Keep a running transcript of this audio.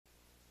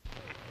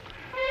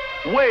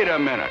Wait a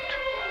minute.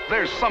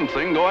 There's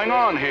something going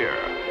on here.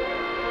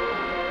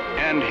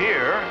 And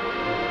here.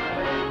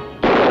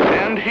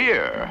 And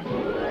here.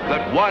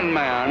 That one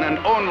man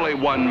and only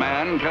one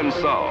man can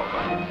solve.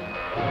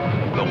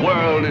 The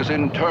world is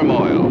in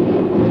turmoil.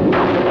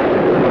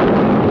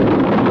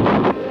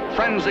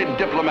 Frenzied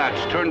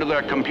diplomats turn to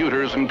their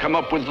computers and come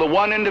up with the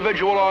one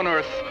individual on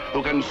Earth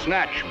who can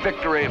snatch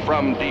victory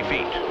from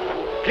defeat.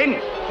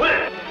 Flint!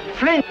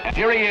 Flint! And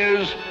here he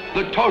is,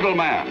 the total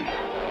man.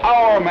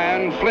 Our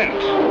man,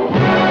 Flint.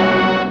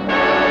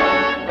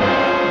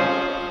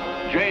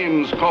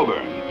 James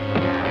Coburn.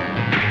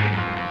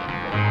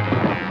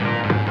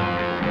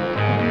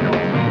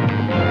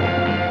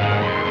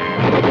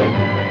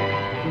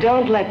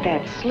 Don't let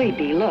that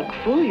sleepy look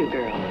fool you,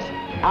 girls.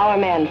 Our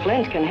man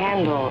Flint can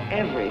handle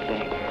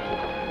everything.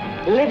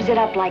 Lives it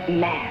up like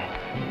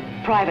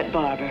mad. Private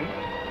barber,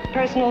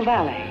 personal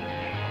valet.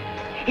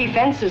 He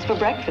fences for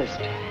breakfast,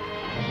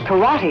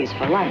 karates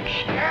for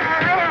lunch,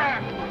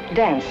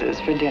 dances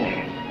for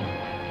dinner,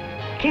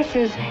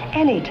 kisses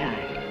anytime,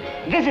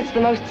 visits the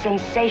most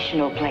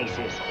sensational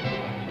places,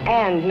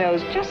 and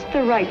knows just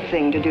the right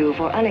thing to do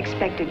for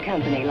unexpected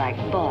company like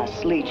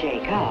boss Lee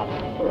J. Cobb.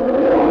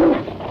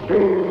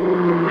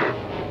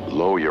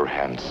 Lower your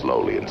hand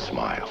slowly and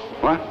smile.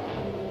 What?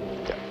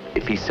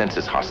 If he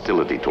senses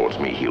hostility towards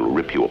me, he'll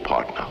rip you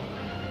apart now.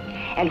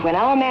 And when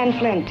our man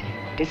Flint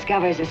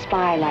discovers a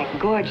spy like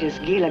gorgeous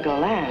Gila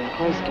Golan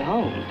close to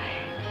home,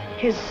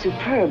 his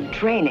superb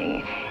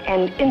training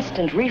and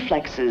instant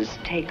reflexes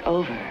take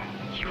over.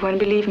 You won't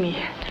believe me.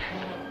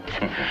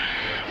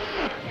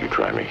 You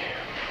try me.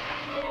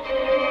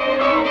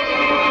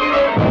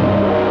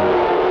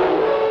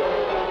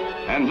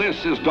 And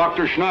this is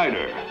Dr.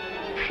 Schneider.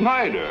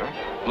 Schneider,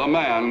 the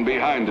man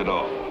behind it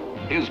all.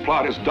 His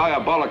plot is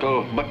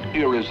diabolical but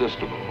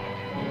irresistible.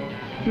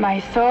 My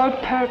sole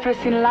purpose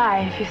in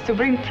life is to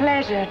bring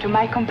pleasure to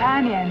my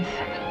companions.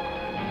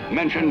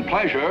 Mention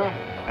pleasure,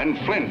 and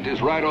Flint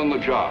is right on the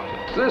job.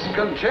 This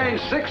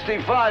contains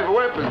 65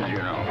 weapons, you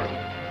know.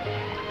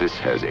 This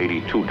has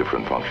 82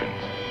 different functions.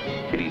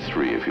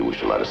 83 if you wish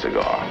to light a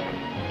cigar.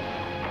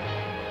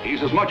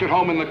 He's as much at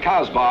home in the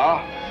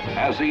Casbah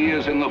as he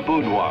is in the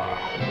boudoir.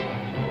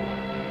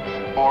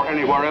 Or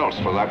anywhere else,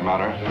 for that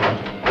matter.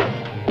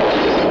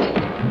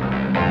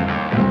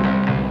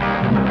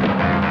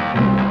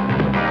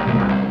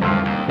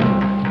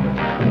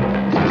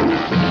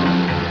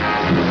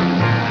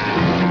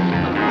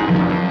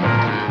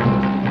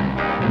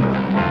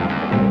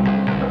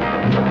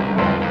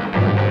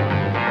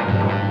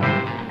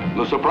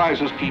 The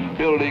surprises keep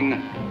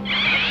building.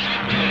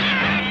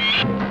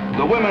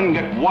 The women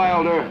get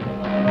wilder.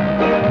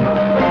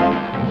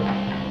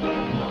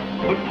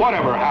 But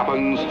whatever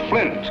happens,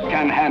 Flint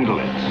can handle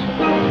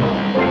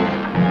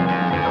it.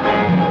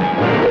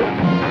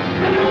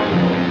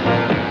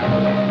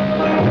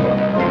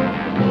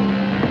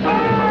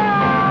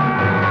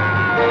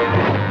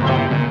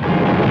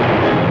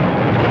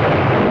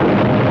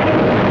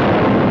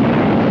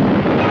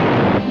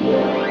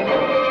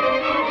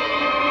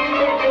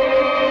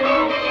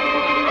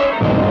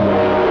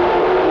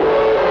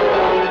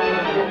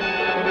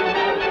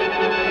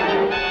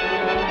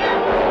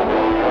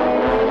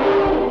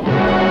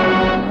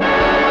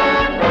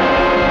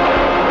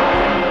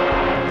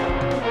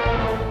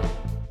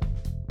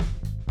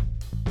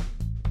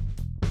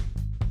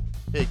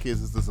 Hey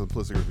kids, this is the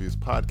Simplistic Reviews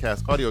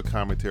podcast, audio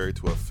commentary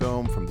to a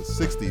film from the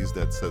 60s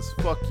that says,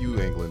 fuck you,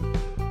 England.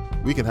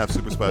 We can have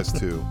Super Spies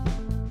too.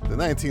 The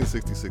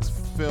 1966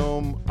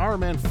 film, Our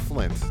Man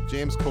Flint,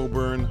 James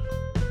Coburn,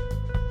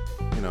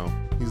 you know,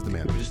 he's the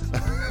man.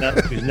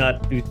 He's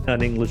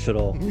not English at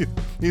all.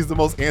 He's the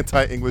most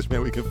anti-English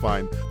man we can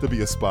find to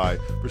be a spy.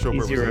 For show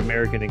He's purposes. your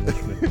American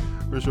Englishman.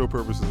 For show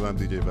purposes, I'm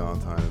DJ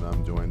Valentine, and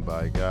I'm joined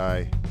by a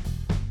guy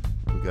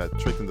who got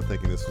tricked into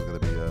thinking this was going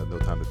to be No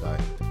Time to Die.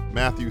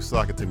 Matthew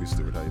Sockatimi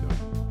Stewart, how you doing?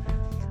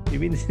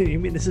 You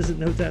mean this isn't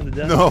No Time to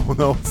Die?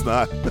 No, it's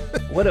not.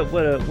 What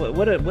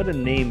a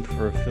name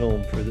for a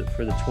film for the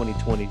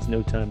 2020s,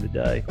 No Time to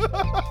Die.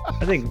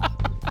 I think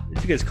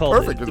you guys called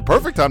perfect. It's a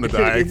perfect time to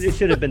die. It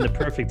should have been the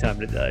perfect time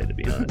to die, to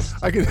be honest.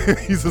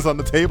 He's just on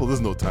the table.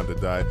 There's no time to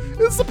die.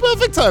 It's the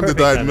perfect time to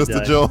die,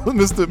 Mr. Joe,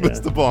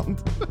 Mr. Bond.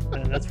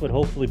 That's what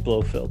hopefully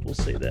Blofeld will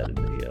say that in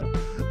the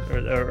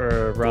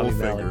or Rami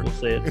Malek will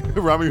say it.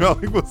 Rami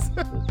Malek will say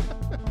it.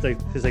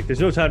 It's like there's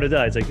no time to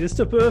die. It's like it's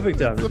the perfect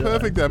time to die. It's the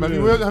perfect time.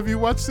 Have you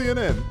watched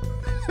CNN?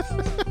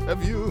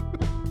 Have you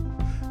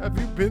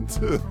been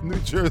to New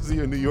Jersey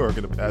or New York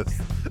in the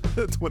past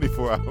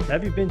 24 hours?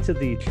 Have you been to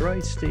the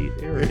tri-state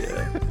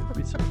area?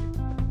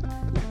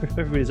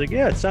 Everybody's like,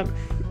 yeah, it's time.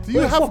 Do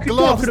you have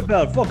gloves? Talking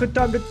about fucking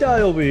time to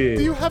die over here.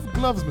 Do you have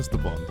gloves,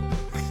 Mr. Bond?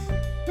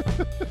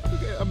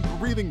 I'm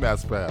breathing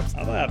mask, perhaps.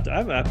 I'm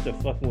gonna have to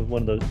fucking with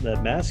one of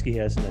that mask he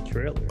has in that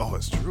trailer. Oh,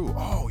 it's true.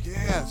 Oh,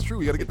 yeah, it's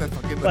true. You gotta get that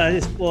fucking.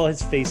 Well,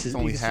 his face is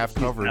only half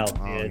covered. Mouth,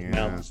 oh, his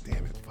mouth.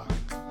 Damn it! Fuck.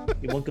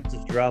 He won't get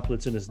his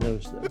droplets in his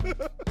nose, though.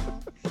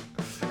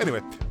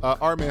 Anyway,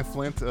 Our Man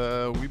Flint.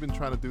 We've been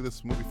trying to do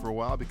this movie for a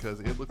while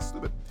because it looks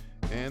stupid,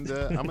 And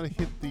I'm going to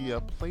hit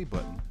the play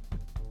button.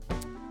 3,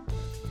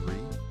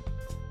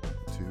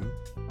 2,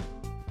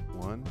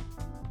 1,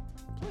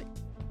 play.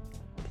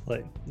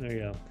 Play. There you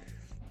go.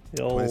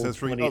 The 20th old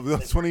century.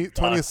 20th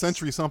 20th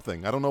century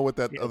something. I don't know what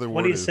that other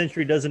word 20th is.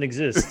 century doesn't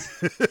exist.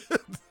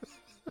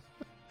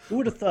 Who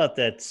would have thought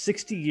that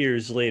 60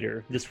 years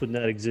later this would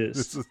not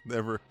exist?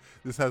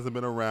 This hasn't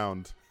been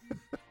around.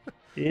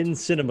 In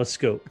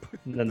CinemaScope,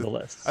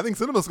 nonetheless. I think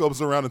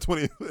CinemaScope's around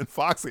in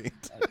Fox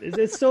ain't.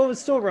 It's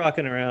still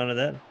rocking around at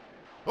that.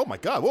 Oh my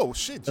God! Whoa,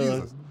 shit,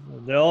 Jesus!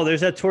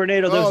 There's that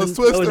tornado. Oh, That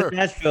Twister. was in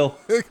Nashville.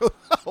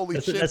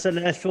 Holy shit! That's a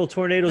Nashville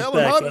tornado's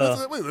Helen back.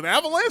 Hunt, wait, is it an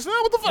avalanche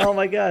now? What the fuck? Oh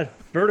my God!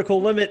 Vertical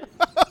Limit.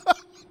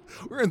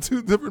 We're in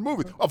 2 different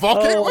movies. A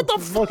volcano? What the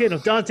fuck? Volcano.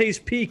 Dante's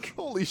Peak.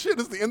 Holy shit!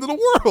 It's the end of the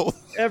world.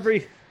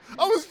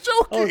 I was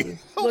joking.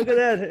 Look at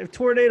that. A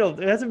tornado.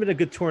 There hasn't been a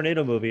good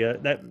tornado movie.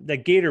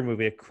 That Gator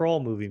movie, a Crawl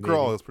movie. Maybe.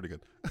 Crawl is pretty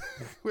good.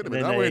 Wait a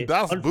minute. Now we're in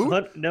Das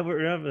Boot.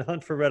 Never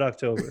Hunt for Red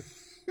October.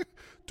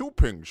 2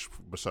 pings,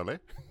 Basile.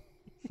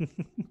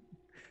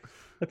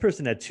 That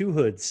person had 2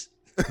 hoods.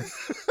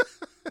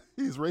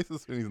 He's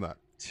racist and he's not.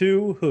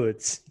 2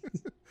 hoods.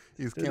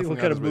 He's what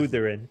kind of mood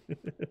they're in.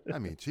 I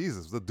mean,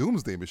 Jesus, the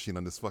doomsday machine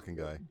on this fucking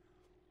guy.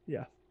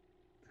 Yeah.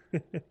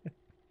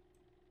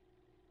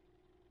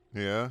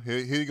 Yeah, here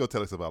you go,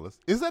 Telly Savalas.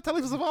 Is that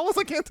Telly Savalas?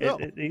 I can't tell.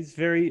 He's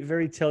very,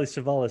 very Telly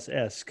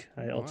Savalas-esque.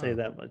 I'll tell you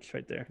that much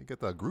right there. You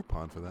get the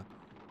Groupon for that.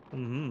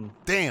 Mm-hmm.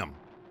 Damn.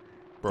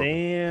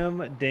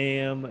 Damn.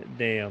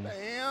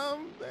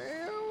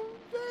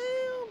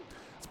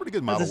 It's pretty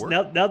good model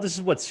work. Now this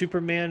is what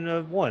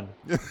Superman 1.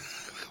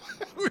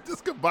 We're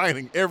just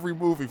combining every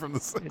movie from the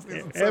 60s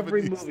and 70s.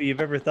 Every movie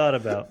you've ever thought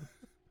about.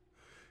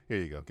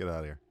 Here you go. Get out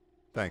of here.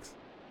 Thanks.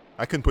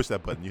 I couldn't push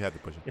that button. You had to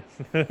push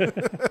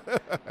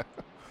it.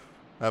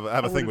 I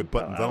have a thing with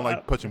buttons. I don't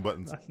like pushing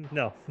buttons.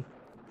 No.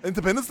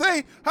 Independence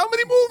Day? How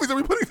many movies are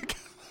we putting together?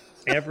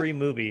 Every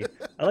movie.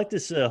 I like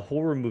this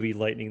horror movie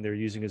lightning they're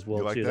using as well,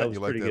 you like too. That was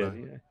pretty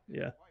good.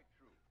 Yeah.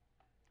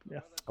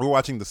 We're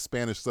watching the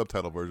Spanish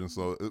subtitle version,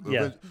 so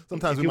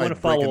sometimes if we you might want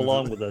to follow break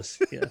along with us.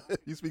 Yeah.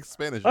 You speak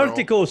Spanish.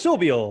 Artico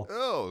Subio.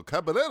 Oh,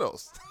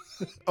 caballeros.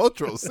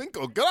 Otro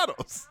cinco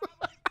grados.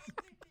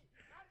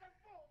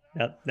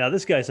 Now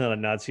this guy's not a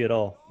Nazi at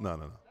all.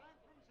 No.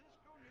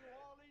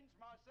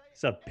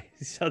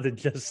 He sounded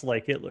just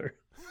like Hitler.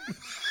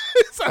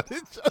 It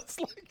sounded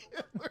just like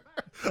Hitler.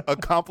 A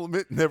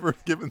compliment never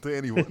given to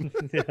anyone.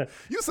 Yeah.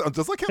 You sound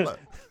just like Hitler.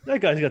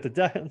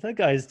 That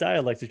guy's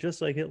dialect is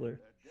just like Hitler.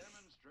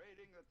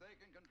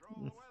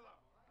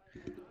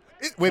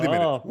 Wait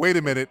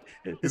a minute.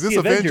 Is this the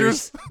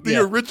Avengers? The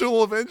Yeah.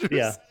 original Avengers?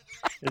 Yeah.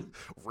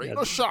 Rain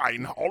or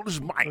shine, all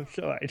is mine.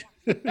 Shine.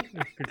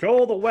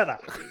 Control the weather.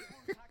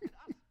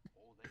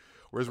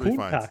 Where's Ray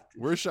Fiennes? Contact.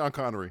 Where's Sean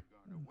Connery?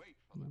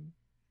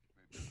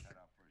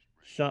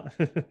 Sean.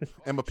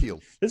 Emma Peel.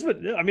 This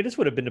would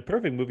have been the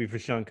perfect movie for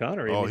Sean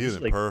Connery. Oh, he's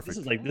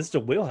perfect. This is a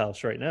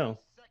wheelhouse right now.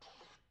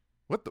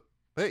 What the?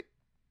 Hey,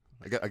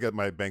 I got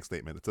my bank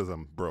statement. It says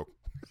I'm broke.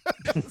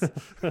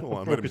 Hold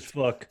on, Broke as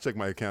fuck. Check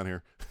my account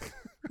here.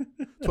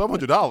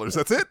 $1,200.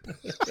 That's it.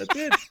 That's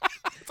it.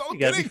 You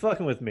gotta be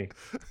fucking with me.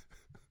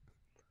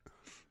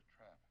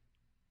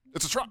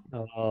 It's a trap.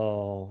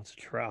 Oh, it's a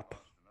trap.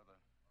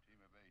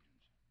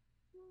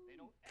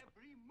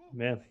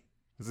 Man.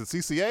 Is it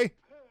CCA?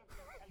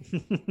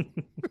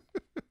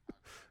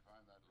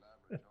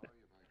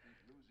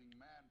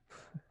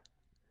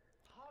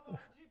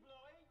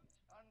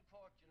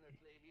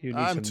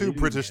 I'm too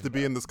British to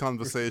be in this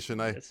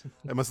conversation. I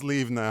must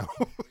leave now.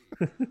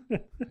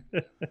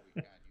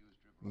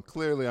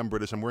 Clearly, I'm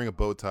British. I'm wearing a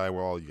bow tie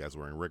while all you guys are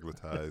wearing regular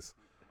ties.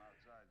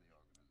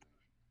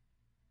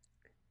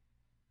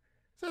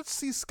 Is that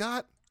C.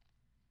 Scott?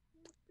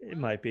 It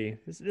might be.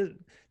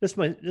 This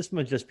might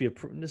just be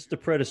this is the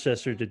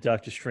predecessor to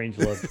Dr.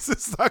 Strangelove. This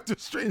is Dr.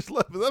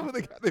 Strangelove. Is that what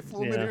they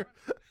flew him in here?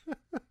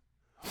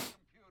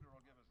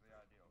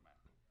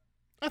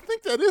 I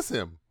think that is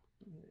him.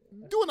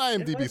 Do an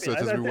IMDb search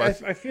as we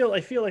watch. I feel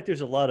like there's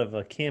a lot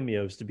of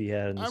cameos to be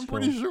had in this I'm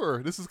film. pretty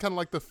sure this is kind of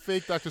like the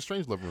fake Dr.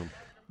 Strangelove room.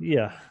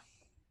 Yeah.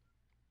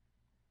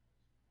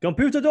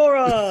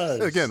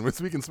 Computadoras! Again, we're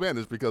speaking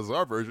Spanish because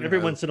our version every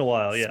once in a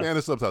while, yeah.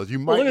 Spanish subtitles. You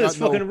might look at not this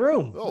know. fucking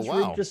room. Oh, this wow.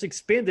 room just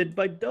expanded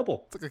by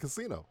double. It's like a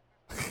casino.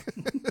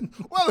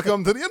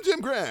 Welcome to the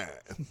MGM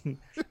Grand.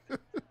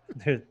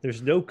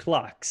 There's no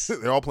clocks.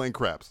 They're all playing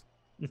craps.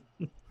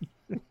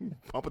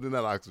 Pumping in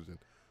that oxygen.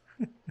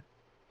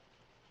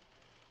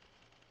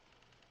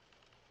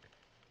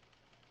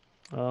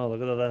 Oh,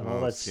 look at all that!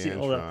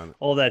 Scantron.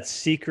 All that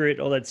secret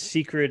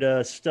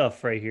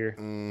stuff right here.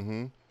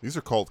 Mm-hmm. These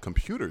are called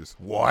computers.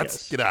 What?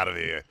 Yes. Get out of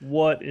here!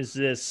 What is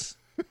this?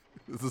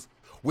 This is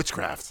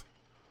witchcraft.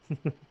 You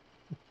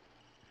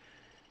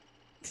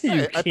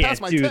I can't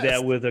passed my do test.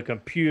 that with a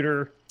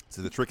computer.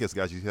 So the trick is,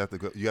 guys, you have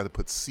to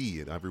put C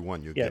in every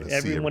one. You Yeah, get a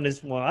everyone C.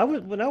 is. Well,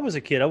 when I was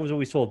a kid, I was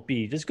always told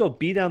B. Just go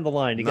B down the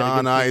line. You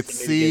gotta No, get it's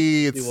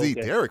C. It's C.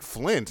 okay. Derek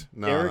Flint.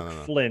 No, Derek no.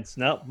 Flint.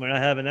 No, we're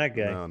not having that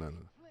guy. No.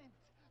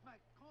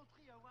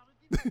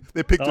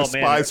 They picked their Oh,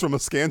 man, spies from a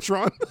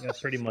Scantron. Yeah,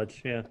 pretty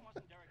much. Yeah.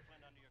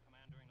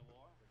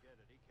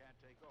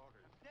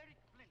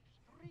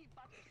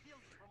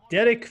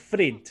 Derek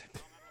Flint.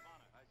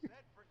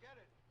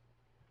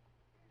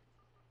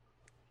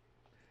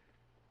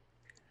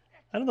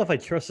 I don't know if I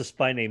trust a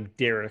spy named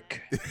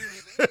Derek.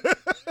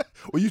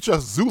 Well, you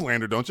trust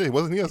Zoolander, don't you?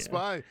 Wasn't he a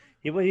spy?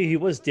 He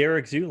was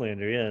Derek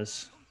Zoolander,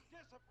 yes.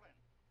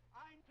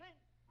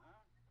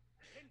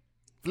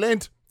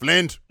 Flint.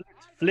 Flint.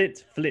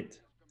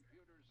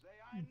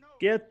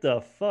 Get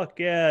the fuck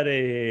out of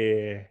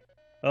here.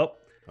 Oh.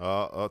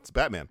 It's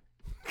Batman.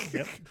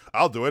 Yep.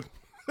 I'll do it.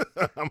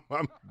 I'm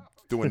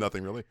doing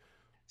nothing really.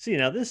 See,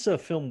 now this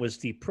film was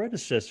the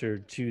predecessor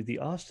to the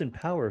Austin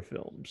Power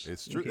films.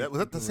 It's true. Was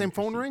that the same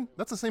phone ring?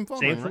 That's the same phone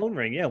Same ring, phone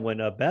ring, yeah. When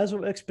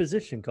Basil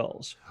Exposition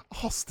calls.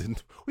 Austin,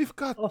 we've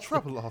got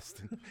trouble,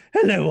 Austin.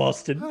 Hello,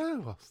 Austin.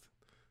 Hello, Austin.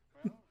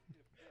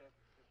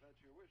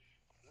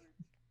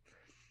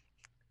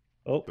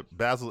 Oh, But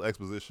Basil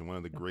Exposition, one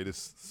of the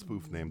greatest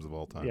spoof names of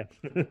all time.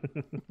 yeah.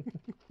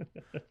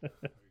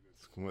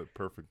 It's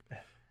perfect.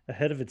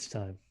 Ahead of its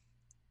time.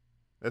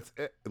 That's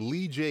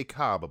Lee J.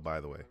 Cobb, by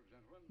the way.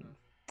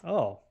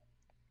 Oh.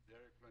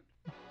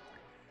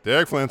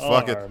 Derek Flint,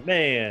 fuck Our it.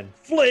 man,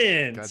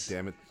 Flint. God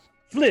damn it.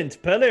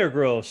 Flint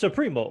Peligro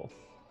Supremo.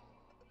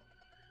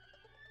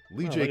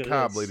 Lee Oh, J. look at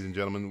Cobb, this. ladies and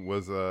gentlemen,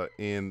 was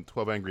in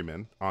 12 Angry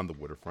Men on the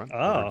Waterfront,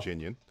 Oh.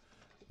 Virginian.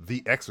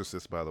 The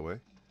Exorcist, by the way.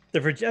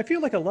 I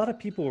feel like a lot of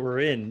people were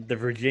in the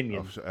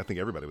Virginian. Oh, I think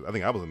everybody was. I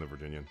think I was in the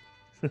Virginian.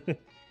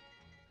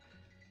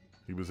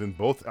 He was in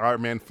both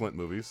Iron Man Flint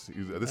movies.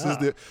 This is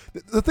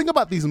the thing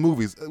about these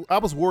movies. I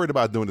was worried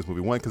about doing this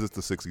movie. One, because it's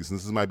the 60s, and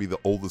this might be the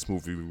oldest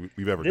movie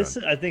we've ever This,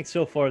 done. I think,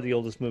 so far the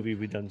oldest movie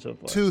we've done so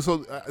far. Two, so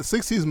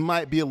 60s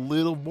might be a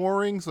little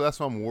boring, so that's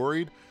why I'm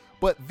worried.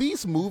 But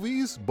these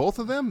movies, both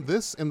of them,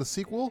 this and the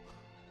sequel,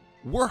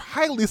 were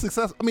highly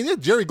successful. I mean,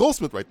 it's Jerry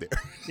Goldsmith right there.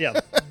 Yeah.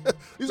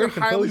 These Great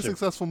are highly composer.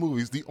 successful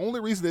movies. The only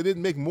reason they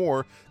didn't make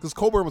more because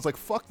Coburn was like,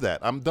 "Fuck that,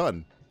 I'm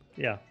done."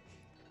 Yeah.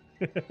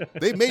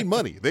 They made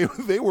money.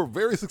 They were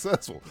very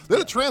successful. They're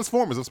the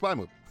Transformers of spy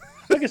movies.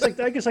 I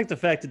guess like the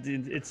fact that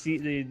it's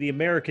the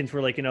Americans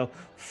were like,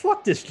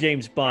 fuck this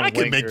James Bond. I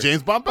can make wanker.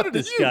 James Bond better Fuck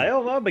than this you. guy.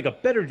 Oh, I'll make a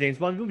better James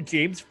Bond movie.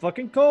 James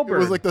fucking It Coburn.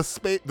 was like the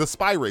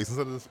spy race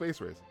instead of the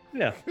space race.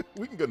 Yeah.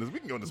 We can go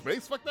into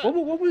space. Fuck that.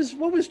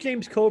 What was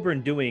James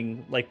Coburn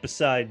doing like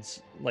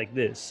besides like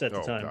this at the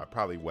Oh time? god,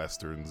 probably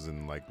westerns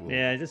and like little,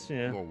 Yeah, just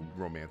little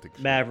romantic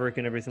shit. Maverick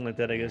and everything like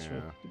that. I guess.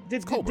 Yeah.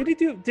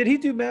 Did he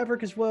do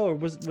Maverick as well, or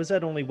was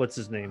that only what's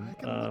his name?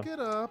 I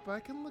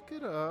can look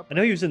it up. I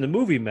know he was in the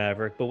movie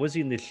Maverick, but was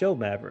he in the show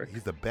Maverick?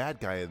 He's the bad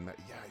guy in that.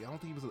 Yeah, I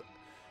don't think he was.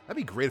 That'd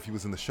be great if he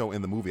was in the show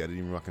and the movie. I didn't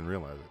even fucking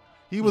realize it.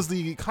 He was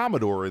the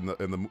Commodore in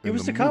the. He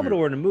was the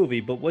Commodore in the movie,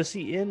 but was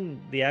he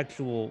in the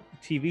actual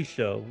TV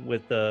show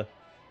with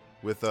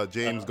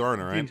James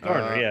Garner, right? James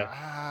Garner,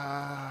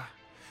 yeah.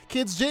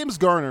 Kids, James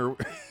Garner.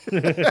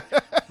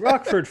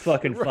 Rockford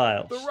fucking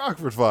Files? The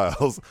Rockford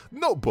Files.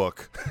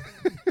 Notebook.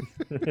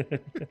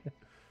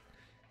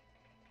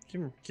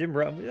 Jim,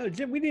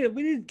 we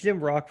need Jim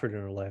Rockford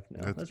in our life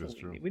now. That's what just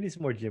true. We need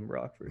some more Jim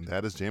Rockford.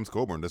 That is James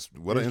Coburn.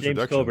 What an There's introduction.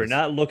 James Coburn, this-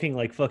 not looking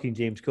like fucking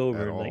James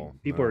Coburn, At like all,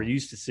 people no. are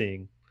used to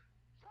seeing.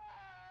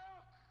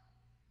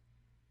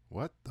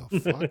 What the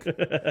fuck?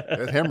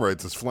 That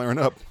hemorrhoids is flaring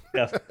up.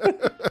 Yeah.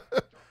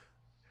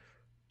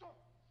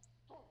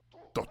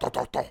 Do, do,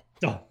 do, do.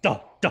 Duh, duh,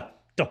 duh,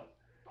 duh,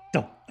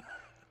 duh.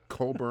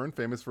 Coburn,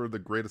 famous for The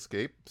Great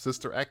Escape,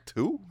 Sister Act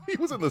 2. He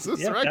was in the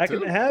Sister Yeah, Act back 2.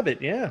 in the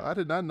habit. Yeah, I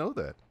did not know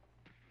that.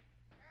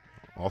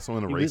 Also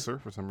in was- Eraser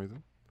for some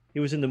reason. he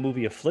was in the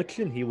movie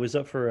Affliction. He was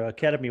up for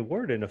Academy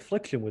Award in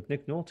Affliction with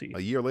Nick Nolte.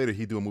 A year later,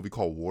 he'd do a movie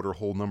called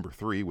Waterhole Number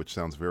 3, which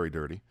sounds very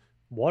dirty.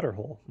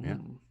 Waterhole. Yeah.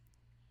 Mm.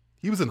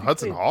 He was in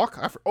Hudson Hawk.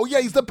 Oh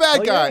yeah, he's the bad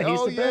Oh, guy. yeah, he's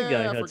oh the bad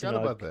guy in I Hudson forgot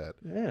Hawk. about that.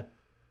 Yeah.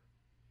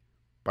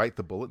 Bite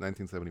the Bullet,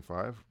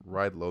 1975.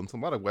 Ride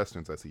Lonesome. A lot of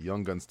westerns I see.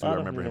 Young Guns 2. I Lot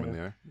of- remember him in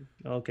yeah.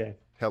 there. Okay.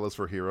 Hell is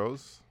for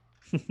Heroes.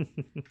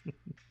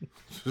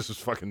 This is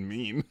fucking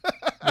mean.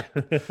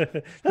 That's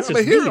I'm just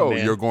a hero. mean,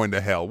 man. You're going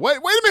to hell. Wait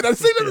a minute. I've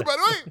seen everybody.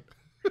 Wait.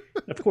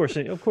 Of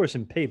course,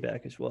 in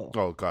Payback as well.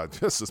 Oh god,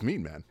 this is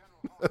mean, man.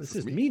 This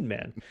is mean,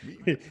 man.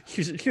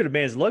 Shoot a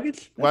man's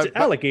luggage. That's an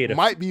My- alligator.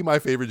 Might be my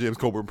favorite James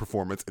Coburn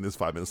performance, and it's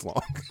 5 minutes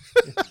long.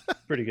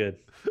 Pretty good.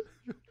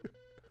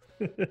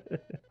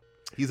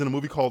 He's in a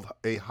movie called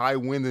A High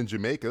Wind in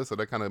Jamaica, so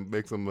that kind of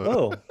makes him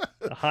Oh,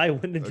 a high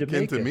wind in akin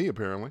Jamaica. to me,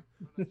 apparently.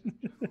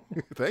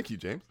 Thank you,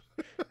 James.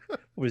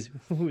 Was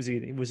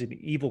he? Was he an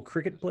evil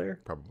cricket player?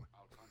 Probably.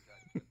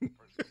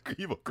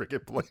 Evil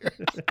cricket player.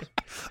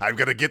 I'm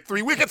gonna get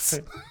 3 wickets.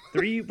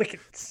 3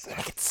 wickets.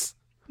 Wickets.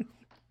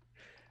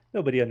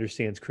 Nobody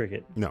understands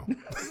cricket. No,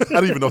 I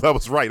don't even know if that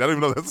was right. I don't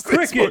even know that's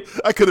Cricket.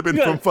 I could have been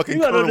from fucking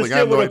you gotta curling. I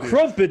have understand no what a idea.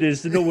 crumpet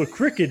is to know what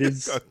cricket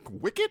is. A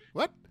wicket?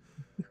 What?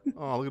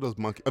 Oh, look at those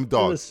monkeys. I'm Look at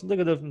dogs. this- look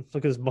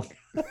at this monkey.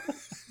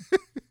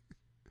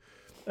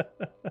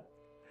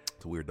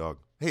 It's a weird dog.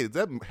 Hey, is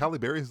that Halle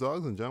Berry's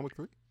dogs in John Wick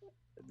 3?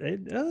 They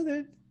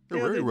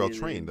They're very well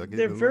trained.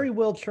 They're very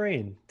well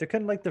trained. They're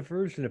kind of like the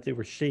version if they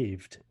were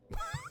shaved.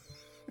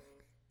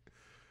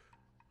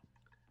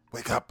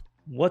 Wake up.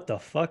 What the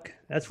fuck?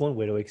 That's one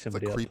way to wake It's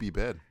somebody a up. creepy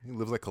bed. He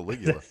lives like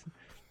Caligula.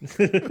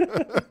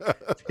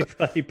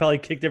 He probably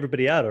kicked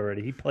everybody out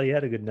already. He probably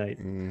had a good night.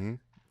 Mm-hmm.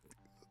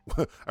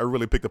 I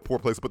really picked a poor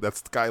place to put that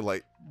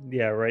skylight.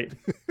 Yeah, right.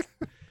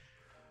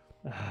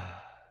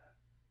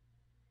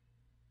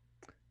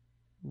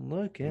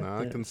 Look at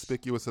Not this.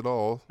 conspicuous at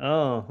all.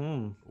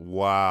 Oh,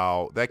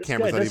 Wow. That This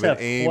camera's guy not does even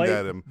have aimed quite-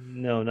 at him.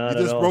 No, not You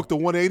at just all. broke the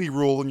 180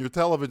 rule on your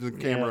television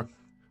camera. Yeah.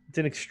 It's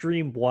an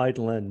extreme wide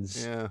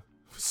lens. Yeah.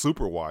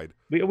 Super wide.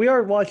 We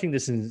are watching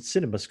this in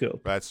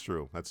CinemaScope. That's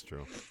true. That's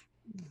true.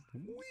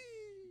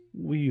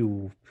 Wee.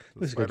 Looks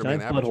like a Spider-Man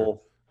giant aperture. butthole.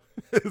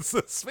 It's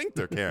a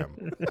sphincter cam.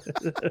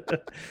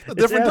 It's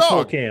different asshole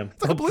dog. Cam.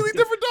 It's a completely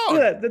different dog.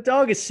 Look at that. The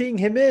dog is seeing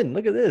him in.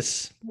 Look at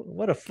this.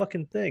 What a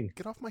fucking thing.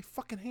 Get off my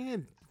fucking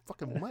hand,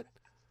 fucking mutt.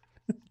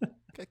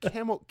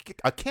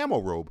 A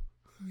camo robe.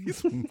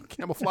 He's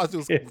camouflaged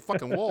to his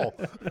fucking wall.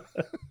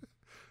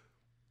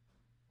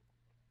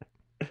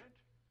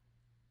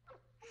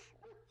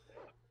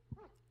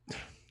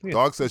 Yeah.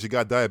 Dog says you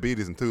got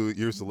diabetes and 2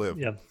 years to live.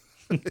 Yeah.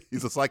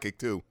 He's a psychic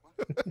too.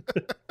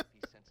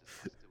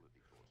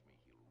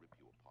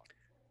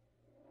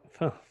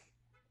 Huh.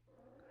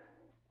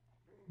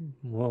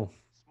 Well.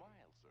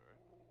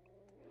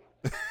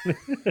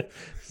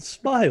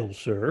 Smile,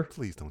 sir.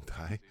 Please don't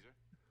die.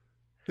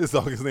 His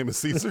dog's name is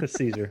Caesar.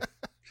 Caesar.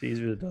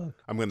 Caesar the dog.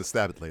 I'm going to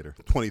stab it later.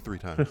 23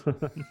 times.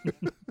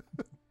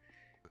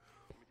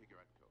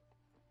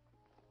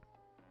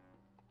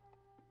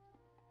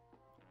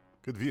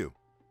 Good view.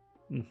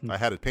 Mhm. I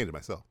had it painted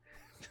myself.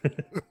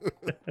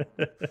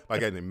 By a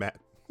guy named Matt.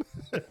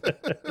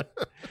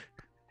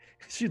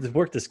 See the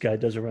work this guy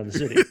does around the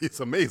city. It's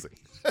amazing.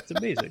 It's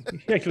amazing.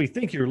 You actually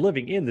think you're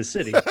living in the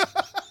city.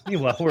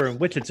 Meanwhile, we're in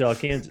Wichita,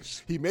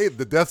 Kansas. He made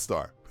the Death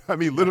Star. I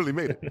mean, literally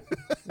made it.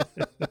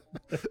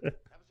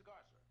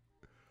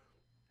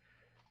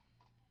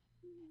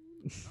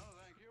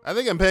 I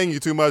think I'm paying you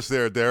too much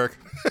there, Derek.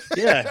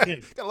 Yeah.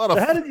 Got a lot of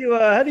How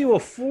do you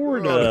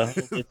afford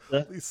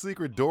these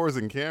secret doors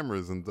and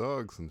cameras and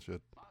dogs and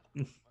shit.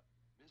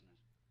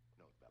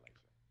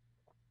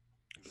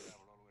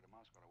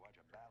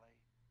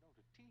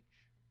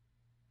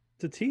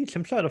 to teach?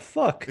 I'm trying to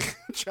fuck.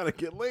 Trying to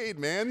get laid,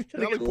 man. Trying to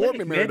Natalie get Portman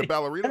laid, married man. a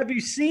ballerina. Have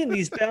you seen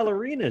these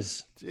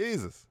ballerinas?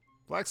 Jesus.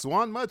 Black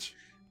Swan much?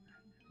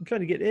 I'm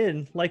trying to get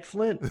in like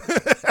Flint.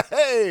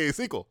 Hey,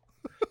 sequel.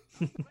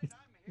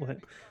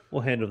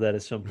 We'll handle that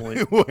at some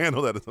point. We'll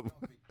handle that at some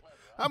point.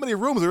 How many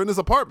rooms are in this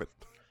apartment?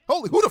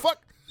 Holy, who the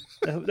fuck?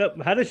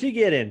 How does she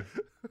get in?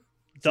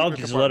 Dog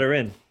just compartment. let her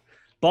in.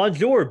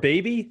 Bonjour,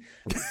 baby.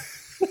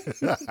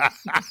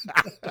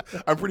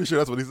 I'm pretty sure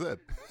that's what he said.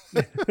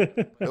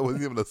 That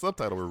wasn't even a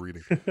subtitle we're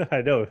reading.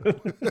 I know.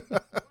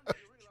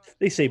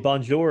 They say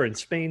bonjour in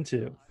Spain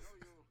too.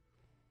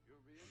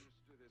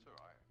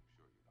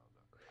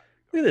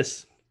 Look at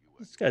this.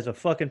 This guy's a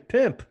fucking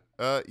pimp.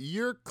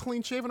 You're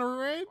clean shaven, all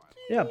right?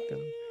 Yeah.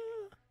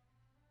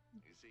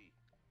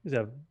 He's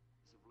a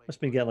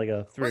must be got like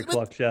a 3 Wait,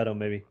 o'clock shadow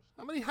maybe.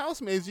 How many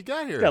housemaids you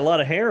got here? Got a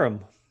lot of harem.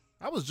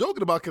 I was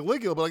joking about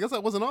Caligula, but I guess I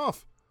wasn't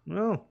off.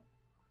 No.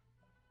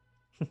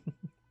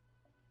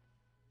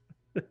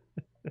 You're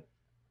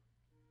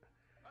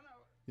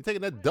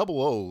taking that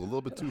double O a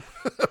little bit too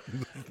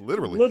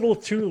literally. Little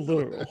too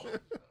literal.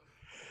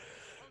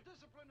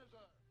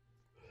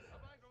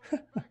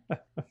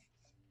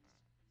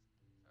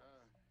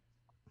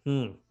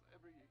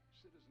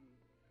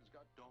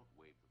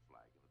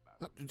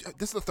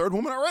 This is the third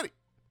woman already.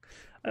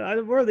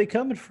 Where are they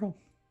coming from?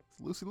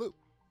 It's Lucy Liu.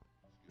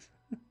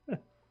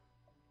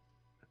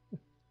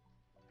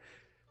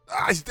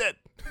 He's dead.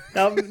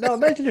 Now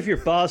imagine if your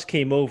boss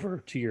came over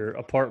to your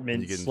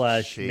apartment You getting /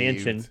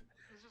 mansion shaved.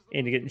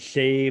 and you're getting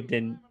shaved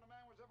and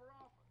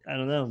I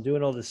don't know,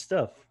 doing all this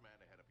stuff.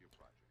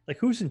 Like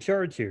who's in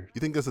charge here? You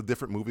think there's a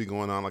different movie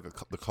going on, like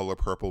The Color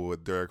Purple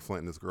with Derek Flint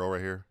and this girl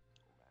right here?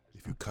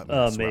 If you cut me,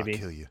 I swear maybe. I'll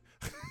kill you.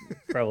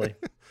 Probably.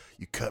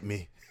 You cut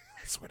me,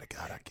 I swear to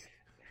God, I get.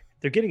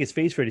 They're getting his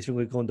face ready so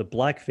we can go into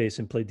blackface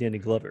and play Danny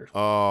Glover.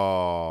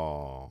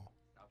 Oh.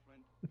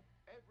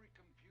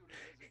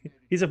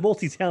 He's a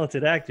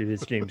multi-talented actor,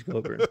 this James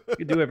Coburn. He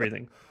can do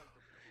everything.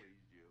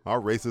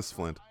 Our racist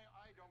Flint.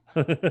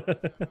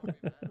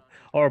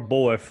 Our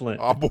boy Flint.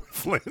 Our boy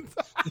Flint.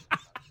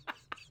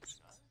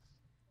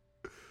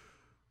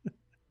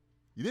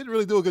 You didn't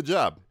really do a good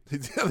job.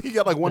 He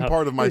got like one No,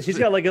 part of my He's shit.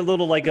 got like a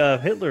little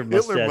Hitler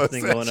mustache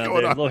thing mustache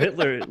going on going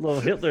there. on.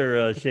 Little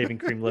Hitler shaving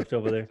cream left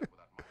over there.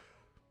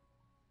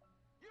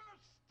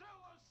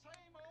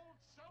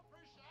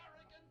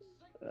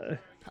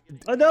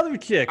 Another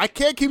chick. I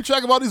can't keep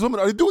track of all these women.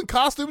 Are they doing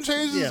costume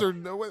changes Yeah. or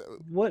no?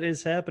 What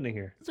is happening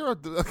here?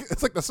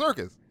 It's like the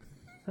circus.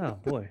 Oh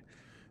boy.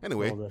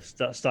 Anyway, All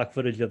the stock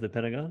footage of the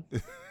Pentagon.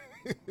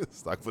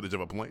 stock footage of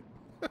a plane.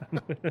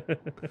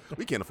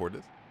 We can't afford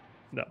this.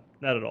 No,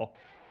 not at all.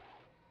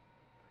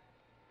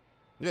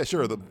 Yeah,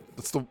 sure.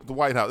 It's the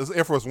White House. It's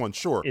Air Force One.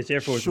 Sure. It's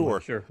Air Force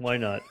One. Sure. Why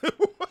not?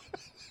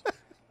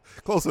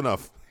 Close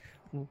enough.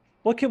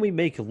 What can we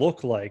make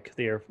look like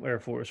the Air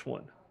Force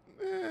One?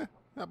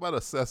 How about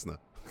a Cessna?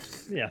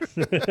 Yeah.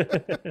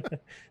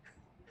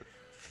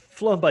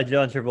 Flown by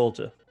John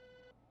Travolta.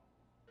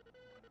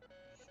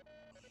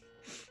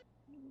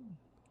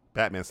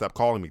 Batman, stop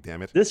calling me,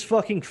 damn it. This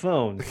fucking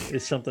phone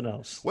is something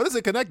else. What is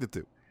it connected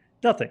to?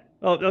 Nothing.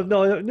 Oh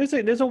no,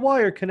 there's a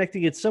wire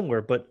connecting it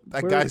somewhere, but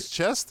that guy's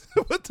chest?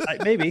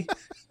 Maybe.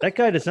 That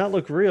guy does not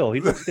look real. He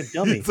looks like a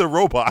dummy. He's a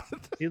robot.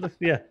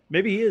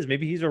 Maybe he is.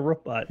 Maybe he's a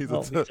robot. He's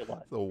a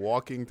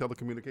walking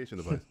telecommunication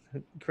device.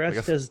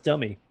 Crash test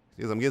dummy.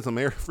 He goes, I'm getting some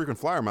air freaking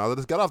flyer miles. I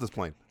just got off this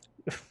plane.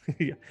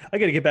 I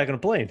got to get back on a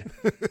plane.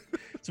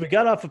 So we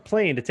got off a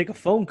plane to take a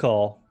phone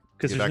call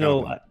because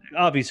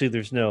obviously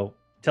there's no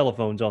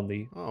telephones on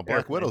the. Oh,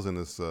 Black Widow's in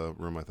this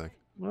room, I think.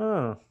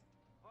 Oh,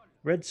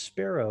 Red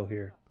Sparrow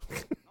here.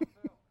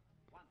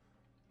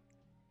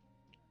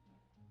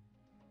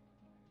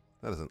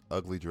 That is an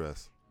ugly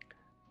dress.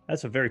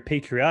 That's a very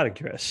patriotic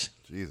dress.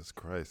 Jesus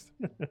Christ.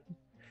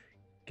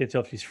 Can't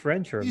tell if she's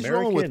French or He's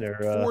American with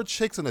or 4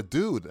 chicks and a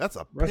dude. That's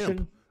a Russian.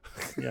 Pimp.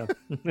 Yeah.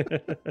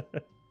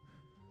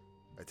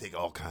 I take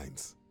all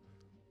kinds.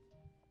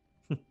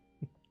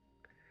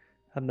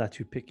 I'm not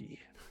too picky.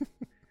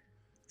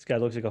 This guy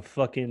looks like a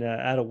fucking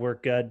out of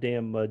work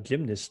goddamn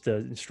gymnast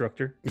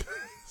instructor.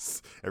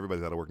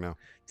 Everybody's out of work now.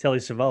 Telly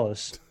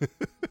Savalas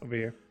over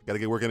here. Got to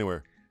get work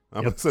anywhere.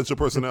 I'm essential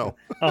personnel.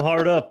 I'm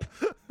hard up.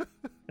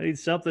 I need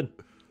something.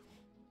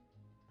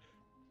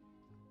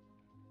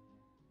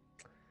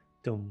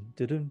 Dum,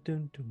 dum,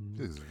 dum, dum.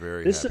 This is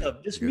very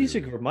this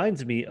music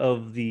reminds me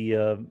of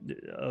the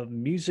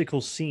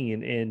musical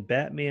scene in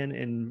Batman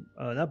and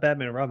not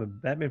Batman and Robin,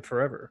 Batman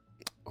Forever.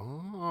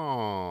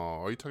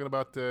 Oh, are you talking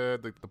about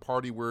the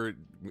party where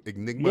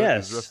Enigma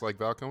is dressed like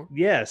Val Kilmer?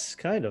 Yes,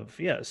 kind of.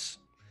 Yes.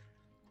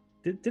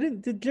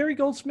 Did Jerry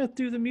Goldsmith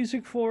do the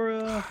music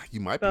for? You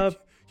might be.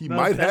 He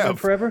might Batman have.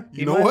 Forever.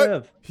 You know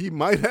what? He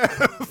might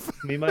have.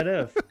 He might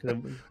have.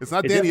 It's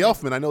not Danny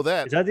Elfman. I know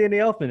that. It's not Danny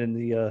Elfman in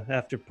the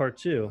after part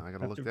 2. I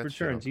gotta look that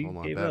Returns. shit up.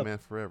 Hold on, Batman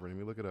Forever. Let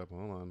me look it up.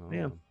 Hold on.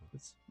 Yeah,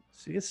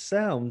 it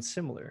sounds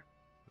similar.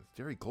 It's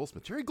Jerry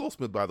Goldsmith. Jerry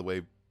Goldsmith, by the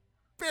way,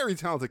 very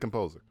talented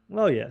composer.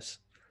 Oh yes.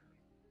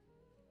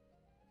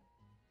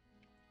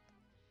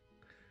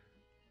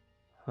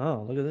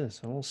 Oh, look at this.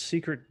 A little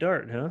secret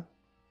dart, huh?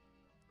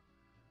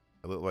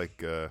 I look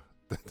like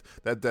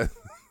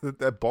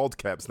that bald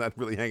cap's not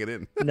really hanging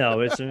in. No,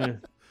 it's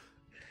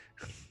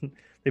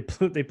they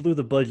blew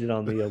the budget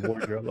on the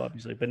wardrobe,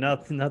 obviously, but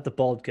not the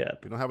bald cap.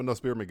 We don't have enough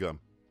spearmint gum.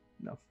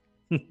 No.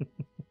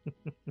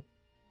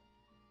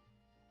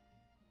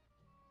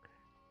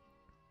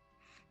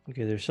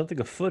 Okay, there's something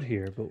afoot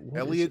here, but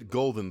Elliot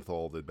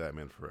Goldenthal did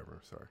Batman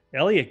Forever. Sorry,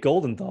 Elliot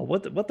Goldenthal.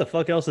 What the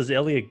fuck else has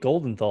Elliot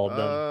Goldenthal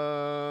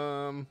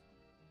done?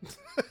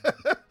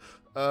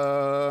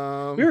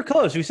 We were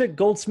close. We said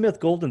Goldsmith,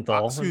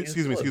 Goldenthal.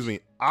 Excuse me.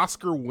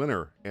 Oscar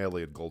winner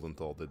Elliot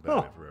Goldenthal did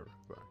Batman Forever.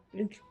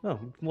 Sorry. Oh,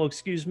 well,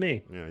 excuse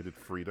me. Yeah, he did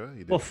Frida.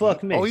 He did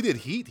fuck me. Oh, he did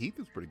Heat. Heat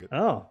was pretty good.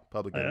 Oh,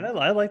 Public.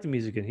 I like the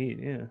music in Heat.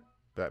 Yeah.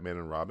 Batman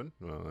and Robin.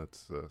 Well,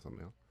 that's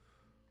something else.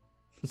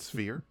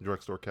 Sphere,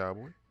 Drugstore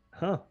Cowboy.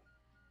 Huh.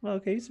 Well,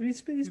 okay,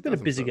 he's been a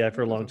busy guy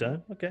for a long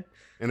time. Okay.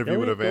 Interview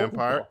with a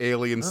Vampire,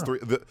 Aliens 3,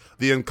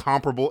 the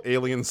incomparable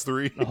Aliens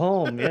 3.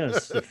 Oh,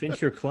 yes, the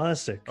Fincher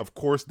classic. Of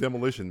course,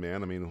 Demolition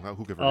Man. I mean,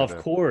 who could forget that?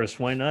 Of course,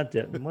 why not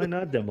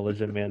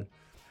Demolition Man?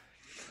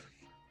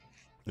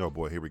 Oh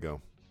boy, here we go.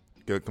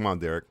 Come on,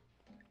 Derek.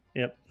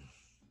 Yep.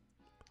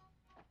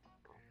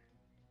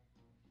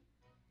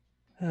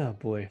 Oh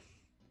boy.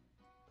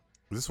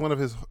 Is this one of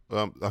his?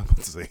 I'm about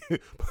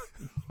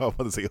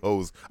to say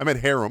hose. I meant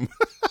harem.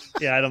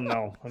 Yeah, I don't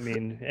know. I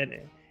mean,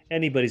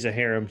 anybody's a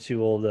harem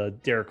to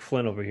old Derek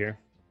Flynn over here.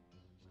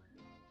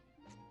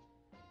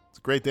 It's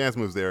great dance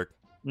moves, Derek.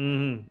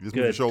 Mm-hmm. You just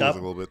move your shoulders a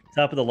little bit.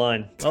 Top of the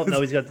line. Oh,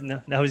 now he's got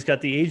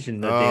the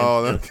Asian dance.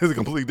 Oh, that's a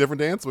completely different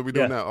dance. What are we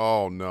doing now?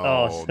 Oh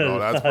no,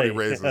 that's pretty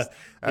racist.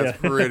 That's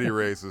pretty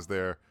racist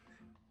there.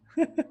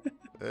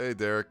 Hey,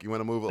 Derek, you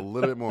want to move a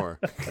little bit more?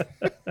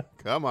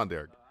 Come on,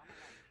 Derek.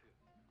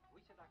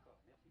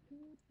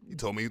 You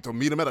told me to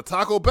meet him at a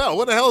Taco Bell.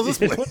 What the hell is this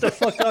place? What the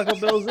fuck Taco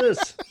Bell is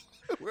this?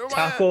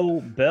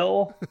 Taco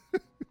Bell?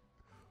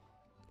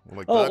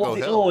 Like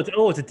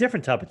Taco it's a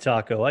different type of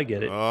taco. I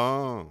get it.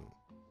 Oh.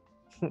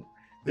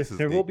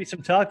 There will be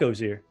some tacos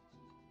here.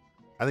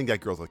 I think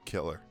that girl's a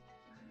killer.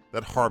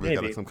 That Harvey's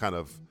got like some kind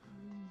of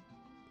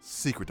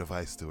secret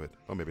device to it.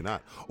 Or maybe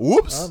not.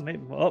 Whoops.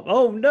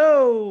 Oh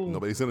no.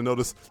 Nobody's going to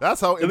notice.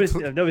 That's how... I'm about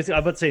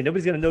to say,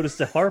 nobody's going to notice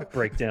the harp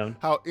breakdown.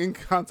 How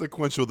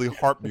inconsequential the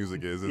harp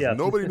music is.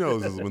 Nobody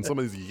knows is when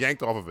somebody's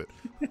yanked off of it.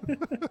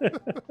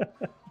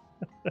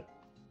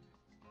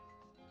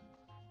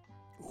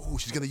 Ooh,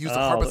 she's going to use the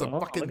harp as a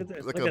fucking...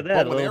 Look at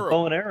that,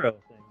 bow and arrow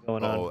thing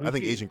going on. Oh, I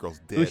think Asian Girl's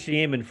dead. Who's she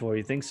aiming for?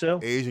 You think so?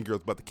 Asian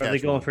Girl's about to catch Are they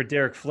going for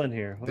Derek Flynn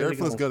here? Derek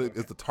Flynn's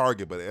is the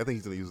target, but I think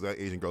he's going to use that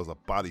Asian Girl as a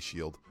body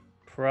shield.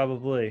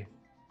 Probably.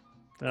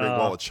 Great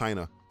Wall of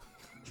China.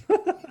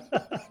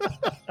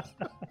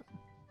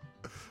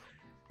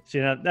 See,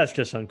 now, that's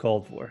just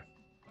uncalled for.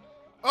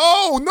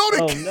 Oh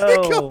no! They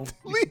no. killed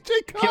Lee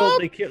J.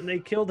 Cobb. They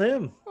killed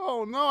him.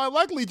 Oh no! I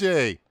like Lee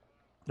J.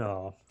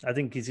 No, I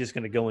think he's just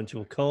going to go into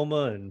a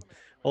coma, and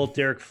old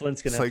Derek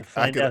Flint's going It's to like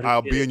have to find out.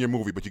 I'll be in your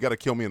movie, but you got to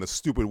kill me in a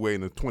stupid way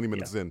in the 20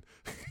 minutes in.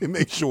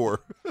 Make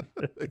sure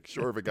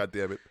of it. God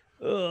damn it!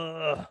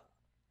 Ugh.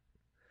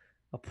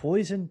 A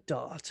poison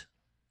dart.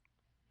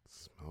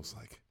 Smells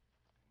like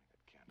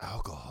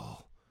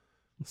alcohol,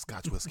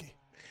 Scotch whiskey.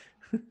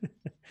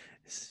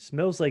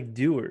 Smells like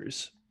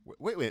Dewar's.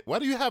 Wait! Why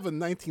do you have a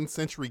 19th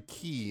century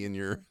key in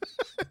your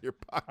your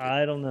pocket?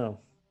 I don't know.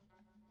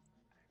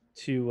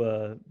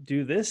 To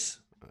do this?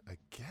 I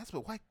guess,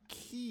 but why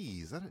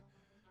keys?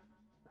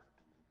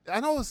 I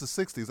know it's the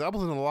 60s. I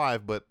wasn't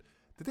alive, but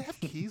did they have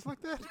keys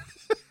like that?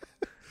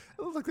 It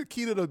was like the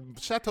key to the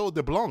Chateau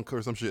de Blanc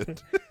or some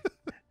shit.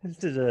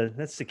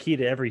 That's the key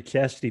to every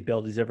chastity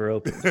belt he's ever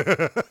opened.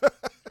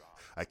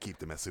 I keep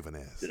them as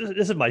souvenirs.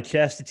 This is my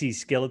chastity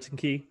skeleton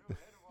key.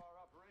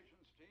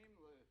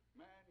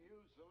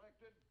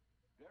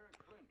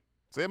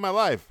 Saved my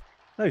life.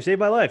 Oh, he saved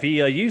my life.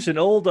 He used an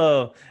old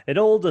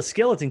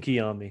skeleton key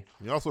on me.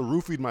 He also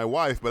roofied my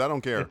wife, but I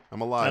don't care. I'm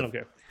alive. I don't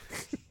care.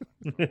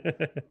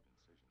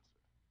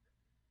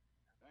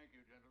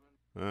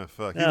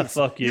 Fuck.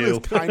 Fuck you. He was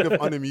kind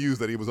of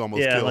unamused that he was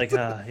almost killed. Like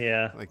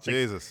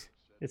Jesus.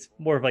 It's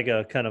more of like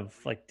a kind of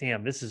like,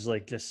 damn, this is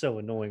like just so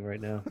annoying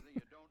right now.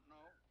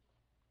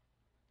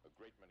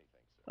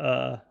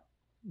 I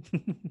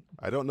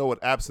don't know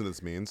what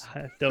abstinence means.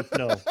 I don't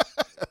know.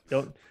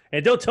 Don't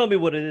tell me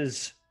what it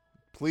is.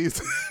 Please,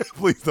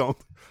 please don't.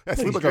 I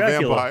sleep like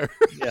Dracula. a vampire.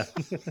 Yeah.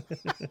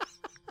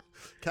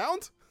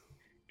 Count?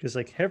 Because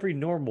like every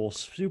normal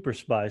super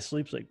spy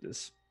sleeps like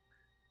this.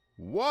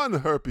 1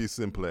 herpes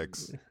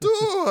simplex.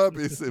 2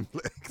 herpes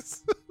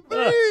simplex.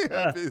 3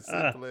 herpes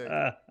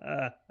simplex.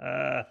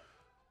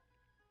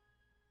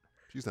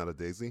 She's not a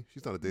daisy.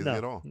 She's not a daisy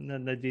at all.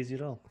 Not a daisy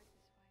at all.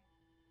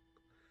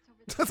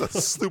 That's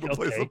a stupid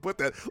place to put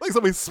that. Like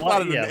somebody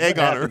splattered an egg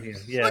on her.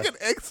 Yeah. Like an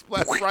egg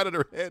splat right on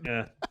her head.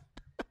 Yeah.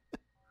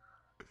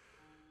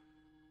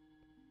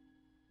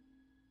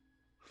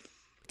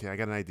 Okay, I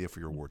got an idea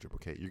for your wardrobe.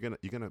 Okay, you're gonna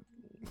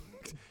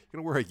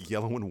wear a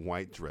yellow and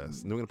white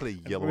dress, and we're gonna put a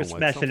yellow and white.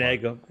 Smash an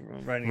egg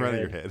right on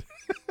your head.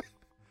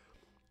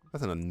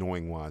 That's an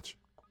annoying watch.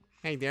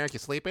 Hey, Derek, you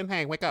sleeping?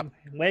 Hey, wake up!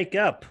 Wake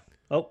up!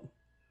 Oh,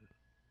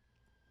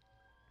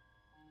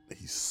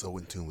 he's so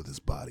in tune with his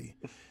body.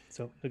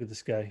 So look at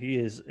this guy. He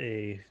is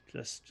a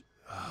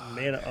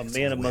man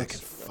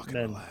amongst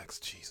men. Relax,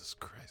 Jesus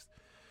Christ.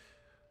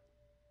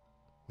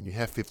 When you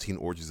have 15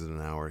 orgies in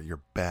an hour, your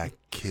back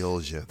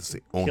kills you. That's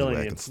the only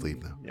way I can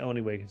sleep now. The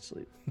only way I can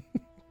sleep.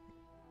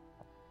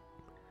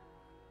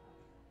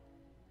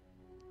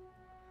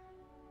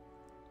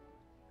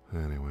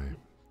 Anyway.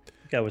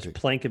 Guy was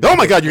planking. Oh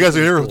my God, you guys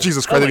are here.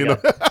 Jesus Christ.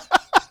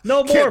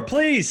 No more,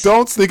 please.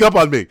 Don't sneak up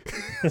on me.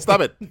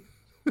 Stop it.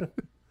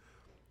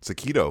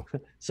 Sakido.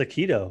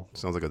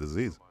 Sounds like a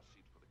disease.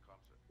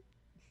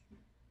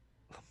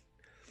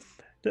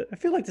 I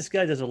feel like this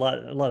guy does a lot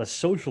of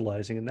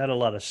socializing and not a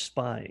lot of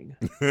spying.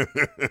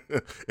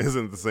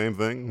 Isn't it the same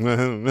thing?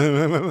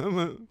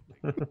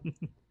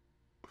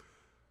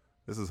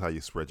 This is how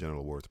you spread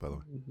genital warts, by the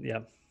way.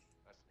 Yeah.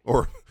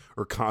 Or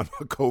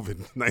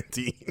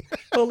COVID-19.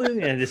 Well,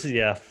 yeah, this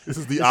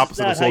is the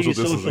opposite of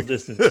social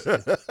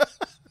distancing.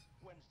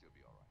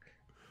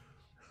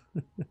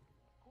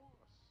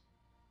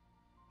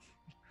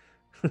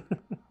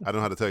 I don't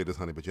know how to tell you this,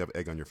 honey, but you have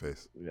egg on your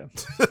face. Yeah.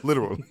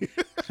 Literally.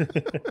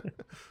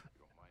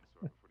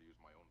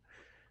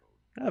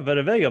 I have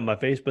an egg on my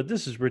face, but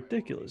this is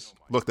ridiculous.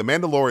 Look, the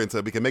Mandalorian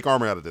said we can make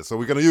armor out of this, so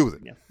we're going to use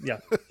it. Yeah.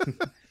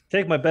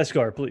 Take my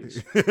Beskar,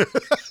 please.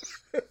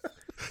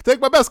 Take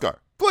my Beskar,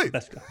 please.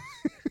 Beskar.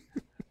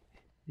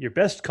 Your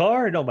best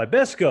car? No, my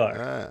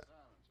Beskar.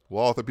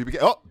 Walther PPK.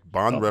 Oh,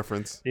 Bond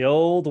reference. The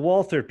old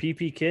Walther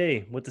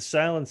PPK with the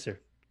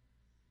silencer.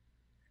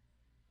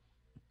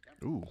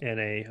 Ooh.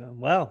 And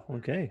wow,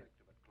 okay.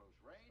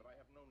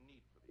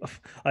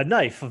 A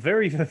knife,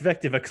 very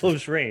effective at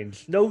close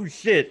range. No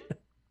shit.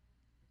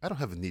 I don't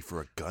have a need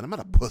for a gun. I'm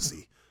not a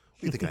pussy. What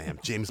do you think I am,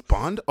 James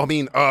Bond? I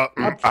mean,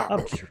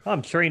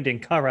 I'm trained in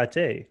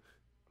karate.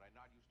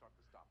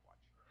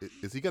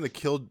 Is he going to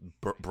kill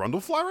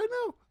Brundlefly right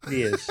now?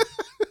 He is.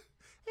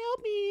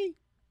 Help me.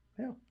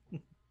 Yeah. Is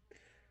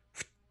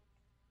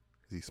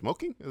he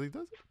smoking as he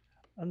does it?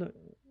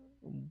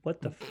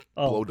 What the?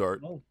 Blow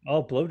dart.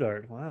 Oh, blow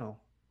dart. Wow.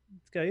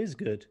 This guy is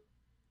good.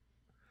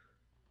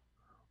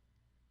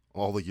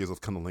 All the years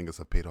of cunnilingus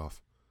have paid off.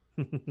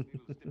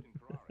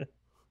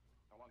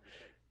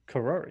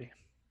 Karari.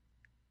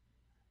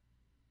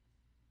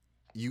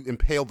 You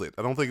impaled it.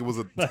 I don't think it was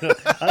a.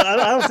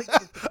 I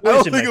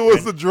don't think it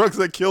was the drugs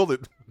that killed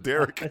it,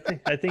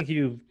 Derek. I think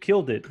you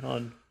killed it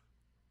on.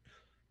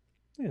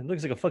 Yeah, it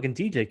looks like a fucking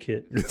DJ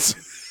kit.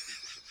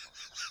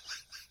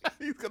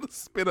 He's gonna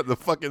spin at the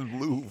fucking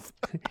Louvre.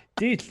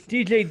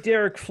 DJ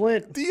Derek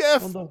Flint.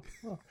 DF.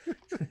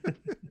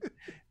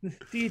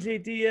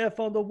 DJ DF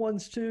on the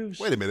ones, twos.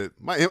 Wait a minute.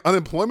 My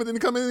unemployment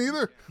didn't come in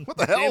either? What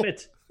the hell? Damn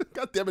it.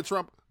 God damn it,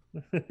 Trump.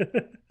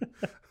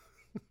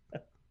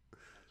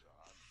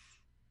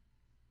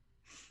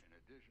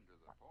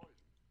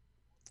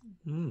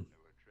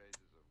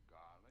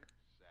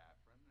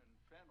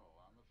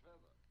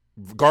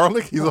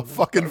 Garlic? He's a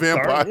fucking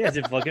vampire. Yeah, he's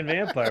a fucking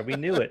vampire. We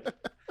knew it.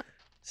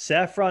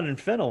 Saffron and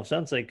fennel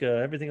sounds like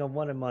everything I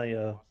want in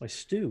my my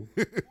stew.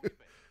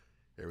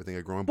 Everything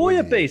a growing boy.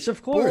 Bouillabaisse,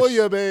 of course.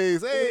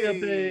 Bouillabaisse.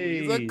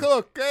 Hey, he's a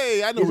cook.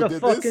 Hey, I know who did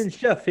this. He's a fucking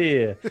chef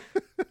here.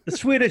 The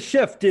Swedish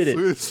chef did it.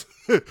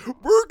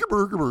 Burger,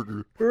 burger,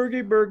 burger.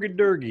 Burgy, burger,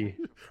 durgy.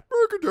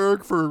 Burger,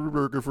 durg,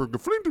 burger,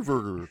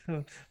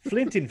 flintenburger.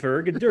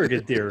 Flintenberg and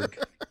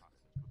Durgadirg.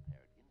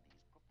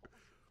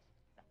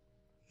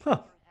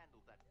 Huh.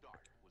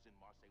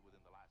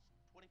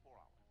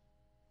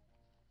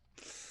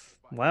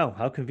 Wow,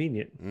 how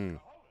convenient.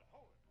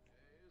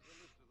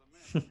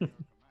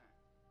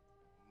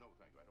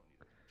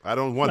 I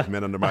don't want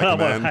men under my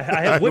command. I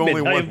have women.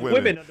 only I want have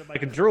women under my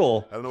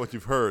control. I don't know what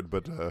you've heard,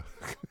 but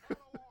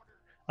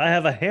I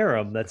have a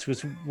harem that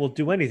will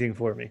do anything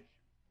for me.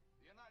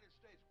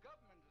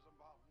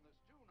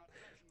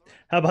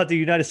 How about the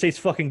United States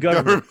fucking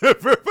government?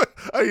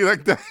 Are you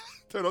like that?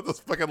 Turn off those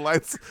fucking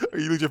lights, or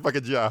you lose your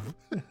fucking job.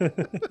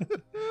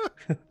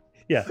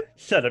 Yeah,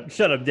 shut him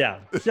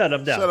down. Shut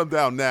him down. Shut him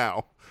down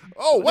now.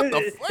 Oh, what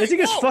the fuck? Is he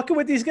just fucking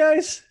with these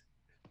guys?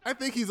 I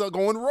think he's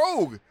going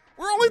rogue.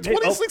 We're only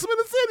 26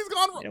 minutes in. He's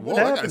gone rogue. Yeah, Whoa,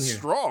 that guy's here?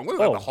 strong. What is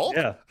that, the Hulk?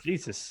 Yeah,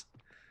 Jesus.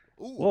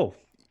 Ooh. Whoa.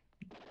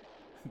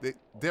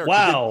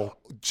 Wow.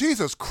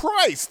 Jesus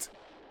Christ.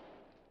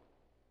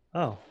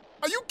 Oh.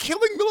 Are you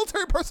killing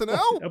military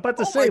personnel? I'm about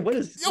to say, what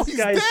is Yo, this he's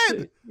guy?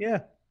 dead.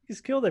 Yeah,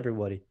 he's killed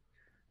everybody.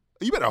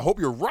 You better hope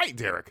you're right,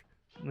 Derek.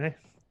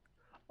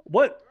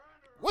 What?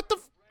 What the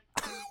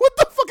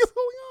fuck is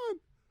going on?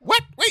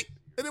 What? Wait,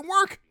 it didn't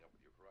work.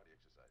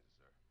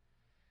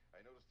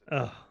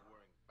 Oh.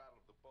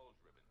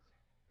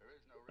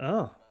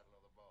 Oh.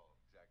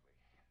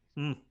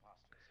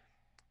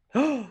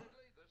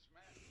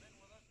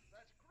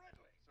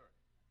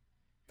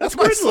 That's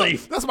my son.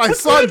 That's my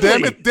son, Gridley.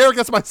 damn it. Derek,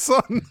 that's my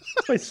son.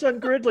 My son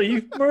Gridley,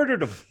 you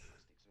murdered him.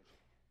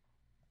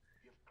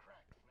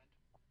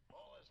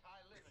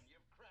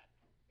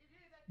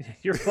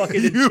 You're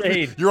fucking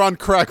insane. You're on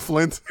crack,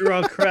 Flint. You're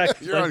on crack,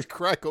 Flint. You're on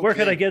crack. Where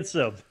can I get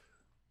some?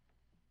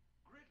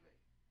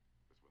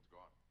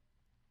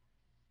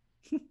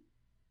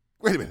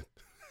 Wait a minute.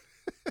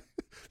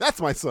 That's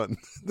my son.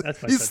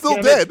 That's my He's son. still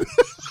Damn dead.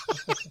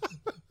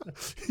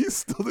 He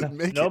still didn't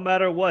make it. No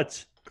matter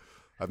what.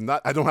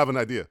 I don't have an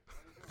idea.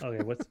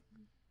 Okay, what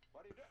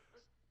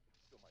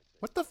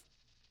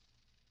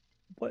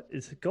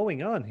is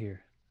going on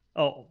here?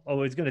 Oh,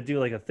 he's gonna do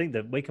like a thing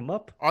to wake him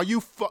up? Are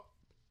you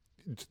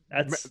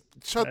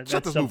shut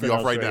this movie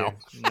off right now.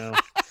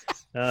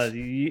 No.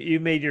 You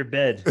made your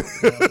bed.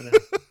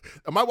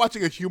 Am I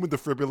watching a human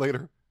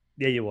defibrillator?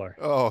 Yeah, you are.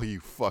 Oh, you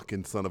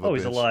fucking son of a bitch. Oh,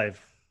 he's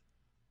alive.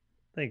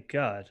 Thank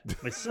God.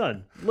 My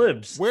son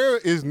lives. Where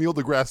is Neil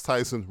deGrasse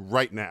Tyson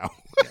right now?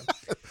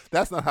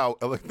 That's not how.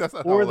 That's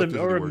not or how.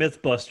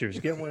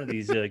 MythBusters. Get one of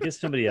these. Get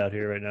somebody out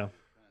here right now.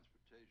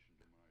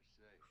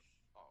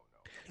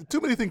 Too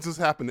many things has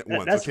happened at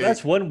once.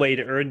 That's one way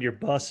to earn your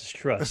boss's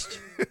trust.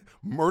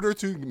 Murder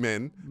two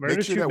men.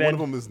 Make sure that one of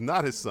them is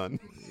not his son.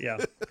 Yeah.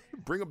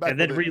 Bring him back. And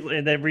then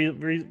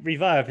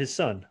revive his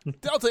son.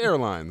 Delta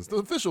Airlines, the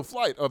official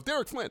flight of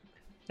Derek Flint.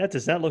 That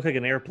does not look like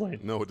an airplane.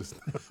 No, it does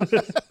not.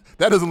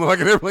 That doesn't look like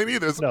an airplane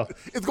either. No.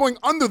 It's going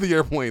under the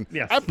airplane.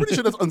 Yeah. I'm pretty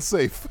sure that's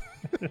unsafe.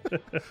 I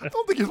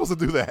don't think you're supposed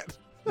to do that.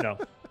 No.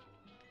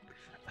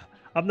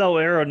 I'm no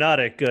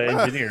aeronautic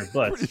engineer,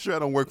 but... Pretty sure I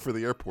don't work for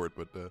the airport,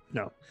 but...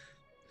 No.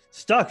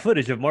 Stock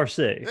footage of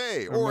Marseille.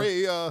 Hey, or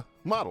a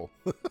model.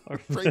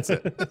 Train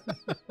set.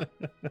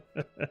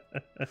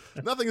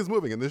 Nothing is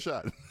moving in this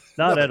shot.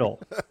 Not at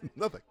all.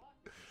 Nothing.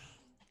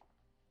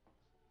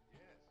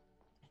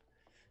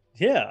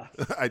 Yeah.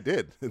 I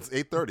did. It's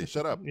 8:30.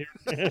 Shut up.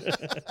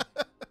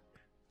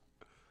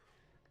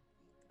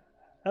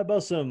 How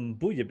about some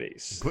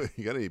bouillabaisse?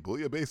 You got any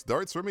bouillabaisse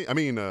darts for me? I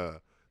mean,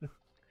 let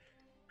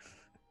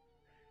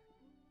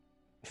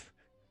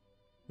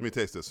me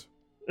taste this.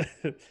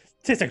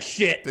 Tastes like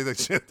shit. Tastes like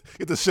shit.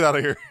 Get this shit out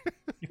of here.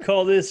 You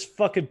call this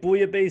fucking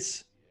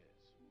bouillabaisse?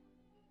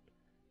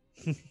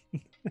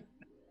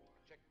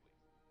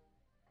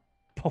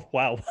 Oh,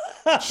 wow.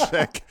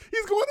 Check.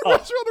 He's going to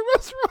restaurant to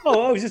restaurant.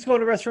 Oh, he's just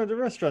going to restaurant to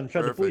restaurant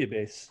trying to Perfect.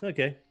 bouillabaisse.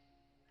 Okay.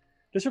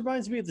 This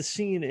reminds me of the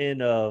scene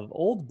in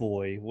Old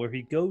Boy where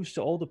he goes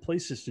to all the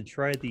places to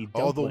try the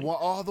dumpling.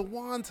 The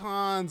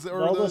wontons.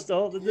 Or all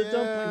the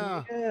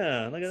dumpling.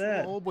 Yeah, look at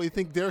that. Old Boy, you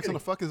think Derek's going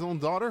to fuck his own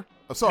daughter?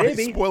 I'm sorry,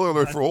 Maybe. Spoiler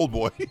alert for Old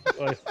Boy.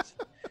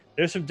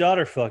 There's some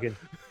daughter fucking.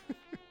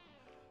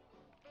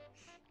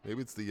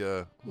 Maybe it's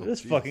the...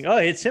 fucking... Oh,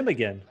 it's him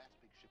again.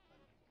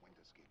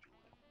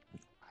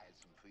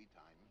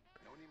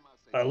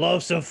 I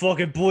love some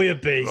fucking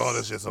bouillabaisse. Oh,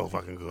 this shit's so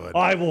fucking good.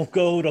 I will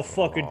go to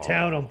fucking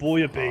town on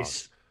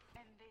bouillabaisse.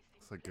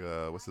 It's like,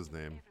 what's his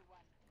name?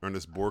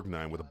 Ernest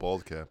Borgnine with a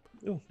bald cap.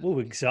 Ooh,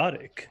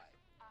 exotic.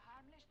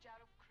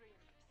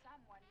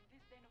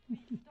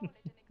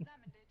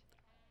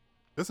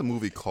 There's a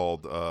movie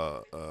called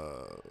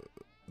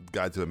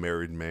Guide to a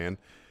Married Man.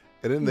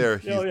 And in there,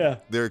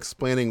 they're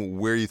explaining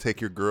where you take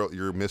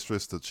your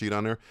mistress to cheat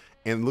on her,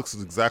 and it looks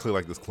exactly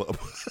like this club.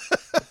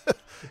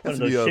 One of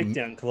those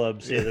shakedown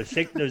clubs. Yeah,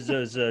 there's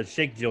those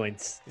shake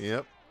joints.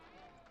 Yep.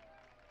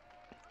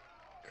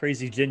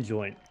 Crazy gin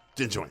joint.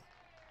 Gin joint.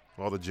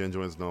 All the gin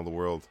joints in all the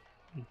world.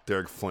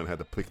 Derek Flint had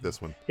to pick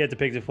this one. He had to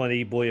pick this one to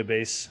eat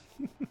bouillabaisse.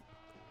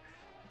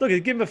 Look,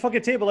 give him a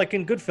fucking table like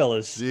in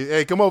Goodfellas.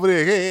 Hey, come over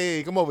there.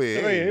 Hey, come over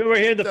here. Hey, we're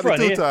here in the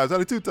front.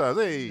 Two times.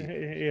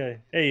 Hey.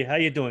 Hey, how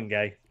you doing,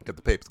 guy? Get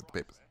the papers.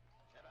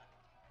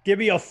 Give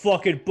me a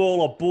fucking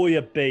bowl of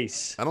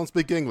bouillabaisse. I don't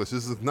speak English.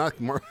 This is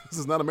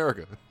not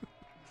America.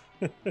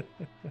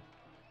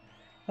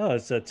 Oh,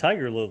 it's a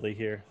tiger lily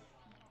here.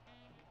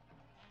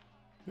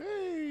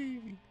 Hey.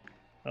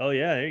 Oh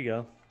yeah, there you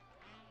go.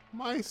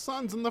 My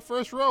son's in the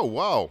first row.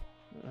 Wow.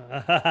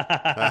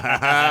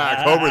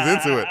 Cobra's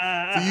into it.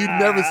 So you'd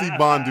never see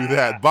Bond do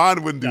that.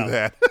 Bond wouldn't do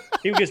that.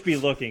 He would just be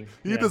looking.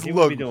 He just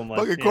look.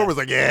 Fucking Cobra's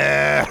like,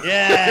 yeah.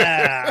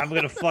 Yeah, I'm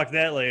going to fuck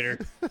that later.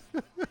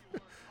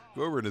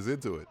 Cobra is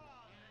into it.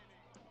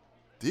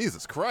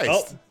 Jesus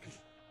Christ.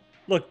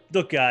 Oh,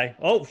 look, guy.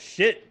 Oh,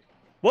 shit.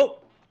 Whoa.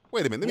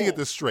 Wait a minute. Let me get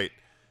this straight.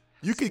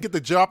 You can get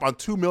the job on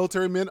 2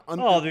 military men.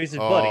 There's his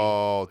buddy.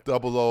 Oh,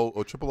 00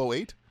 or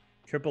 0008?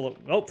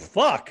 Oh,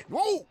 fuck.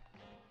 Whoa.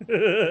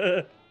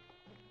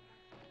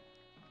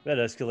 That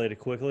escalated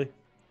quickly.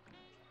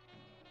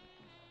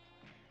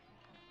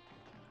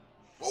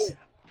 Oh.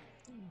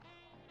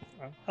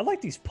 I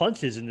like these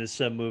punches in this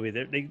movie.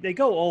 They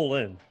go all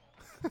in.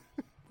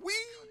 Whee.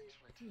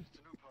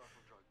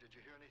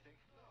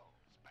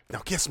 Now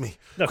kiss me.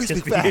 No, kiss me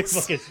fast.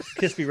 Fucking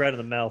kiss me right in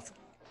the mouth.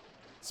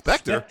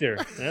 Spectre.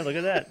 Yeah, look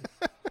at that.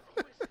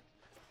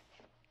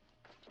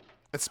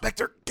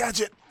 Inspector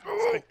Gadget.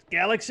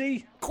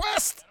 Galaxy.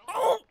 Quest.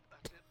 Oh.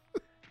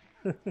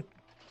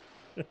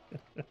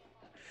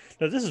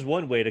 Now, this is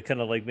one way to kind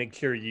of like make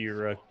sure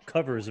your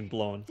cover isn't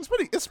blown.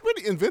 It's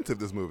pretty inventive,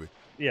 this movie.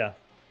 Yeah,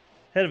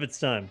 ahead of its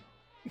time.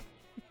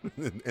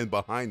 and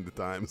behind the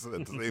times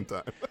at the same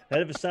time.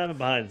 Ahead of its time and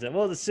behind its time.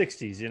 Well, the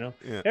 '60s, you know.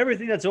 Yeah.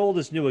 Everything that's old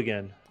is new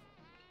again.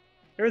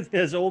 Everything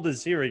that's old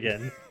is here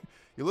again.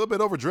 You're a little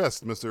bit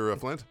overdressed, Mr.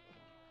 Flint.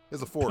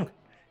 Here's a fork.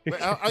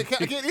 Wait, I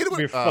can't eat it with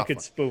your fucking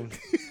spoon.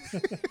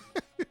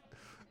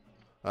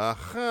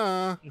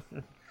 Aha.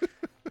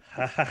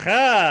 Ha ha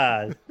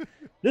ha.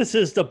 This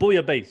is the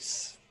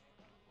bouillabaisse.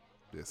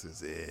 This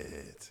is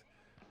it.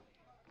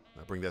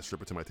 Now bring that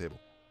stripper to my table.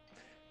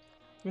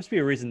 There must be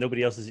a reason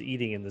nobody else is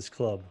eating in this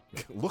club.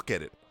 Look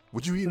at it.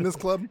 Would you eat in this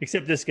club?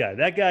 Except this guy.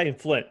 That guy and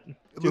Flint.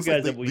 Two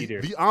guys that will eat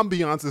here. The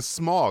ambiance is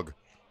smog.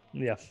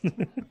 Yeah.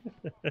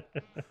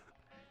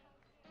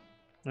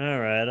 All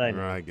right, I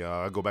know. All right,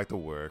 I'll go back to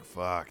work.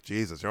 Fuck,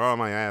 Jesus, you're on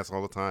my ass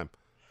all the time.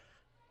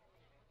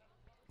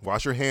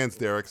 Wash your hands,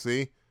 Derek,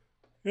 see?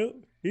 He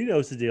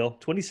knows the deal.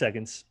 20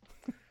 seconds.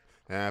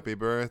 Happy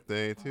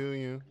birthday to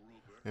you.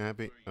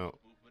 Oh.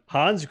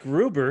 Hans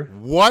Gruber.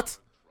 What?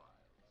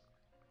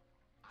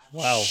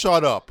 Wow.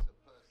 Shut up.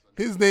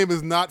 His name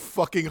is not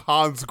fucking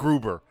Hans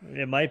Gruber.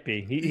 It might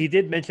be. He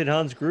did mention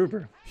Hans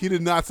Gruber. He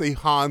did not say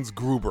Hans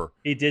Gruber.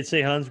 He did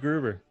say Hans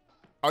Gruber.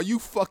 Are you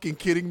fucking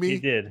kidding me? He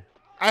did.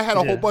 I had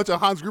a whole bunch of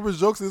Hans Gruber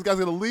jokes. This guy's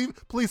going to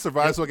leave. Please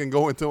survive so I can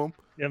go into him.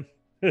 Yep.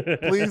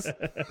 Please.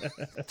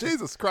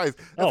 Jesus Christ.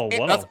 Wow.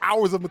 That's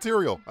hours of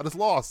material. I just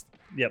lost.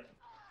 Yep.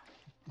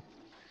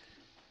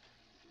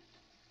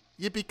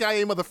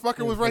 Yippee-ki-yay,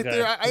 motherfucker was right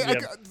there.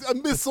 I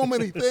missed so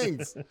many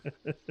things.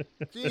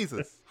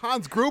 Jesus.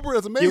 Hans Gruber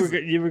is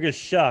amazing. You were just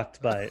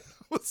shocked by it.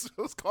 I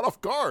was caught off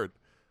guard.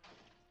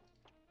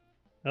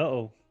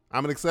 Uh-oh.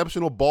 I'm an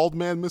exceptional bald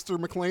man, Mr.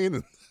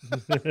 McClane.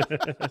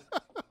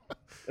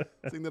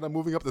 Seeing that I'm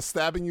moving up to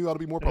stabbing you ought to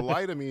be more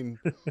polite. I mean...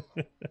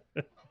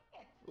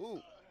 Ooh.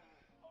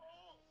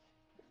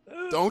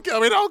 Don't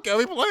kill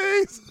me,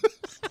 please.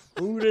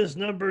 Who does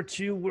number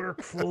 2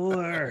 work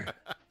for?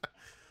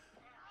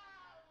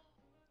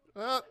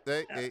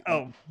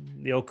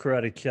 The old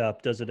karate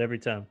chop does it every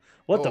time.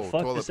 What the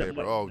fuck? Toilet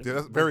paper. Oh,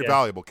 that's very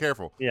valuable.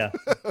 Careful. Yeah.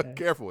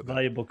 Careful with that.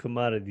 Valuable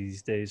commodity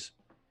these days.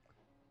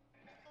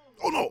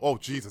 Oh, no. Oh,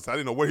 Jesus. I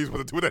didn't know where he was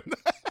going to do that.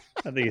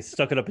 I think he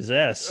stuck it up his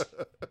ass.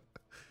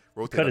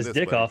 Cut his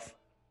dick off.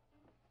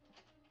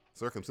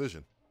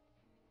 Circumcision.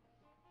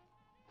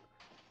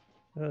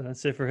 Oh,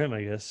 that's it for him,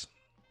 I guess.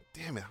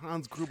 Damn it,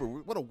 Hans Gruber.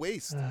 What a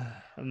waste.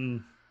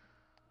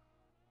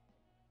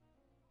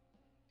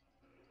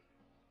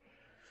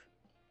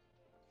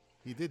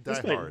 He did die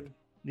hard.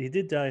 He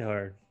did die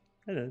hard.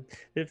 I don't know.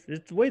 If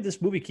the way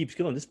this movie keeps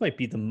going, this might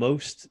be the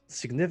most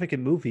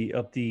significant movie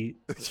of the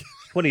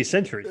 20th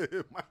century.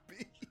 It might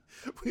be.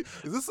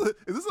 Is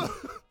this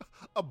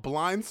a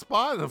blind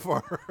spot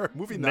for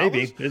movie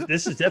knowledge? Maybe.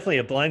 This is definitely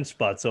a blind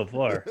spot so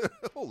far.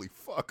 Holy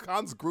fuck.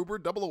 Hans Gruber,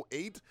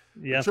 008,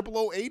 yeah.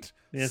 0008,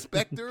 yeah.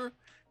 Spectre.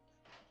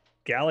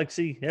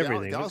 Galaxy,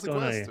 everything. Galaxy What's going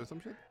Quest on or some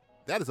shit?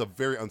 That is a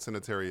very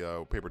unsanitary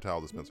paper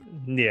towel dispenser.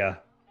 Yeah.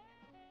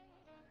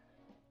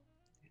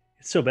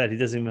 It's so bad he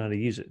doesn't even know how to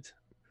use it.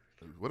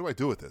 What do I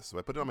do with this? Do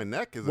I put it on my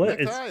neck? Is it What?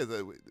 a necktie?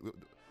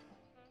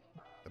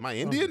 Am I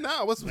Indian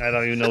now? I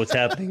don't even know what's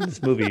happening in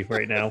this movie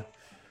right now.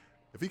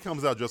 If he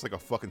comes out just like a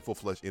fucking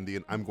full-fledged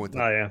Indian, I'm going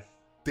to Oh, yeah.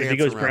 dance If he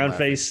goes around brown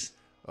laughing. face.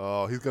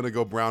 Oh, he's going to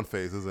go brown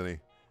face, isn't he?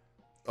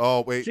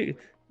 Oh, wait.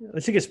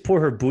 Let's just pour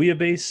her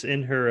bouillabaisse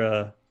in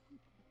her...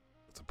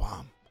 It's a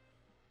bomb.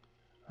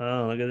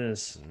 Oh, look at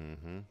this.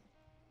 Mm-hmm.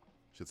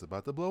 Shit's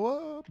about to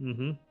blow up.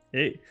 Mm-hmm.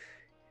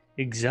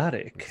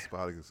 Exotic.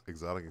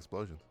 Exotic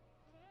explosion.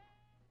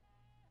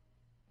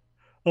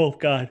 Oh,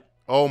 God.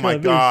 Oh, my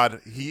God,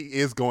 God. He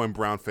is going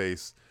brown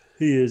face.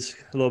 He is.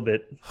 A little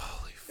bit.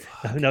 Holy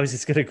fuck. Now he's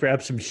just going to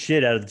grab some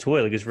shit out of the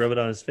toilet, just rub it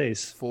on his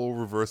face. Full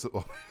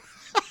reversible.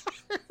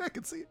 I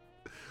can see it.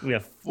 Yeah.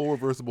 Full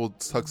reversible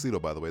tuxedo,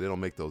 by the way. They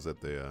don't make those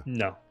at the...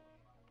 No.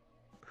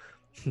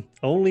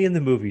 Only in the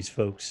movies,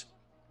 folks.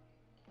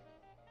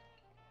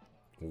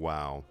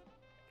 Wow.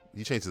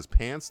 He changed his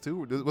pants,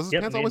 too? Was his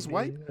pants always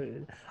white?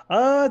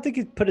 I think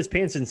he put his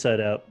pants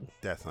inside out.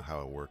 That's not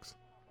how it works.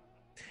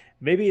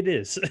 Maybe it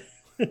is.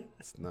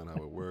 That's not how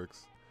it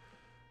works.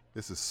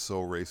 This is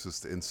so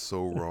racist and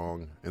so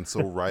wrong and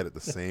so right at the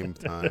same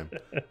time.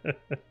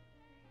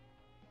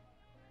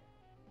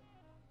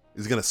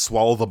 He's going to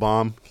swallow the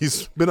bomb.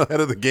 He's been ahead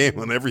of the game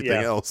on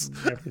everything else.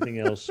 Everything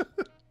else.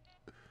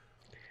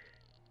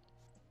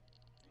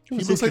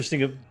 What's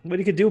interesting of what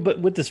he could do, but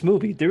with this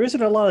movie, there isn't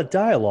a lot of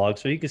dialogue,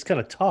 so you can just kind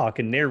of talk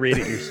and narrate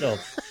it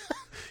yourself.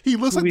 He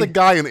looks like the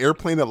guy in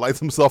Airplane that lights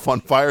himself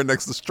on fire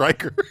next to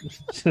Stryker.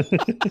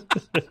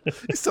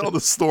 He's telling the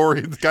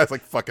story. The guy's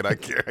like, "Fuck it, I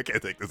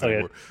can't take this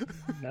anymore."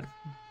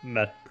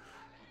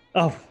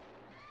 Oh,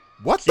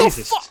 what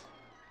Jesus. the fuck?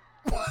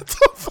 What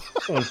the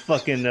fuck? Oh,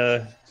 fucking.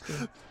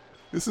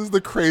 This is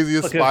the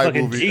craziest spy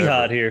movie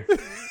jihad ever. here.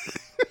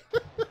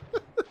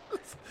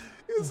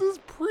 This is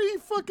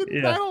pre-fucking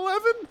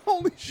 9/11.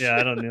 Holy shit! Yeah,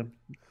 I don't know.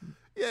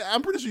 Yeah,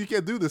 I'm pretty sure you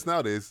can't do this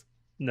nowadays.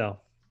 No.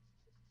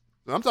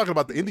 I'm talking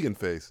about the Indian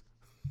face,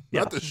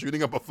 not the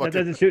shooting up a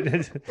fucking.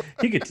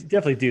 He could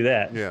definitely do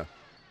that. Yeah.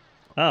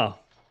 Oh.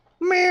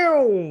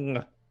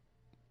 Meow.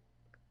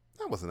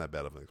 That wasn't that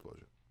bad of an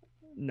explosion.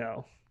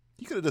 No.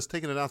 You could have just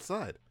taken it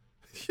outside.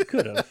 You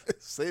could have.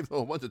 Saved a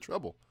whole bunch of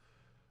trouble.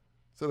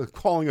 Instead of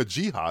calling a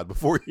jihad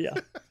before you. Yeah.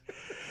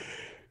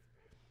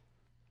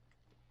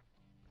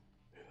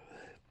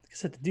 I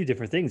guess I had to do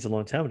different things a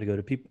long time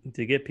ago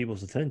to get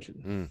people's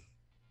attention.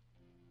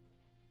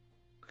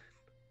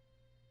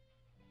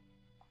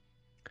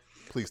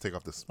 Please take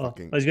off this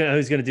fucking. I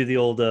was gonna do the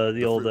old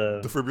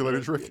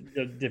defibrillator trick.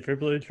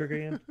 Defibrillator trick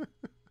again.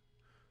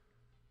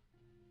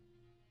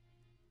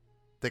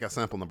 Take out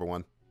sample number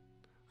 1.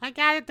 I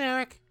got it,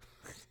 Derek.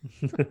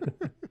 It's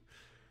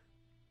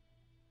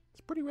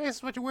pretty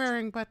racist what you're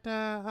wearing, but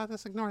I'll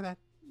just ignore that.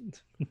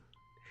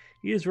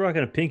 He is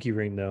rocking a pinky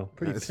ring though.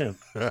 Pretty Nice. pimp.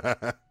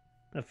 That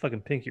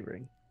fucking pinky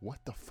ring. What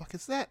the fuck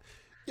is that?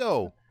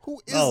 Yo, who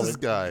is this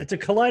guy? It's a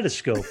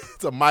kaleidoscope.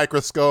 It's a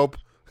microscope.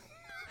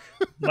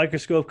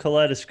 Microscope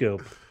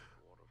kaleidoscope.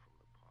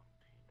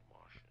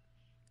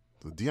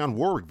 The Dionne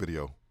Warwick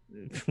video.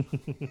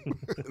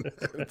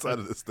 Inside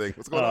of this thing.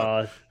 What's going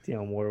on?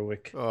 Dionne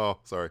Warwick. Oh,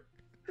 sorry.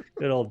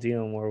 Good old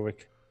Dionne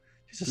Warwick.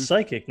 She's a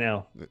psychic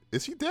now.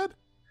 Is she dead?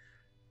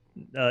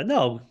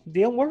 No,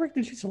 Dionne Warwick.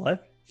 She's alive.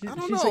 I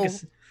don't she's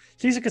know.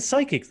 She's like a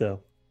psychic though.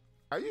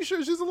 Are you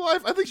sure she's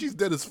alive? I think she's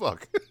dead as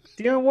fuck.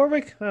 Dionne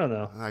Warwick? I don't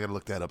know. I gotta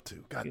look that up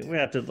too. God damn. We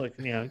have to look.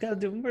 Yeah,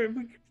 we're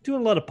doing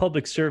a lot of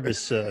public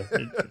service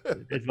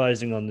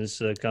advising on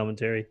this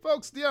commentary.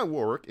 Folks, Dionne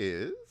Warwick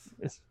is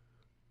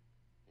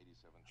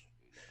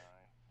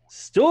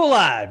still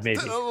alive, maybe.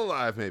 Still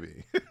alive,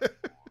 maybe.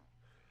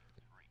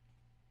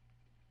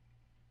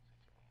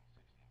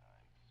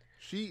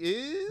 She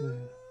is.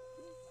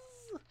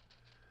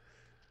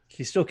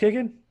 She's still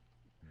kicking?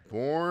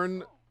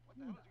 Born.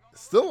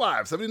 Still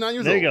alive, 79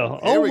 years there old. You go.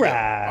 There All we go.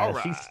 right. All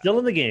right. She's still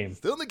in the game.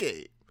 Still in the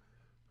game.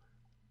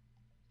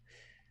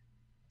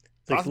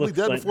 Like, Possibly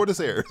dead before this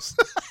airs.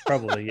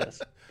 Probably,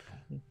 yes.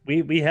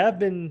 We have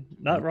been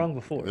not wrong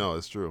before. No,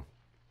 it's true.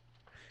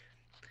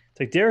 It's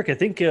like, Derek, I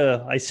think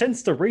I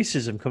sense the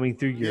racism coming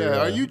through your.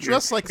 Yeah, are you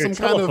dressed like your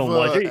some kind of?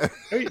 watch?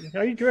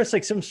 Are you dressed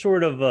like some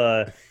sort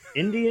of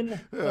Indian?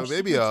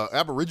 Maybe a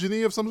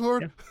Aborigine of some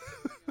sort. Yeah.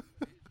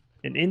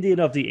 An Indian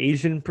of the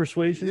Asian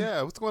persuasion?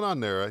 Yeah, what's going on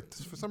there?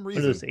 For some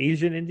reason. Are those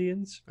Asian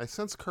Indians? I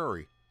sense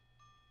curry.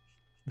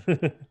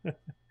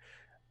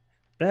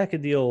 Back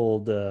in the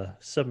old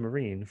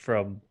submarine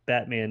from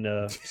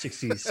Batman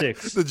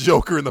 66. The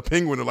Joker and the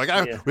Penguin are like,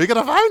 we're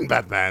going to find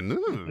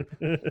Batman.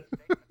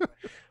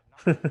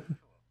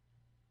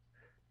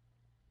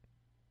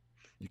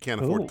 You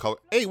can't afford color.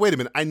 Hey, wait a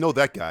minute. I know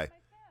that guy.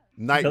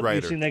 Knight Rider.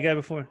 You've seen that guy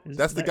before?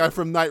 That's the guy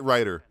from Knight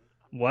Rider.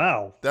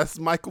 Wow. That's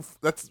Michael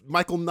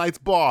Knight's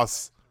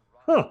boss.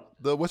 Huh.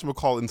 The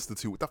whatchamacallit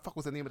Institute. What the fuck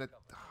was the name of that?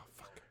 Oh,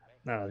 fuck.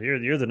 No,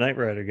 you're the Knight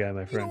Rider guy,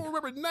 my friend. You don't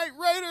remember Knight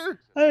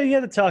Rider? Oh, you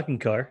had a talking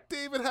car.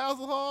 David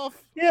Hasselhoff.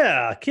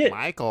 Yeah, Kit.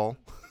 Michael.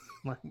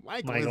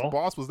 Michael. His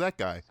boss was that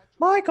guy.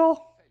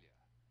 Michael.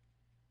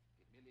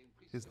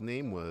 His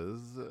name was.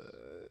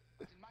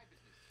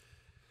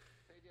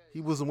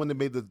 He was the one that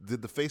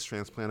did the face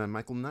transplant on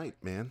Michael Knight,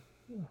 man.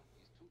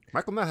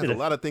 Michael Knight has a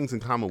lot of things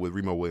in common with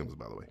Remo Williams,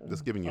 by the way.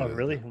 Just giving you. Oh,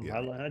 really? Yeah.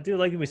 I do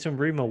like me some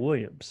Remo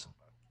Williams.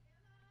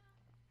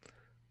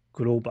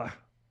 Groba.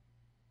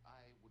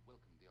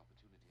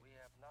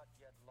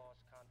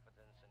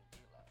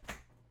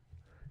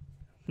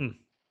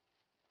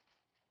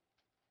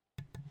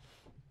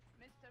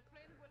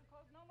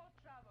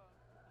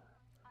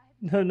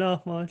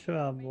 No more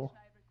trouble.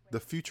 The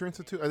Future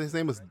Institute. His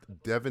name was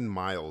Devin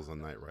Miles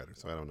on Knight Rider,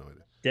 so I don't know it.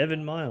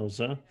 Devin Miles,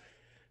 huh?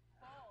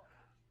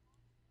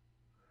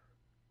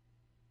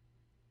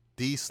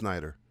 D.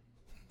 Snyder.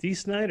 D.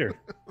 Snyder.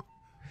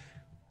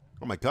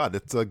 Oh my God,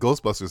 it's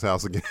Ghostbusters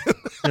house again.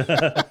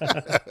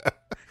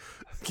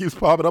 Keeps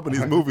popping up in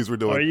these movies we're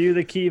doing. Are you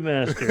the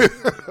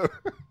keymaster?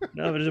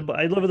 No, but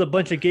I live with a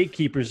bunch of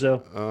gatekeepers,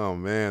 though. Oh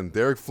man,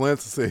 Derek Flint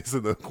stays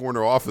in the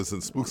corner office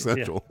in Spook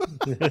Central.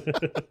 Yeah.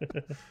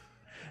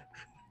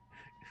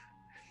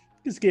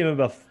 Just gave him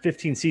about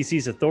 15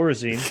 cc's of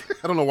Thorazine.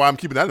 I don't know why I'm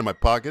keeping that in my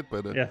pocket,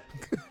 but yeah.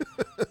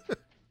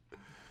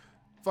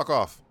 Fuck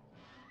off.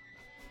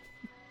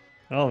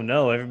 Oh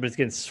no, everybody's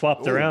getting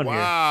swapped around here.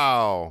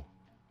 Wow.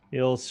 The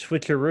old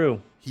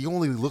switcheroo. He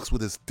only looks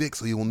with his dick,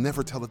 so he will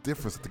never tell the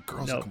difference that the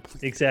girls are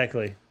completely.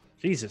 Exactly.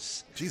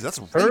 Jesus. Jeez, that's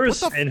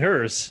hers and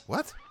hers.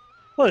 What?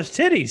 Well, there's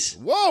titties.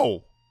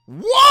 Whoa.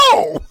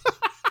 Whoa.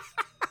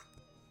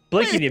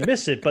 Blink and you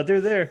miss it, but they're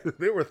there.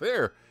 They were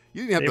there.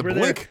 You didn't have to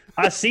blink. There.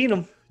 I seen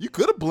them. You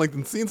could have blinked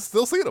and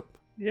still seen them.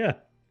 Yeah.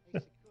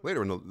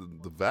 Later in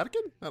the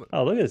Vatican?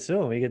 Oh, look at this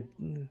film. You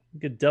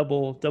get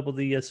double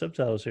the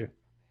subtitles here.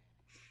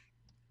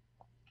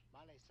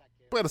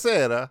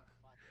 Buonasera.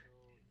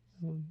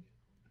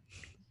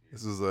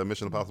 This is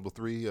Mission Impossible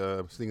 3,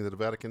 sneaking into the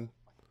Vatican.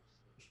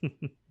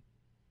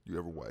 You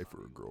have a wife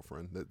or a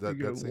girlfriend?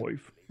 That's a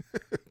wife.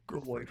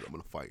 Girlfriend. I'm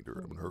going to fight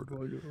her. I'm going to hurt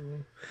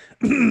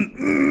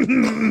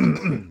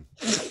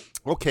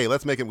her. Okay,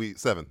 let's make it week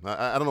 7.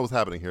 I don't know what's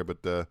happening here,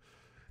 but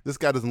this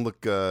guy doesn't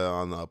look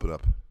on the up and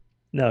up.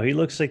 No, he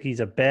looks like he's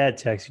a bad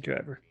taxi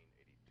driver.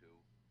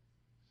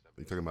 Are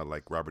you talking about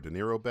like Robert De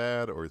Niro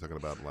bad, or are you talking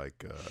about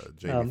like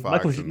Jamie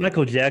Foxx?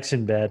 Michael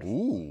Jackson bad.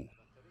 Ooh.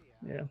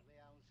 Yeah.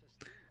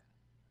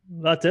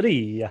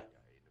 Lotteria.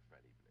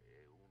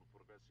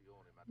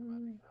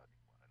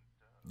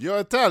 Your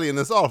Italian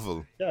is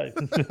awful. Yeah.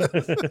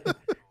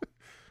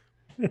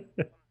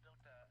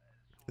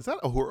 Is that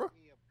Uhura?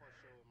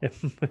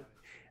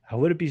 I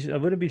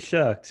wouldn't be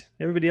shocked.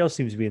 Everybody else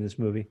seems to be in this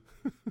movie.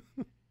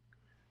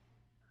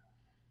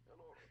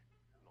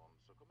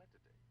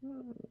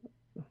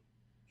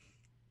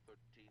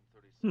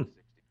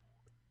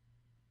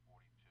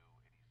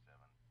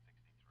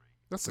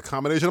 That's a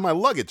combination of my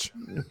luggage.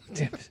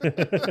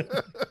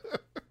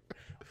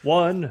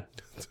 1,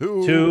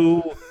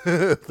 2,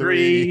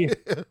 3,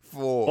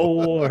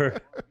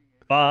 4,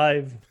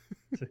 5.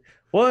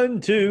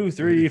 1, 2,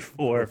 3,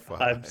 4,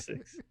 5,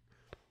 6.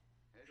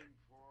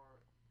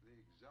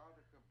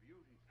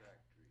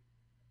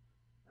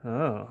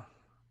 Oh.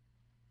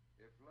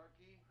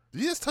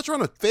 Did you just touch her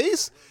on the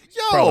face?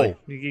 Yo! Probably.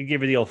 You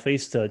give her the old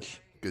face touch.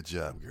 Good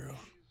job, girl.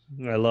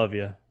 I love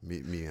you.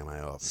 Meet me in my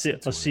office.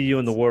 I'll see you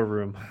in the war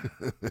room.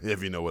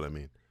 If you know what I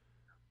mean.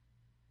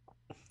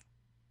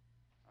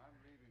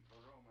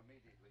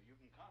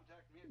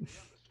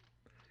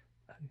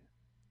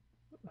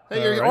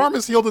 Hey, your arm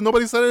is healed and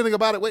nobody said anything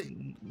about it. Wait.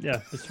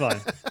 Yeah, it's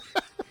fine.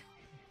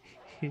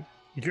 you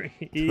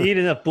eat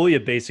enough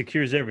bouillabaisse, it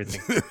cures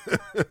everything.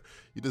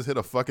 You just hit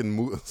a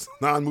fucking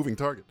non-moving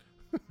target.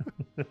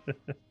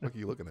 What are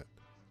you looking at?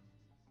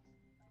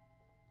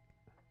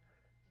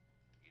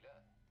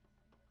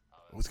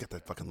 Oh, he's got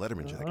that fucking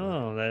Letterman jacket.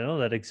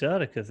 That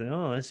Exotica thing.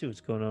 Oh, I see what's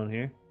going on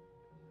here.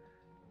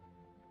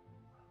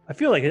 I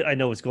feel like I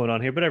know what's going on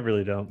here, but I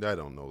really don't. I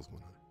don't know what's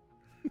going on.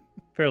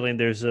 Apparently,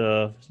 there's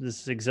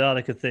this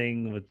Exotica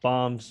thing with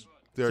bombs.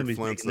 Derek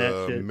Flint's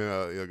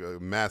a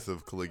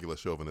massive Caligula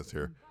chauvinist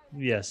here.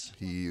 Yes.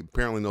 He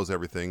apparently knows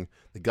everything.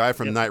 The guy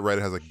from Knight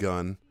Rider has a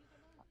gun.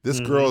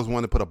 This girl is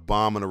one to put a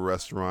bomb in a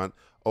restaurant.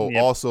 Oh,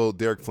 also,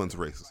 Derek Flint's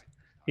racist.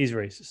 He's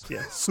racist,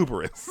 yeah. Super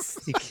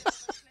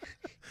racist.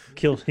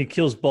 He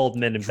kills bald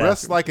men in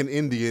dressed like an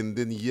Indian,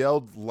 then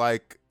yelled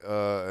like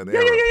an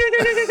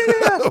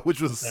Arab, which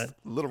was a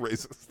little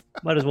racist.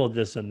 Might as well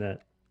just done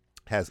that.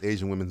 Has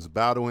Asian women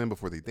bow to him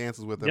before he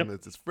dances with them.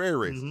 It's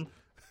very racist.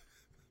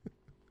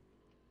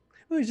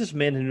 Well, he's just a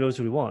man who knows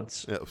what he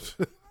wants. Yeah.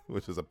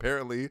 Which is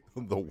apparently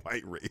the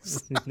white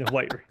race. The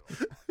white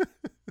race.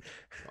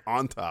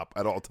 On top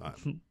at all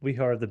times. We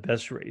are the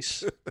best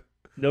race.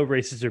 No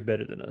races are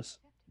better than us.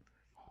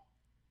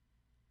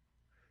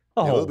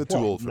 Oh, a little bit too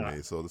old for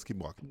me, so let's keep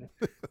walking.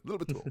 A little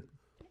bit too old.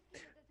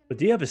 But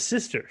do you have a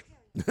sister?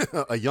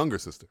 A younger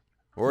sister.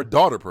 Or a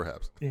daughter,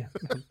 perhaps. Yeah.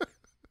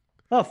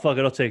 Oh, fuck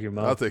it. I'll take your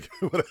mom. I'll take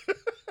her.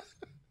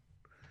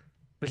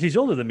 But she's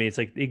older than me. It's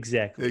like,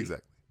 exactly.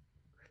 Exactly.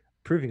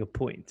 Proving a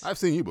point. I've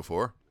seen you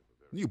before.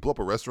 You blew up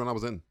a restaurant I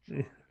was in.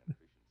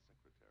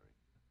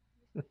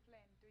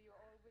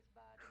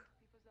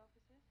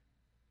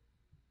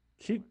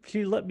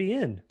 She let me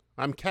in.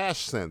 I'm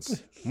Cash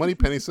Sense, Money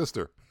Penny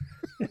sister.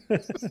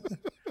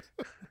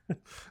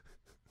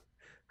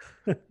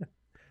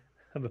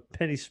 I'm a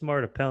penny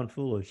smart, a pound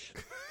foolish.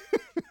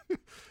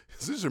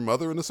 Is this your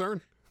mother in the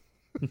CERN?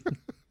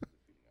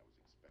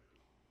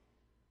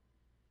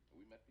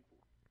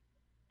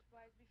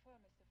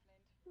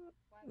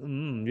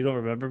 You don't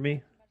remember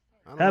me?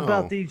 I don't How know.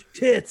 about these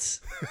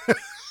tits?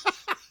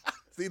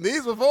 Seen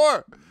these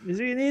before? You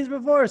seen these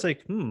before? It's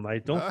like, I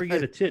don't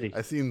forget a titty.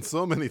 I've seen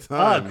so many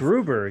times.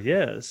 Gruber,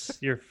 yes.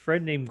 Your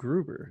friend named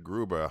Gruber.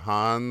 Gruber.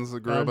 Hans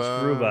Gruber.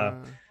 Hans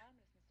Gruber.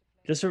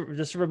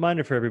 Just a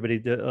reminder for everybody,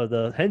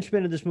 the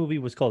henchman in this movie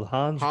was called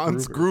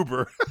Hans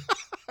Gruber.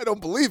 I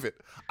don't believe it.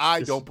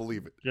 I don't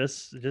believe it.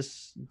 Just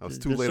I was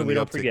too late so on we the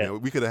don't uptick. forget.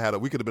 Man. We could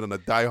have been on a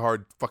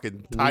diehard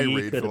fucking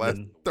tirade for the last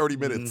 30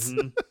 minutes.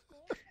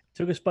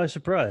 Took us by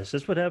surprise.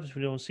 That's what happens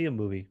when you don't see a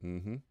movie.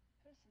 Mm-hmm.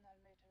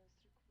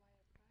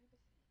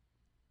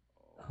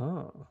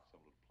 Huh.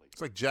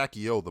 It's like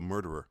Jackie O, the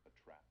murderer.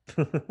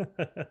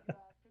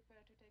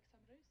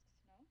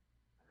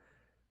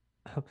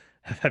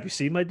 Have you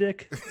seen my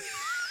dick?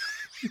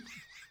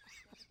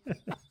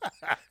 That's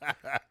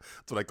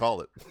what I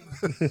call it.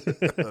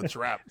 A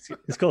trap.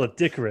 It's called a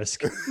dick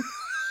risk.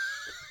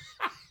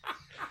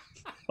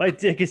 My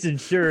dick is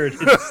insured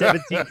in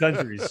 17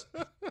 countries.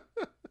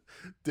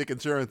 Dick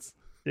insurance.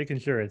 Dick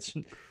insurance.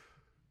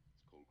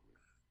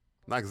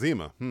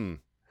 Noxzema.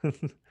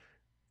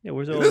 Yeah,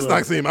 where's It all is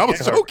Noxzema. I was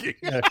joking.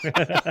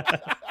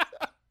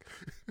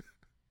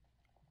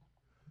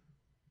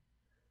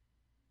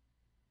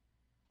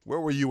 Where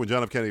were you when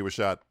John F. Kennedy was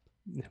shot?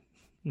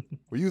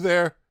 Were you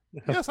there?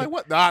 Yes, I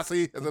was. Nah,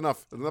 see, there's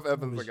enough. There's enough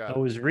evidence I got. I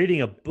was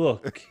reading a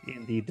book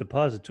in the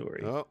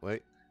depository. Oh,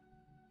 wait.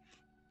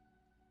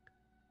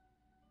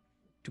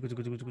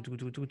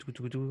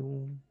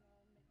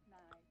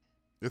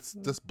 It's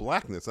just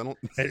blackness. I don't.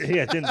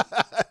 Yeah, it didn't.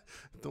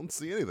 Don't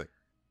see anything.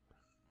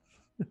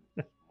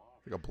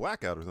 Like a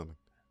blackout or something.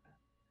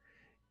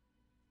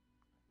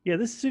 Yeah,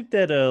 this suit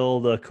that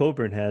old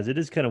Coburn has, it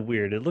is kind of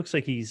weird. It looks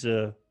like he is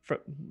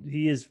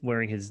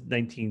wearing his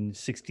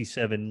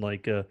 1967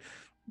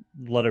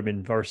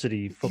 Letterman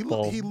varsity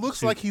football. He looks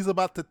suit. like he's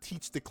about to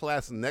teach the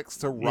class next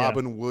to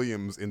Robin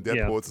Williams in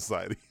Dead Poets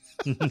Society.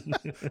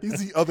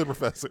 He's the other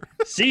professor.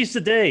 Seize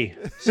the day.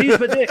 Seize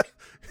my dick.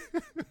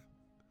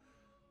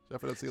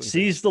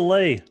 Seize the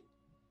lay.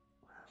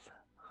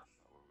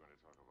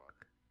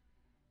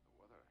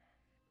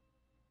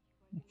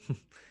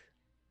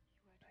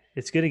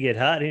 It's gonna get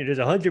hot here. There's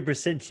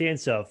 100%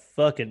 chance of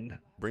fucking.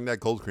 Bring that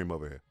cold cream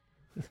over here.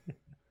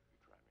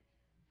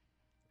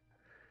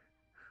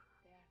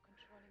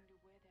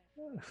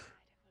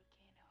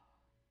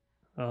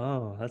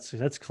 Oh,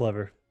 that's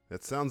clever.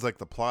 That sounds like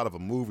the plot of a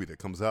movie that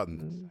comes out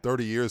in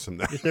 30 years from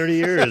now. 30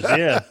 years,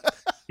 yeah.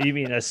 You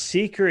mean a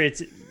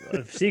secret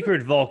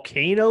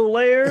volcano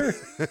lair?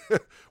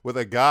 With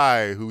a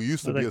guy who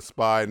used to be a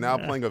spy, now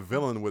playing a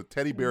villain with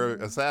teddy bear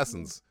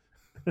assassins.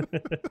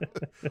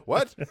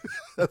 What?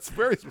 That's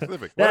very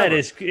specific. That Whatever.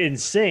 is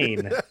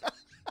insane.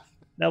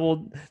 That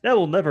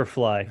will never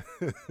fly.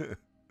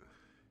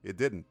 It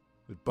didn't.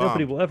 It bombed.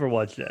 Nobody will ever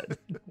watch that.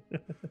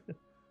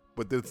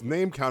 But its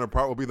name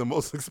counterpart will be the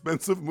most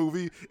expensive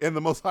movie and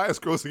the most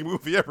highest grossing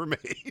movie ever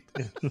made.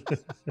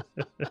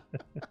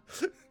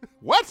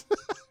 What?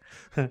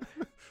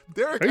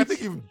 Derek, I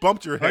think you've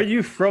bumped your head. Are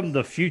you from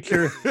the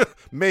future?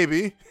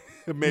 Maybe.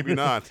 Maybe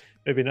not.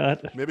 Maybe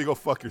not. Maybe go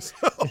fuck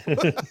yourself.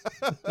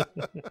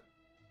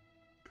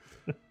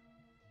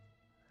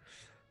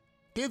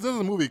 Kids, there's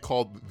a movie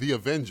called The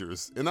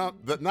Avengers, and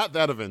not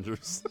that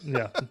Avengers.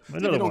 Yeah, you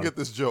don't get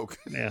this joke.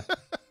 Yeah,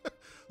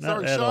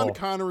 starring Sean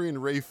Connery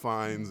and Ray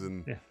Fiennes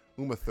and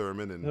Uma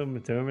Thurman and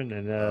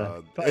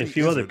probably a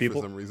few other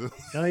people for some reason.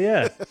 Oh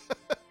yeah,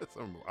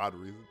 some odd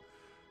reason.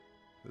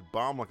 They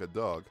bomb like a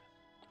dog.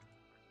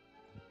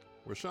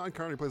 Where Sean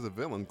Connery plays a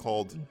villain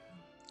called.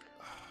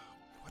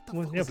 What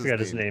the fuck? I forgot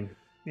his name.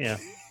 Yeah,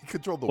 he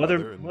controlled the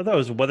weather. I thought it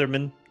was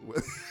Weatherman.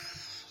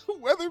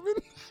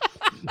 Weatherman.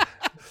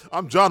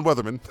 I'm John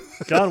Weatherman.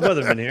 John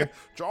Weatherman here.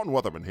 John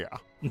Weatherman here.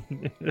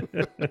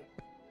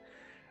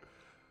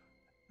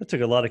 That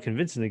took a lot of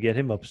convincing to get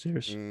him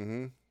upstairs.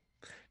 Mm-hmm.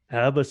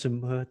 How about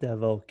some that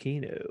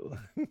volcano?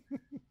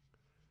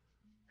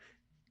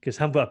 Because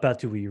I'm about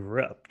to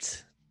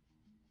erupt.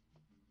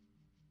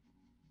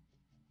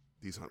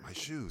 These aren't my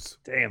shoes.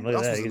 Damn, look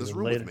at that. Was in this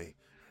room with me.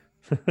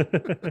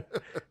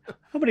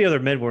 How many other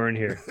men were in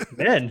here?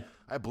 Men?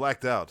 I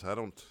blacked out. I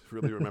don't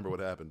really remember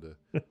what happened.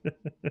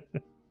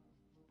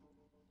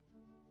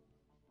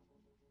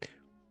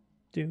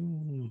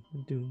 Doom,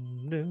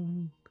 doom,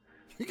 doom.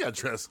 You got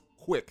dressed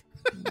quick.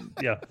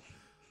 Yeah.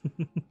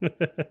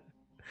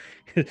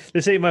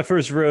 This ain't my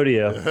first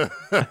rodeo.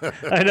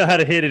 I know how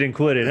to hit it and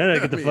quit it. I know how to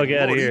get the fuck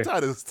out of here. He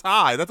tied his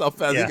tie. That's how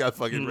fast he got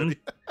fucking ready.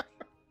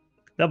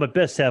 Not my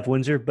best half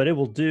Windsor, but it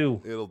will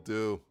do. It'll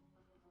do.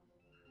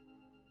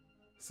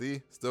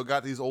 See? Still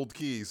got these old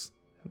keys.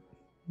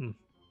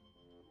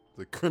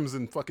 The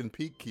Crimson fucking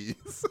Peak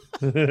keys.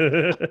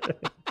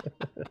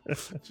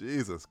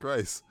 Jesus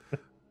Christ.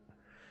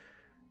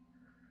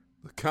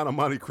 Count of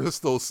Monte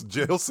Cristo's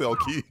jail cell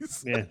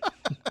keys. Yeah.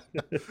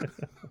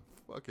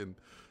 Fucking.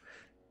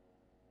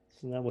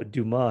 It's not what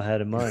Dumas had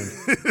in mind.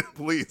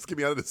 Please, get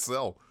me out of this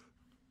cell.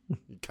 You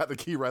got the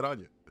key right on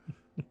you.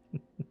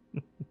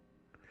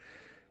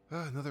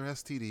 Another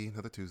STD,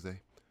 another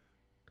Tuesday.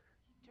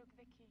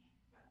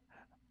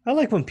 I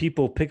like when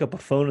people pick up a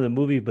phone in the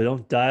movie but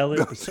don't dial it.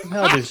 But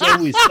somehow there's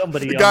always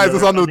somebody. The guy's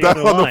just on the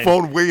line.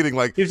 phone waiting,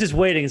 like He was just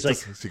waiting. It's like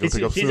she's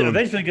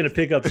eventually going to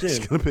pick up She's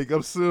soon. gonna pick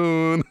up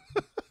soon.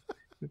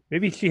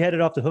 Maybe she had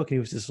it off the hook and he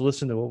was just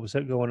listening to what was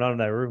going on in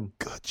that room.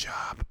 Good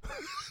job.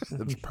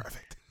 That's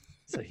perfect.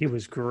 So he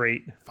was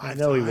great. 5 I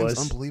know times, he was.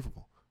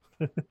 unbelievable.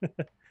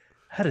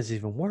 How does it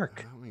even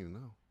work? I don't even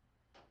know.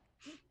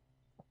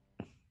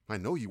 I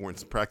know you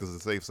weren't practicing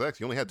safe sex.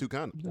 You only had 2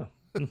 condoms. No.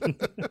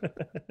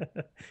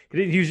 He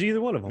didn't use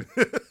either one of them.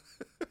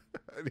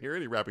 I didn't hear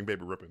any wrapping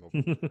paper ripping.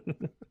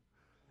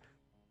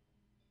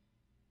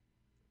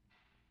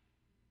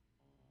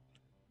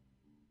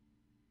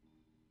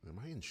 Am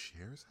I in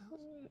Cher's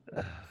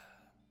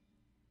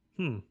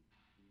house?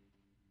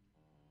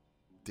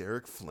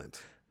 Derek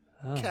Flint,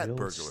 cat the old,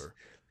 burglar,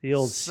 the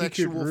old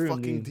sexual secret room.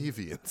 fucking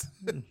deviant,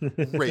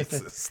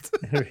 racist.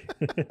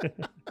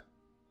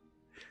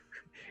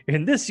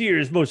 In this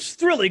year's most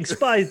thrilling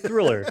spy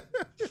thriller.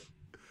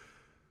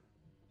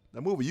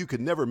 A movie you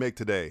could never make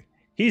today.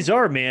 He's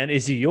our man.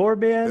 Is he your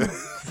man?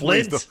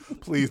 Flint?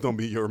 Please don't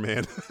be your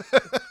man.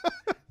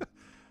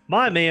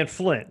 My man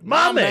Flint.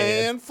 My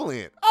man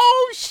Flint.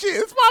 Oh shit,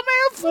 it's my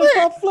man Flint.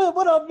 What's up, Flint?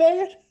 What up,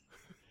 man?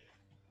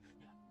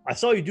 I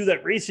saw you do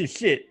that racist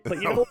shit, but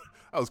you know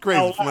that was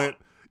crazy, wow. Flint.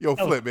 Yo,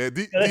 Flint, man.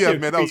 Yeah,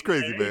 man, that was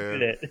crazy,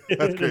 man.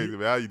 That's crazy,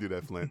 man. How you do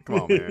that, Flint? Come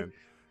on, man.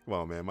 Come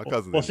on, man. My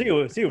cousin. Well, see,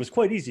 it was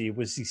quite easy. It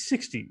was the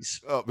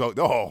 60s. Oh,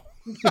 no.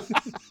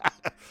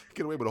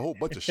 Get away with a whole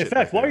bunch of shit. In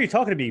fact, why are you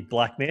talking to me,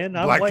 black man?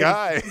 I'm black white.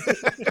 guy.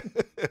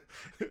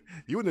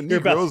 You and the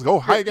Negroes go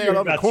hike out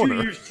on the corner.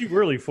 2 years too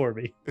early for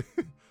me.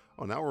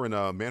 Oh, now we're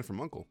in Man from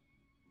Uncle.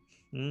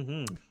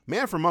 Mm-hmm.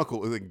 Man from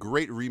Uncle is a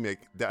great remake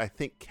that I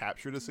think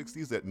captured the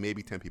 60s that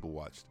maybe 10 people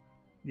watched.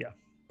 Yeah,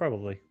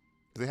 probably.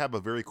 They have a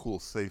very cool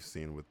safe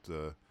scene with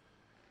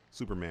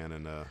Superman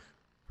and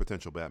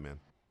potential Batman.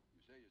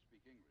 You say you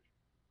speak English?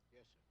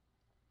 Yes,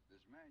 sir.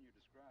 This man you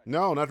described.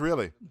 No, not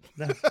really.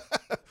 No,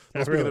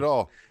 Don't speak it at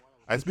all.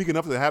 I speak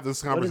enough to have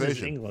this What is conversation.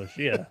 this English?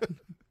 Yeah.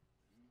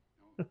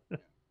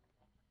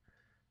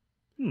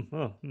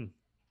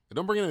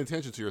 Don't bring any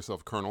attention to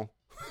yourself, Colonel.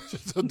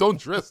 Just don't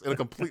dress in a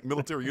complete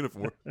military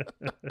uniform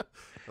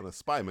on a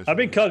spy mission. I'm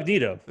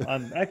incognito.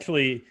 I'm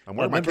actually I'm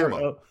wearing my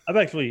camo. I'm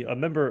actually a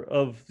member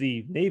of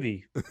the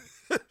Navy.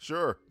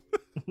 Sure.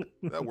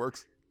 That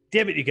works.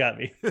 Damn it, you got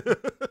me.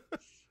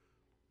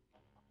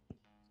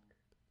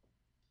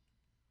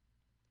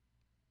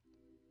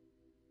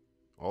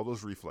 All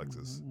those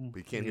reflexes. But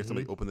you can't hear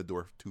somebody open the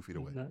door 2 feet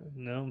away.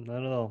 No,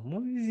 not at all.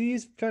 Well,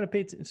 he's trying to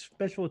pay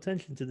special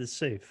attention to this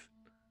safe.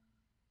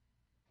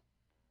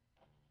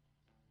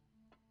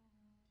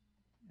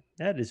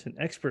 That is an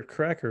expert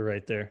cracker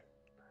right there.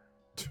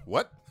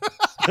 What?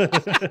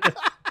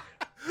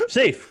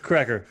 Safe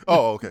cracker.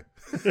 Oh, okay.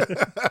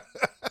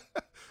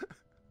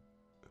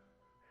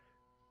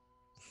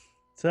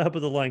 Top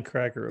of the line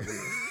cracker over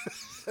here.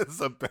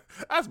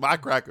 That's my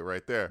cracker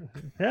right there.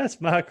 That's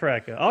my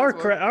cracker.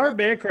 Our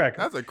man cracker.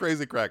 That's a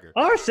crazy cracker.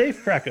 Our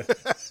safe cracker.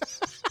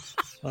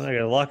 I'm not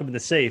gonna lock him in the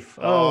safe.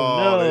 Oh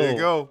no! There you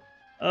go.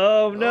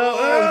 Oh no!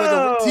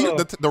 Oh,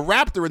 like the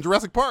raptor in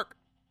Jurassic Park.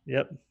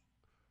 Yep.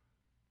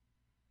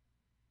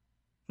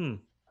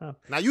 Huh.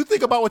 Now you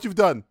think about what you've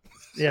done.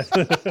 Yeah.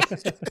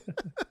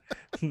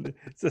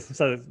 It's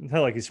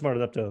not like he's smart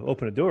enough to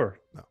open a door.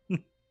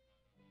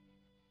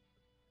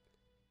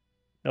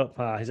 No.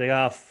 Oh, he's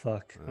like,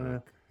 fuck.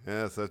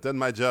 Yes, I've done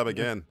my job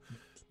again.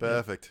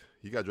 Perfect.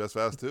 You got dressed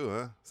fast too,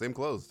 huh? Same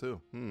clothes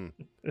too.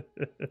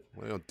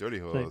 Well, dirty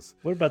hose.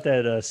 What about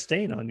that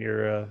stain on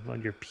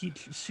your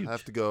peach suit? I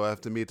have to go. I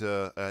have to meet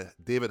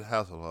David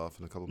Hasselhoff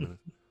in a couple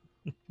minutes.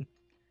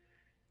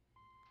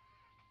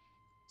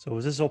 So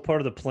was this all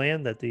part of the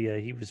plan that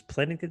he was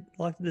planning to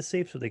lock in the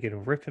safe so they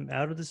could rip him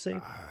out of the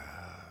safe?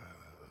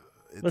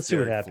 Let's see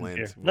what happens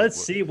here.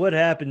 Let's see what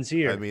happens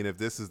here. I mean, if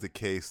this is the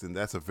case, then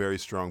that's a very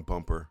strong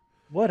bumper.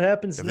 What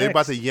happens if next? they're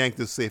about to yank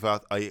this safe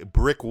out a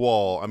brick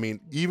wall, I mean,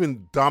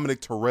 even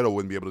Dominic Toretto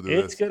wouldn't be able to do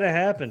this. It's going to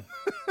happen.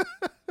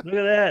 Look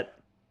at that.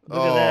 Look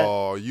at that.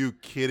 Oh, are you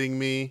kidding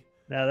me?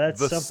 Now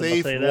that's the something.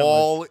 Safe I'll tell you that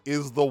wall much.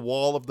 is the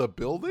wall of the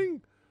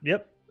building?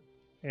 Yep.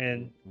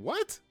 And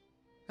what?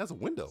 That's a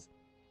window.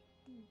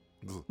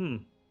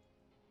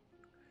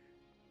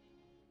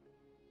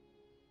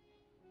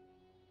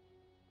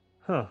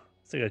 Huh.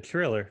 It's like a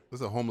trailer.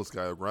 There's a homeless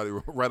guy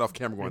right off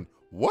camera going,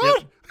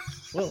 what? Yep.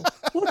 Well,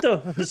 what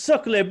the?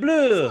 Sacre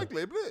bleu.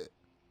 Sacre bleu.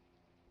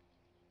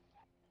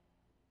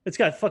 It's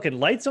got fucking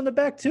lights on the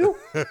back, too?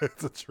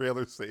 It's a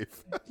trailer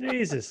safe.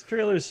 Jesus,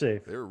 trailer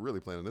safe. They were really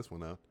planning this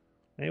one out.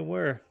 They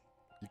were.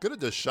 You could have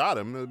just shot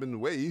him. It would have been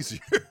way easier.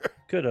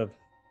 Could have.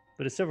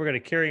 But instead, we're going to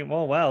carry him.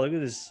 Oh, wow. Look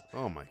at this.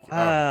 Oh, my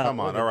God. Come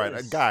on. All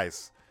right.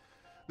 Guys,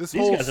 This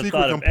These whole guys have secret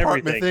thought of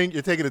compartment everything. thing,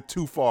 you're taking it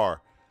too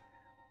far.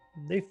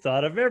 They've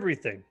thought of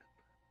everything.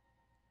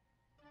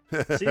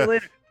 See you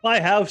later. My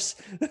house.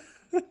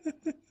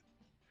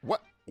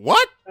 What?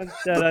 What?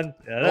 The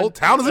whole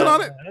town is in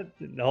on it?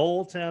 The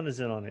whole town is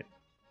in on it.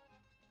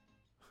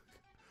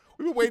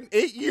 We've been waiting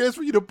 8 years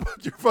for you to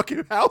put your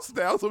fucking house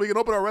down so we can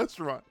open our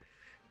restaurant.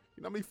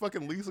 You know how many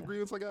fucking lease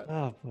agreements I got?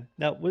 Oh, boy.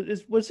 Now,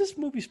 was this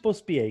movie supposed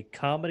to be a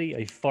comedy,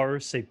 a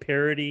farce, a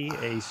parody,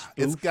 a spoof?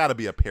 It's got to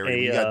be a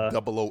parody. A, We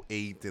got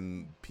 008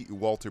 and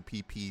Walter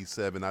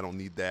PP7. I don't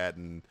need that.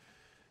 And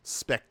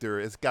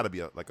Spectre. It's got to be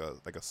a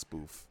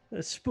spoof.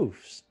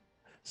 Spoofs.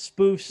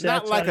 Spoof satire.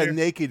 Not like a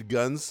Naked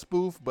Gun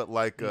spoof, but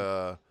like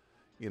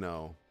you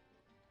know.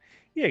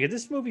 Yeah, 'cause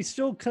this movie's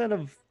still kind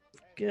of.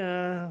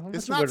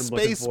 It's not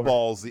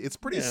Spaceballsy. It's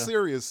pretty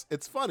serious.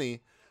 It's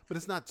funny, but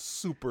it's not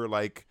super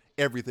like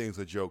everything's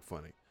a joke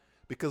funny.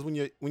 Because when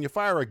you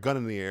fire a gun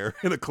in the air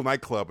in a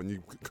nightclub and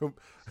you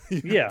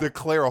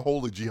declare a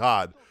holy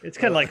jihad, it's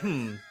kind of like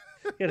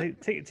Yeah,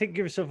 give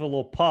yourself a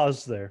little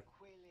pause there.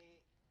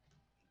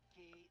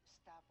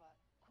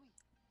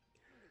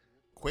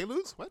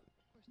 Quaaludes? What?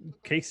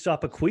 Cake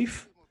stop a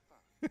queef?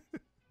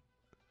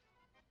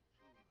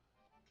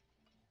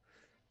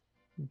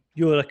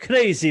 You're a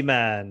crazy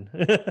man.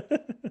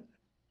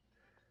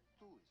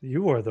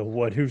 You are the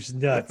one who's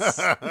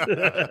nuts.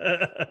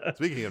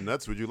 Speaking of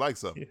nuts, would you like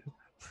some?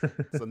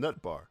 It's a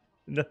nut bar.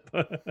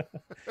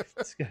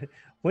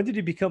 When did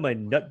he become a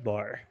nut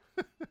bar?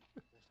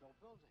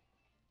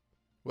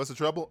 What's the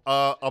trouble?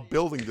 A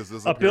building just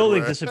disappeared. A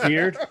building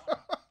disappeared.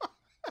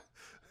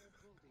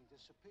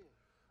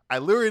 I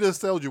literally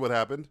just told you what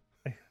happened.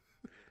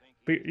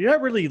 But you're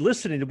not really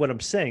listening to what I'm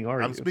saying, are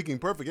you? I'm speaking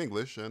perfect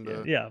English,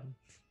 and yeah.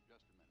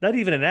 Not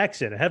even an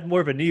accent. I have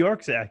more of a New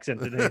York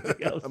accent than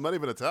anything else. I'm not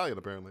even Italian,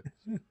 apparently.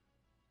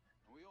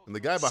 And the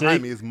guy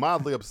behind me is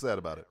mildly upset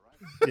about it.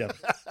 Yeah.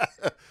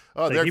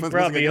 Oh, like he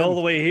brought me all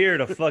the way here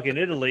to fucking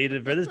Italy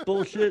for this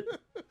bullshit.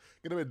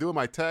 Gonna be doing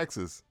my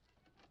taxes.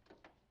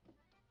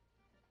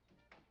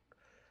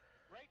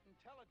 Great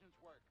intelligence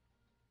work.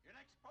 Your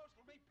next post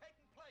will be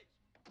Peyton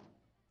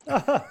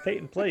Place.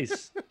 Peyton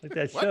Place, like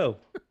that What? show.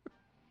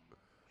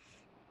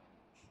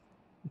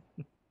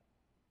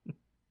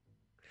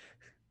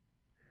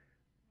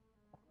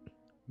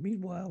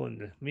 Meanwhile,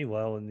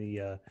 in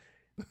the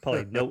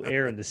probably no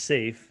air in the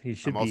safe, he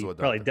should I'm be also a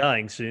probably doctor.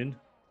 dying soon.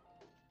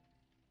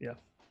 Yeah.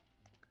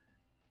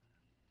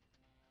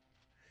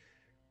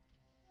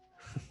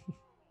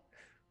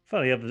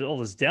 Finally, have all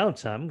this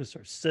downtime. I'm gonna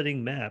start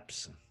studying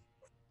maps.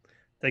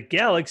 The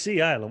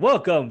Galaxy Island.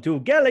 Welcome to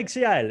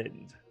Galaxy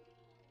Island.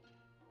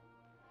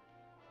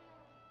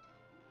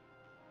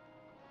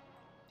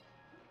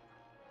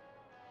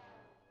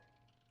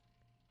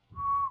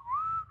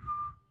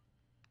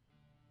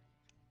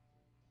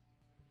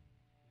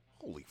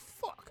 Holy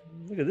fuck.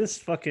 Look at this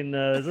fucking,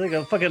 it's like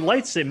a fucking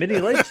lightsaber, mini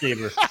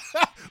lightsaber.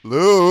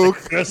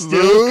 Luke! They're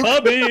still Luke!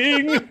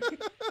 coming!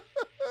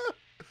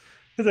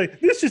 It's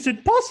like, this is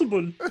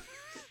impossible.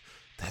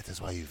 That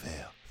is why you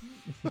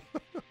fail.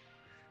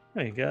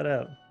 Oh, you got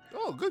out.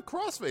 Oh, good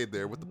crossfade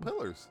there with the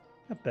pillars.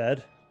 Not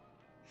bad.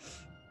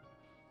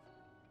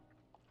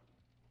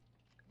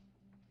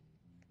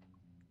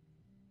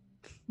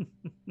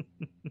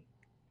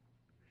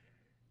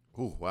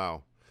 Ooh,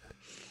 wow.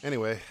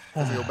 Anyway, I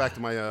have to go back to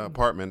my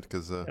apartment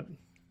because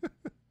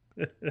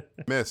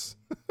miss.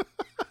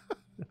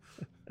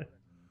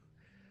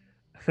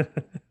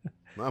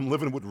 I'm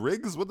living with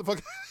Riggs? What the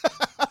fuck?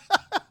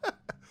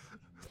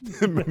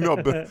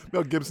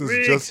 Mel Gibson's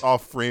Riggs. just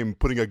off frame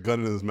putting a gun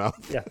in his mouth.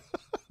 Yeah. Are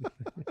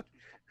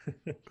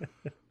you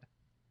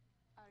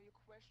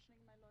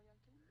questioning my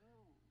loyalty?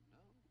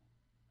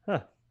 Huh.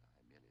 I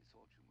merely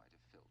thought you might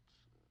have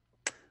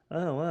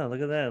felt. Oh, wow.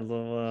 Look at that.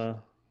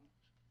 Little,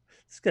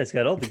 this guy's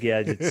got all the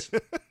gadgets.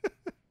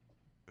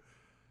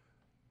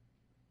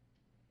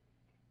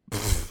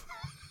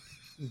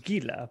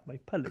 Gila, my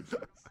apologies.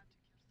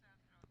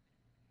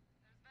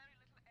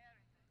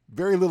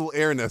 Very little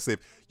air in that safe.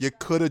 You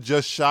could have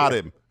just shot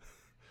him.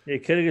 Yeah,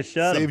 could have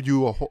shot him. Saved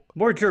you a whole.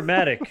 More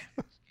dramatic.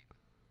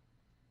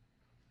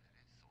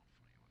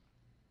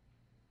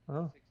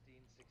 Oh.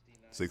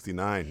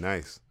 69.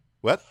 Nice.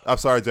 What? I'm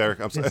sorry, Derek.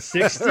 I'm sorry.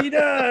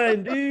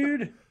 69,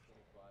 dude. Have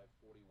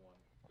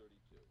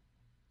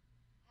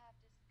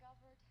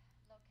discovered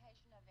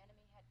location of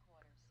enemy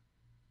headquarters.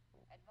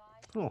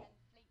 Advise Oh. send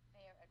fleet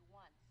there at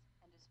once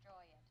and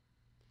destroy it.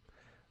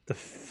 The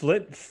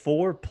Flint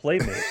 4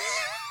 Playmates.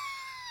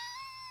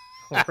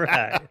 All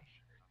right.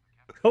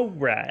 All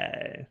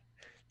right.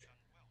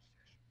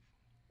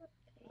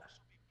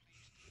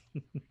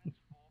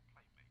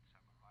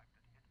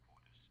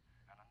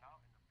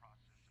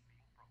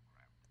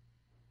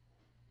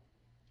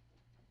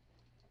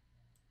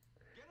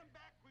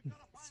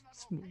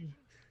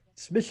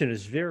 This mission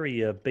is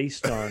very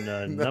based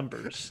on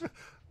numbers.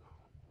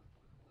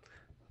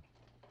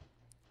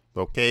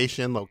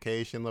 Location.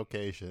 Location,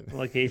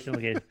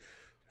 location.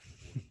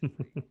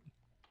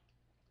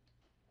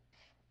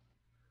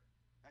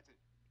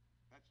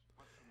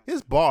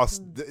 His boss,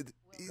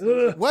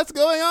 What's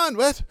going on?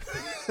 What?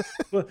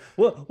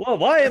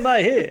 Why am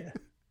I here?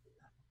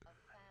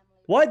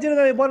 Why didn't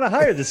I want to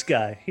hire this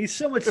guy? He's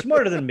so much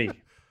smarter than me.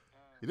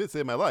 You did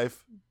save my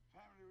life.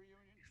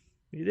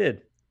 He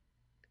did.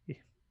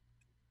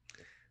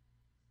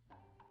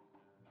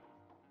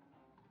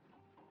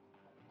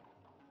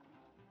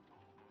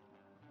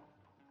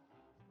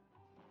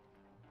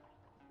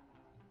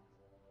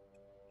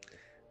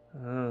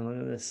 Oh, look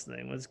at this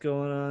thing. What's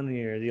going on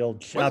here? The old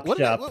chop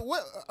chop.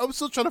 What? I'm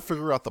still trying to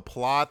figure out the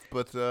plot,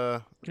 but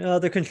Oh,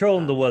 they're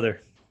controlling the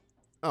weather.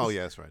 oh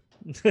yeah, that's right.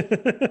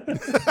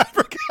 I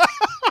forgot.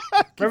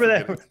 Remember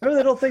that? Remember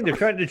that old thing? They're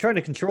trying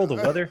to control the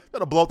weather.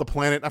 Gotta blow up the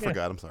planet. I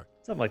forgot. I'm sorry.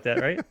 Something like that,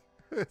 right?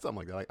 Something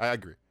like that. I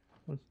agree.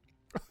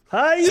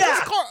 Hi, yeah.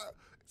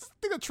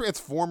 Think a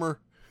transformer.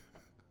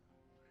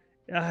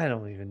 I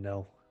don't even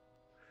know.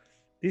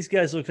 These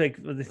guys look like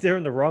they're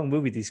in the wrong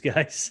movie. These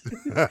guys.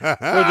 Or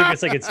they're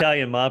just like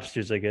Italian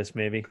mobsters, I guess,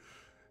 maybe.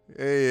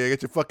 Hey, I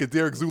got your fucking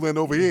Derek Zoolander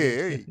over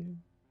here. Hey.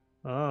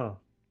 Oh,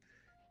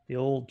 the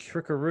old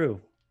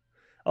trickaroo.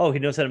 Oh, he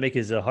knows how to make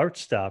his heart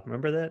stop.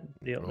 Remember that?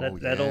 That old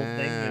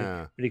thing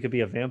that he could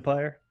be a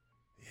vampire.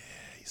 Yeah,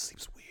 he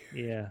seems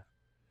weird. Yeah,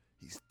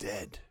 he's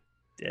dead.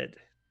 Dead.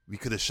 We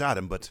could have shot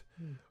him, but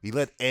we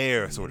let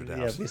air sort it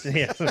out.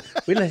 Yeah,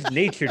 we let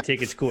nature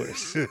take its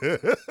course.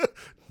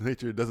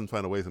 Nature doesn't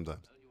find a way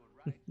sometimes.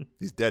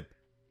 He's dead.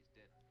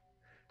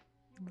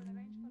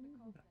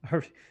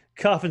 Our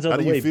coffin's on How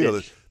the do way, you feel?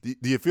 bitch.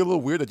 Do you feel a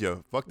little weird that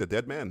you fucked a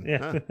dead man? Yeah.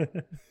 Huh?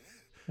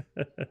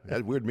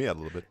 That weirded me out a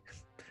little bit.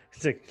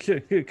 It's like,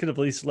 could have at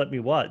least let me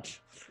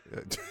watch. They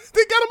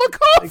got him a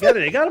coffin.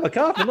 They got him a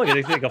coffin. Look,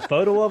 they take a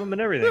photo of him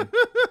and everything.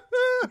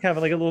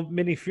 Having like a little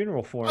mini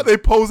funeral for him. Are they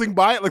posing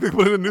by it like they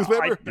put it in the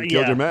newspaper? You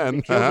killed your man.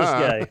 You killed this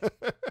guy.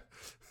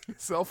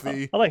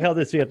 Selfie. I like how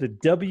this. We have the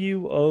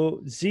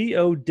WOZOWIE.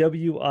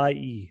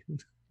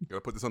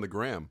 Gotta put this on the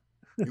gram.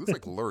 He looks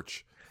like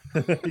Lurch.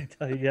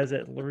 He has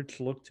that Lurch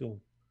look to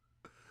him.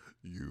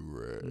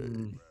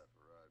 You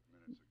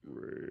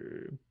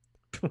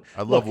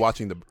I love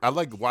watching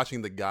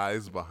the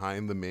guys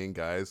behind the main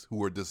guys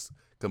who are just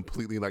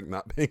completely like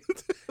not paying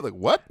attention. Like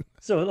what?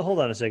 So hold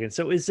on a second.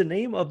 So is the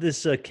name of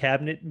this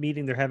cabinet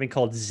meeting they're having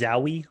called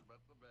Zowie?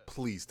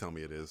 Please tell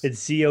me it is. It's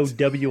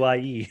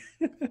ZOWIE.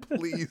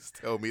 Please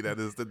tell me that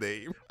is the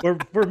name.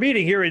 We're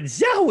meeting here in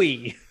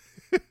Zowie.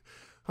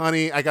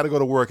 Honey, I got to go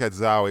to work at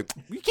Zowie.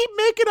 You keep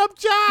making up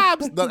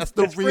jobs. No, that's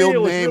the It's real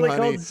real. name, it's really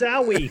honey. called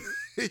Zowie.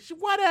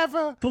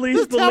 Whatever. Please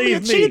Just tell me you're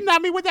believe me. cheating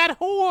on me with that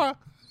whore.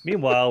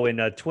 Meanwhile, in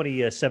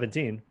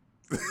 2017.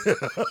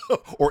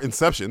 Or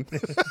Inception.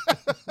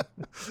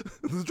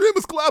 The dream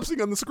is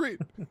collapsing on the screen.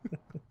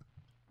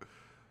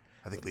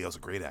 I think Leo's a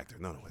great actor.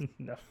 No, wait.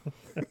 No.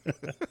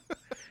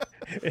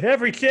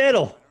 Every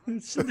channel.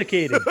 It's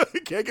syndicated.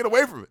 You can't get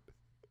away from it.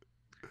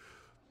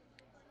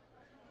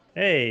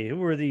 Hey,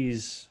 who are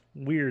these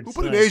weird Who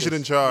put an scientists? Asian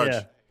in charge?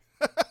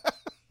 Yeah.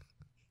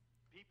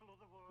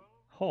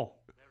 Oh.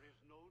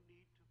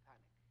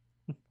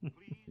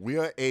 We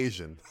are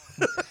Asian.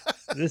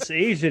 This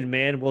Asian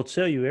man will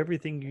tell you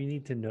everything you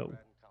need to know.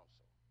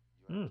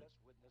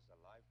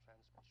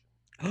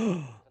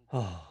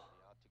 Oh.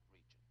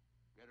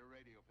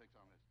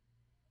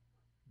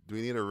 Do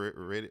we need a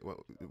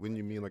radio? When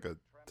you mean like a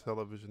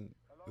television?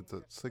 It's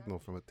a signal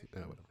from a.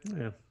 Whatever.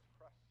 Yeah.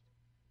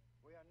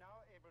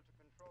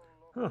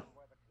 Huh.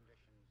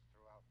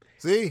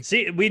 See,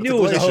 we That's knew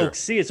it was a glacier. hoax.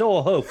 See, it's all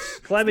a hoax.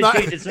 Climate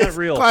change, it's not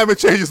real. Climate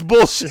change is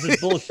bullshit. This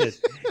is bullshit.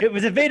 It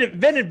was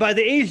invented by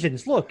the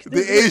Asians. Look, The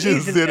this is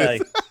Asians Asian did guy.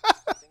 it.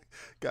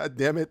 God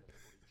damn it!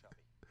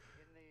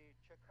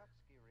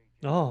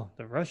 Oh,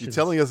 the Russians. You're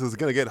telling us it's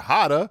gonna get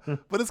hotter,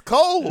 but it's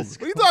cold.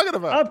 What are you talking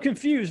about? I'm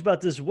confused about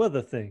this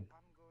weather thing.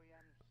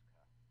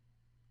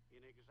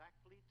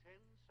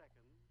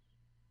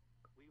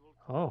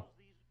 Oh.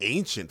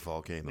 Ancient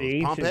volcanoes. The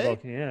ancient Pompeii?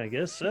 volcano. Yeah, I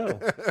guess so.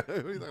 What are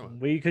you talking about?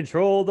 We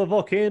control the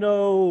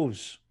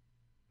volcanoes.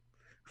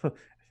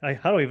 I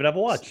don't even have a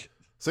watch.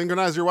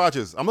 Synchronize your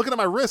watches. I'm looking at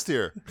my wrist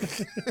here.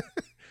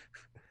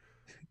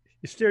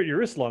 You stare at your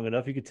wrist long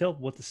enough, you can tell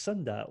what the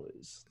sundial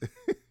is.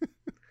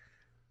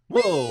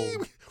 Whoa.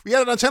 We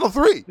had it on Channel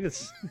 3. Look at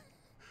this.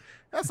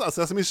 That's not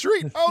Sesame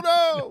Street. Oh,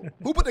 no.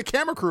 Who put the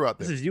camera crew out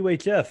This there? is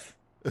UHF.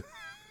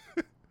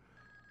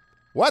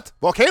 What?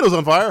 Volcano's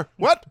on fire.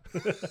 What?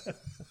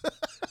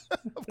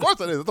 Of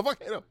course it is. It's a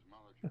volcano.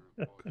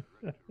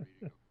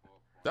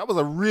 That was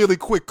a really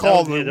quick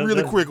call and a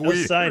really quick Those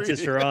week.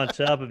 scientists are on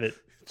top of it.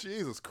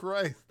 Jesus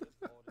Christ.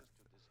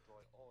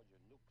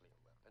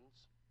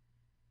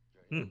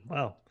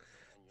 Wow.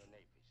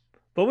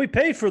 But we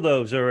paid for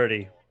those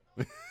already.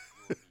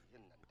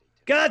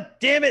 God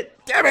damn it.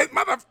 Damn it,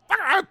 motherfucker.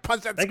 I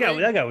punched that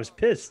screen. That guy was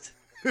pissed.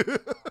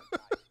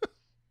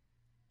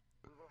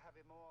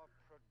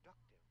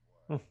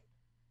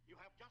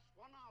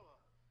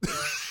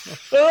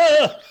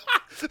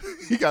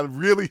 He had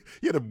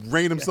to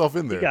rein himself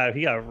in there.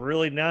 He got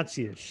really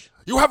Nazi-ish.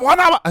 You have 1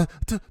 hour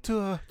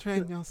to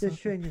train yourself.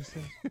 Just train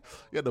yourself.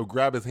 You had to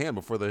grab his hand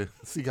before they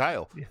see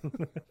Kyle.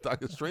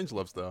 Dr.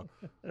 Strangelove style.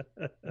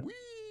 Whee!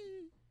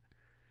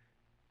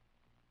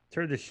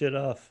 Turn this shit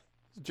off.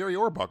 Jerry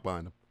Orbach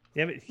behind him.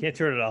 Damn it, you can't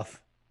turn it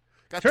off.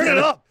 God Turn damn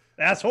it off,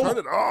 asshole. Turn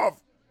it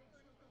off.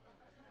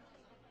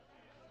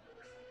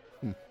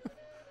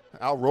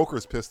 Al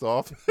Roker's pissed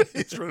off.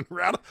 He's running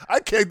around. I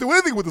can't do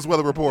anything with this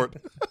weather report.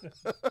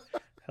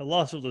 I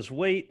lost all this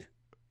weight.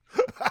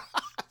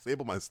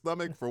 Stable my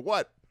stomach for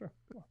what?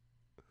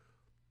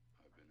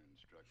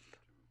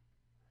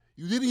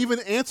 You didn't even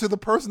answer the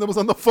person that was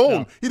on the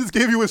phone. No. He just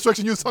gave you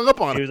instruction. You just hung up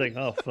on He him. was like,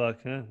 "Oh fuck,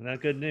 huh?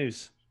 Not good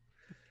news."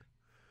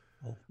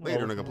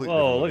 Later in a completely Oh,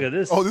 different look way. at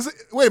this. Oh, this is,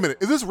 wait a minute.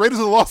 Is this Raiders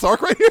of the Lost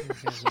Ark right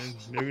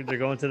here? They're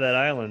going to that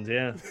island,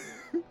 yeah.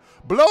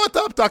 Blow it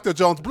up, Dr.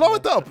 Jones. Blow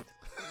it up.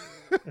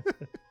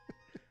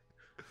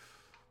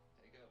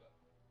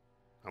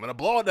 I'm going to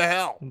blow it to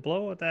hell.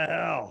 Blow what the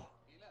hell?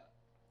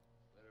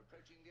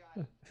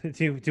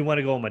 do you want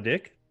to go on my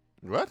dick?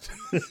 What?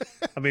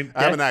 I mean,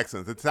 I have an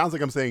accent. It sounds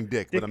like I'm saying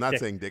dick, but I'm not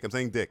dick. saying dick. I'm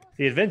saying dick.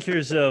 The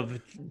Adventures of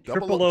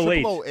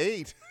 008.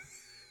 008.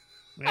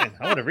 Man,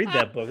 I want to read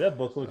that book. That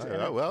book looks.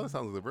 Well, that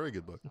sounds like a very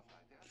good book.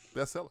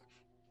 Bestseller.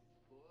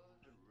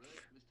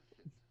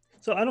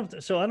 So I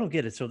don't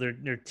get it. So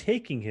they're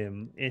taking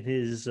him in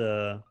his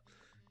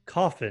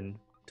coffin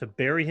to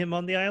bury him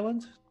on the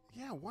island.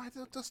 Yeah, why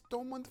just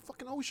throw him in the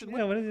fucking ocean?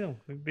 Yeah, what do you know?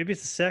 Maybe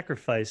it's a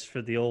sacrifice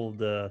for the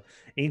old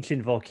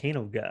ancient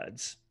volcano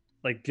gods,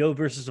 like Joe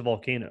versus a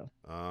volcano.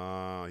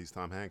 He's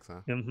Tom Hanks,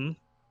 huh? Mm-hmm.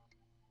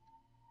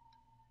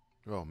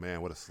 Oh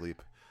man, what a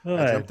sleep! Oh,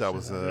 I dreamt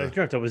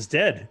I was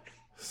dead.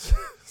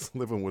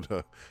 living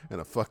in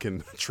a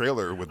fucking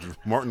trailer with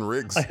Martin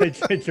Riggs.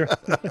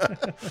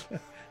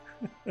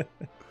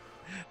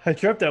 I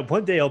dreamt that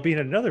one day I'll be in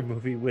another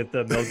movie with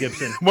Mel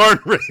Gibson. Martin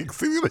Riggs,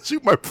 he's gonna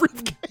shoot my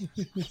briefcase.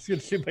 He's gonna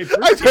shoot my I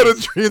briefcase. had a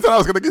dream that I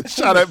was gonna get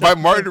shot at by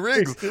Martin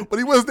Riggs, but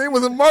his name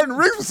wasn't Martin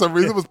Riggs for some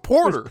reason. It was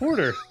Porter.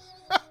 Porter.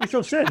 Makes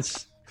no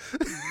sense.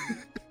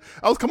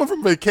 I was coming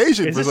from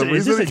vacation Is for this, some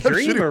is reason. this He a kept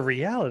dream shooting- or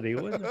reality?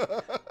 What?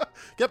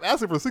 kept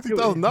asking for $60,000. It was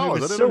I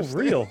didn't so understand.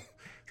 real.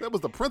 That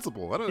was the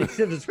principle. I don't He know.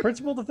 said his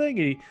principal the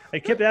thing. I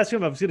kept asking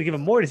him if I was going to give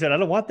him more. And he said, "I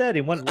don't want that."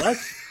 He wanted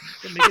less.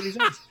 Didn't make any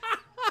sense.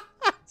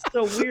 It's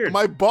so weird.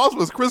 My boss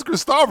was Chris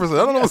Christopherson.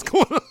 I don't know what's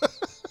going on.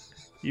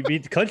 You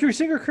mean the country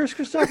singer Chris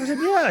Christopherson?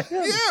 Yeah.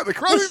 Yeah, the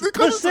country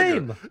the singer.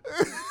 same.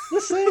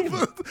 The same.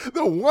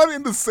 The one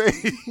and the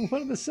same.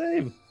 One and the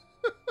same.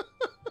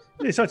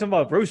 They talking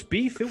about roast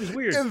beef. It was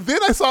weird. And then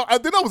I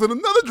was in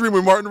another dream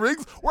with Martin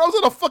Riggs where I was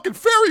on a fucking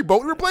ferry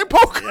boat and we were playing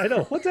poker. I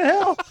know. What the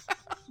hell?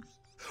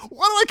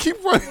 Why do I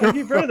keep running? I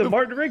keep running the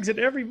Martin Riggs in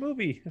every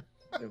movie.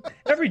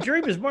 Every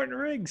dream is Martin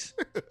Riggs.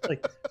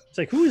 It's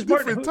like who's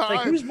Martin? Different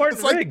time. Who's Martin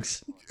It's like-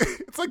 Riggs?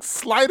 It's like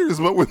Sliders,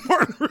 but with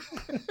Martin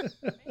Riggs.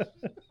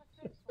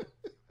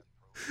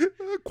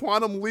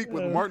 Quantum Leap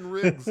with Martin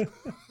Riggs.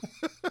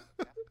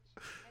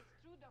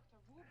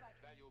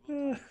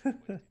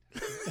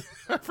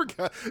 I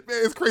forgot.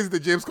 Man, it's crazy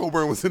that James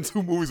Coburn was in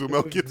 2 movies with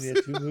Mel Gibson.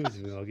 Yeah, 2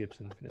 movies with Mel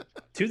Gibson.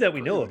 2 that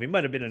we know of. He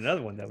might have been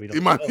another one that we don't.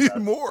 He might know be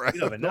about. more. I We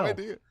have don't no know.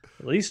 idea.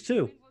 At least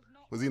 2.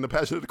 Was he in The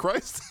Passion of the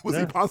Christ? Was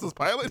he No. Pontius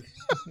Pilate?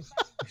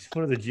 He's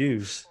one of the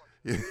Jews.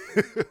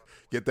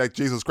 Get that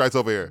Jesus Christ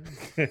over here.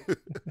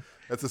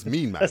 That's just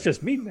mean, man. That's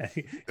just mean, man.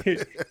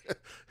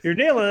 You're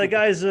nailing that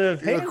guy's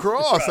hands.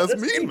 cross. That's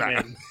mean,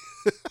 man.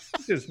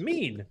 That's just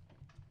mean.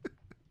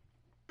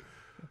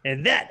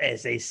 And that,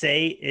 as they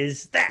say,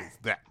 is that.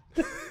 That.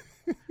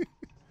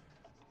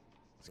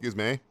 Excuse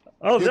me.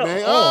 Oh, Excuse no.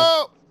 me.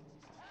 Oh.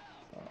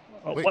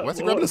 Oh. Wait, what- what's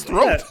he what- grabbing his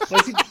yeah. throat?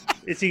 Was he,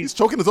 is he, He's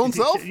choking his own is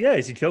he- self? Yeah,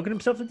 is he choking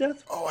himself to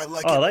death? Oh, I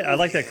like Oh, it. I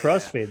like that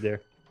crossfade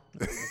there.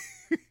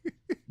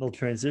 Little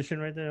transition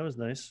right there. That was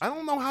nice. I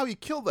don't know how he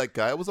killed that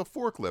guy. It was a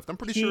forklift. I'm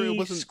pretty sure it He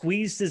wasn't.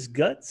 squeezed his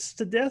guts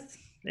to death,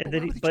 and But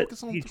then why would he but choke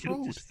his own he choked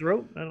throat? his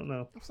throat. I don't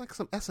know. It was like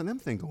some S&M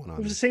thing going on. It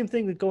was there. the same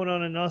thing that going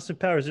on in Austin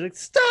Powers. They're like,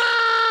 stop!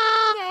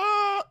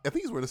 I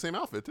think he's wearing the same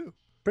outfit too.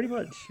 Pretty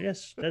much,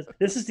 yes.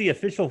 This is the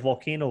official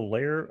Volcano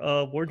Lair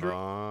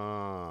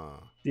wardrobe.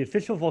 The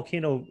official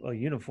Volcano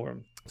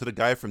uniform. So the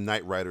guy from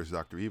Knight Rider's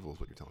Dr. Evil is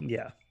what you're telling me.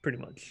 Yeah, pretty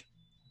much.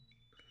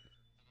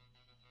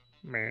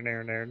 I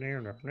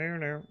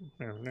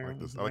like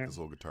this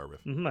little guitar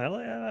riff.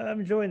 I'm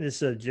enjoying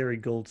this Jerry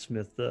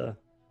Goldsmith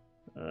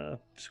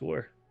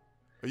score.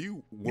 Are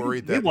you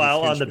worried that?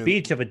 Meanwhile, his on the henchmen-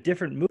 beach of a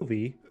different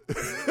movie,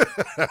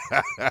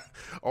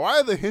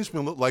 Why do the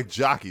henchmen look like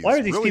jockeys? Why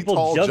are these really people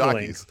tall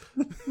juggling? jockeys?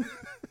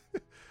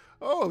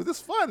 Oh, this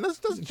is fun. Let's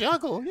just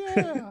juggle.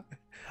 Yeah.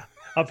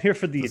 I'm here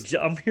for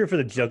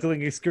the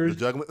juggling excursion.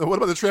 Juggling. What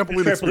about the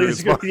trampoline, Trampoline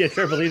experience? Yeah,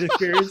 trampoline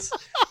experience.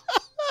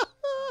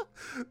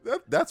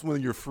 That's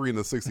when you're free in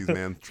the 60s,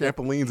 man.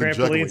 Trampolines and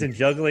juggling. Trampolines and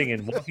juggling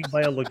and walking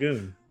by a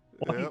lagoon.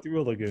 Walking Yep.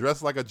 through a lagoon.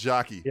 Dressed like a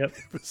jockey. Yep.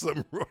 For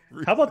some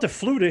reason. How about the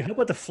flute? How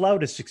about the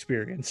flautist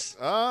experience?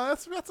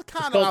 That's a It's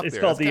kind of called, out it's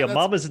there. called the That's-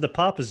 Mamas and the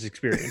Papas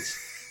experience.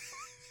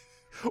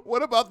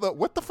 What about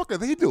what the fuck are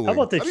they doing? How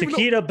about the I don't even know-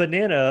 Chiquita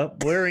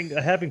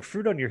banana having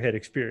fruit on your head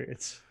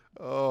experience?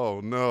 Oh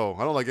no,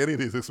 I don't like any of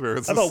these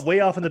experiences. How about way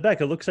off in the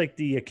back? It looks like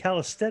the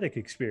calisthenic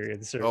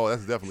experience. Or Oh,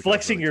 that's definitely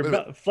flexing your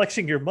calisthenics.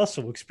 flexing your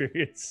muscle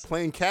experience.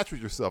 Playing catch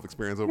with yourself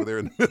experience over there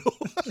in the middle.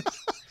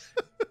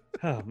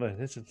 Oh man,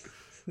 this is.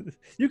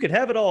 You could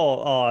have it all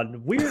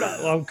on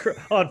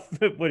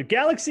with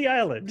Galaxy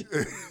Island.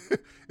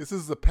 This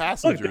is the Look,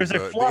 Passengers. there's a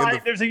the fly. end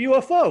of- There's a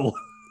UFO.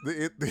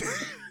 the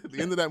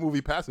end of that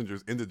movie,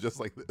 Passengers, ended just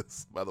like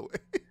this. By the way,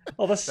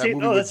 Oh, that's the that same.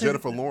 movie Oh, with that's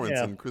Jennifer Lawrence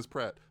yeah. and Chris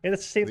Pratt. And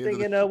it's the same the end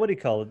thing of in the- what do you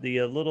call it?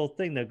 The little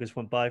thing that just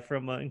went by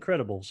from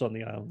Incredibles on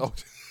the island. Oh,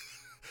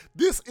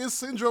 this is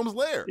Syndrome's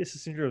lair. This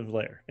is Syndrome's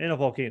lair and a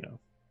volcano.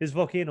 His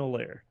volcano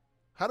lair.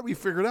 How do we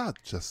figure it out?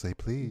 Just say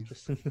please.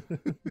 Just-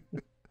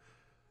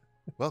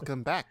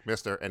 Welcome back,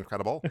 Mr.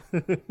 Incredible.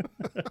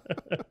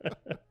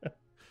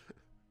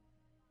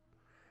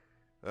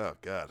 Oh,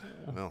 God.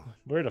 Well,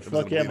 Where the if I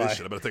was fuck gonna am believe I? this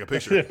shit, I better take a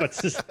picture.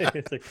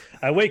 It's like,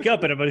 I wake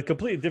up and I'm in a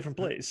completely different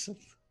place.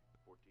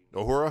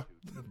 Uhura,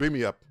 beam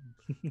me up.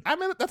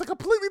 That's a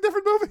completely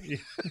different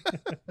movie.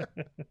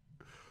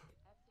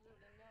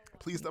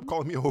 Please stop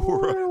calling me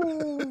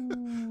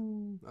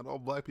Uhura. Not all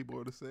black people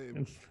are the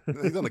same.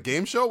 He's on a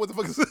game show? What the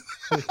fuck is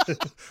this?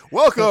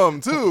 Welcome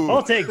to...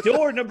 I'll take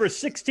door number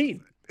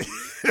 16.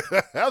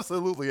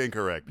 Absolutely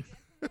incorrect.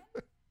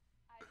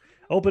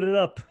 Open it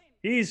up.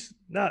 He's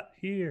not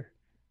here.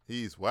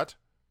 He's what?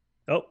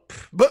 Oh,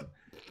 But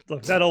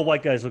look, that old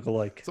white guys look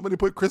alike. somebody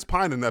put Chris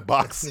Pine in that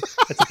box.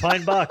 It's a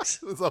pine box.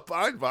 It's a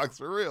Pine box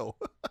for real.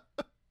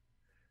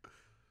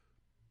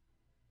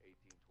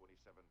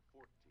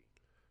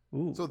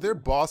 Ooh, So their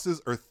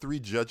bosses are 3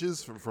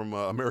 judges from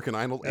American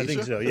Idol I Asia?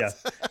 think so, yeah.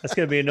 That's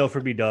going to be a no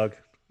for me, dog.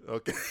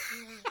 Okay.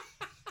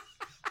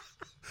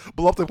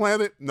 Blow up the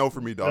planet? No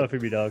for me, No dog. for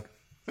me, dog.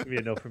 It's going to be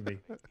a no for me.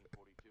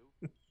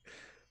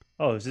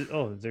 Oh, is it?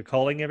 Oh, they're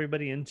calling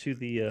everybody into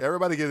the...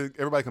 Everybody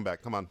come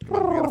back. Come on. We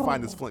gotta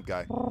find this Flint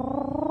guy.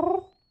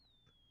 Oh,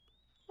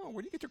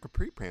 where do you get your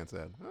capri pants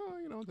at?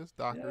 Oh, this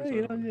doctor.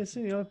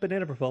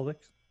 Banana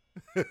Republic.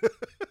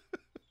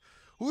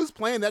 Who's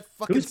playing that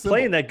fucking Who's cymbal?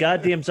 playing that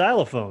goddamn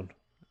xylophone?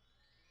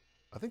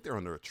 I think they're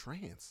under a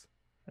trance.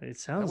 It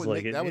sounds would like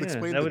make- it. that would yeah,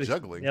 explain that the would ex-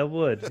 juggling. That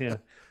would, yeah.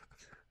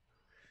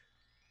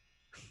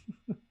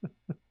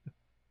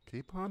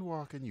 Keep on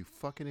walking, you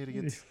fucking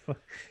idiots. Fuck.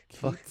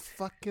 Keep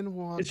fucking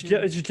walking.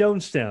 It's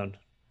Jonestown.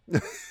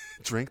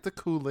 Drink the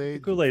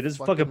Kool-Aid. Kool-Aid. This is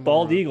fucking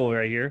bald moron. eagle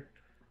right here.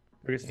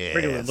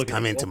 Yes,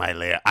 come into my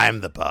lair.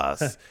 I'm the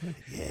boss.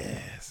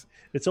 Yes.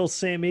 It's old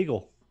Sam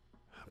Eagle.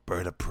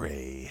 Bird of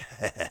prey.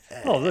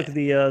 Oh, look at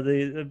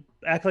the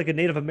act like a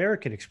Native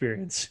American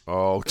experience.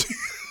 Oh,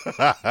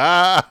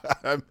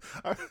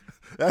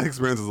 that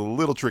experience is a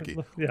little tricky.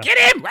 Yeah. Get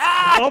him!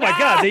 Oh my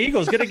God, the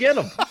eagle's gonna get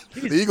him.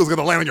 The eagle's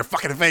gonna land on your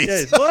fucking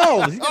face. Yeah,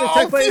 whoa, he's gonna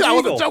attack by see, an I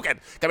wasn't eagle. joking.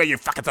 Come here, you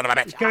fucking son of a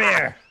bitch. Come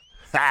here.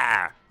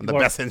 Ah, I'm the You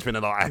are- best henchman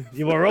in the line.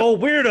 You are all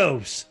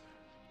weirdos.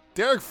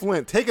 Derek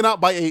Flint taken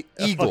out by a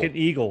eagle. Fucking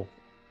eagle.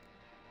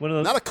 One of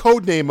those. Not a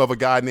code name of a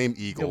guy named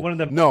Eagle. Yeah, one of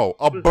them- No,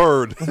 a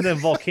bird. One of them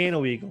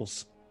volcano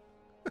eagles.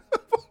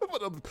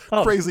 What a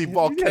Oh, crazy yeah,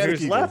 volcanic he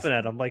was eagle. laughing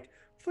at him like,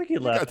 fuck you You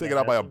got laughing. taken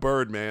out by a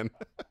bird, man.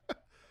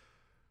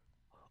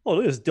 Oh,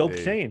 look at this dope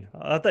Hey. chain.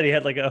 I thought he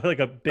had like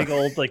a big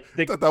old like I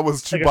thick thought that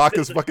was like a-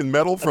 Chewbacca's fucking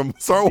medal from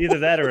Star Wars. either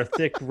that or a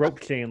thick rope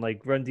chain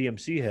like Run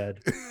DMC had.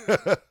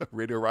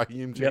 Radio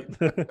Raheem chain.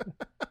 Yep.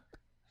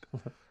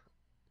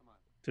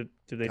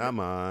 do they Come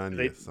on, do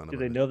they, you son do of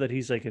they a know that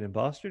he's like an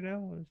imposter now?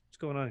 What's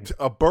going on here?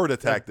 A bird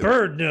attacked him.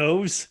 Bird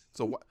knows.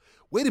 So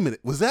wait a minute.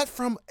 Was that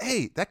from?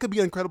 Hey, that could be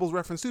an Incredibles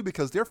reference too,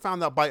 because they're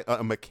found out by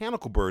a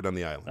mechanical bird on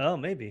the island. Oh,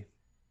 maybe.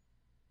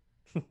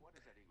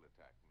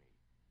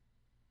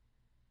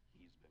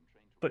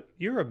 But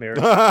you're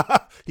American.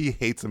 He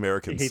hates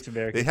Americans. He hates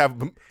Americans. They have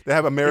They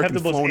have Americans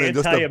the most flown in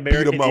just to beat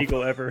anti-American them up.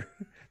 eagle ever.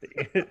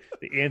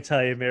 The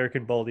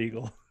anti-American bald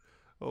eagle.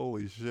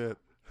 Holy shit!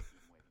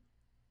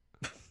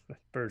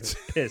 Bird is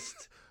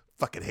pissed.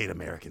 Fucking hate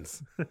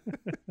Americans.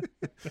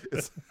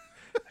 it's,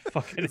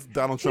 Fucking it's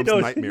Donald he Trump's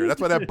knows- nightmare.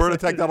 That's why that bird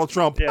attacked Donald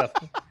Trump. Yeah.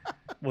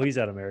 Well, he's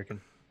not American.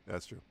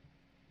 That's true.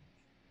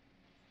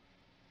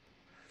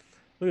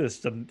 Look at this.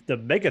 The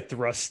mega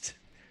thrust.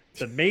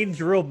 The main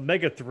drill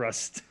mega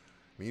thrust.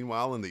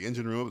 Meanwhile, in the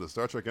engine room of the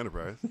Star Trek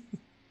Enterprise.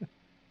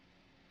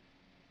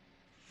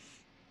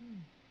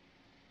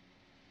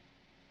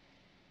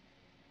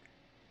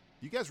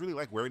 You guys really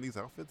like wearing these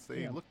outfits?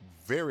 They look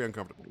very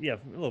uncomfortable. Yeah,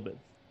 a little bit.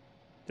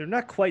 They're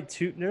not quite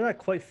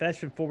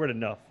fashion forward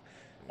enough.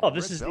 Oh,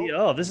 this Red is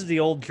belt? this is the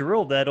old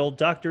drill that old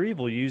Dr.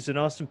 Evil used in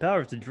Austin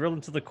Powers to drill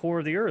into the core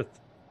of the earth.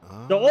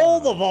 Ah. So all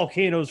the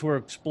volcanoes will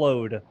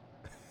explode.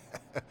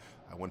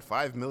 I won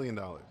 $5 million.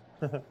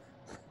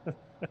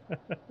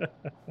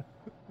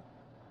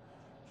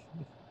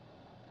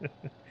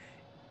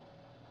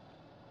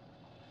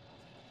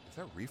 Is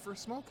that reefer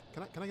smoke?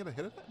 Can I get a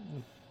hit of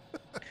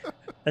that?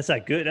 That's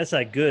not good. That's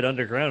not good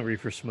underground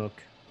reefer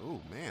smoke. Oh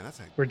man, that's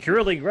a. We're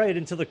drilling right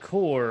into the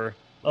core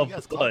What of do you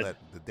guys the call blood.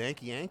 that? The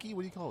Danky Yankee?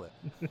 What do you call that?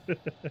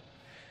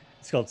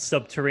 It's called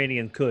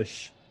subterranean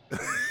Kush.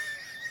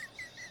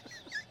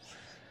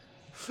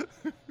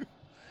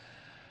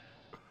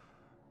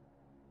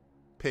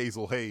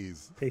 Hazel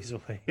Haze. Takes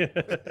away. It's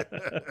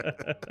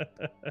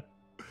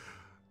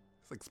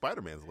like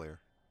Spider-Man's lair.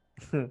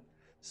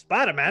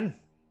 Spider-Man.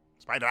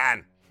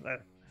 Spider-Man.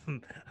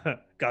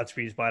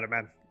 Godspeed,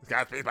 Spider-Man.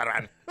 Godspeed,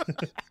 Spider-Man.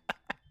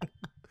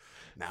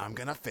 Now I'm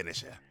gonna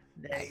finish it.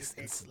 Nice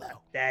and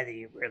slow.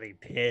 Daddy really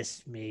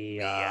pissed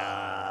me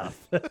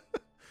off.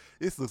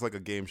 This looks like a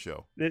game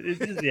show.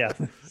 Yeah.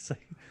 It's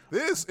like,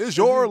 This is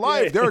your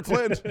life, Derek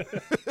Flint.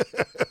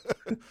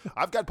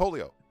 I've got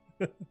polio.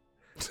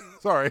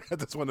 Sorry, I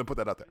just wanted to put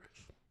that out there.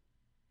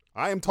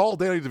 I am tall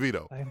Danny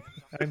DeVito.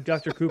 I'm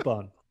Dr.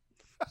 Coupon.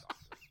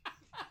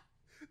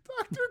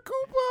 Dr.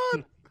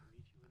 Coupon.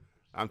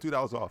 I'm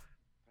 $2 off.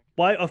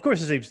 Why? Of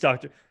course his name's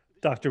Dr.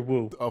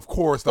 Wu. Of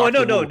course, Oh,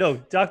 Dr. no.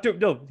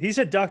 Wu. He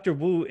said Dr.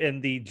 Wu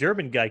and the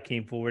German guy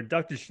came forward.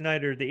 Dr.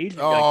 Schneider, the Asian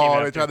guy came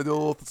after. They try to do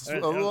a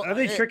little... Are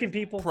they tricking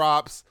people?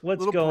 Props. What's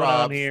little going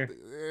props, on here?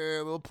 A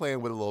little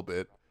playing with it a little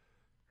bit.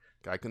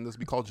 Guy can just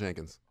be called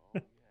Jenkins.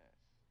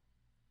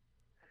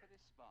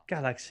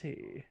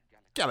 Galaxy.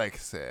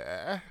 Galaxy.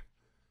 I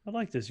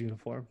like this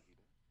uniform.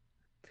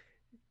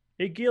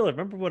 Hey, Gila,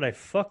 remember when I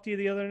fucked you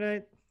the other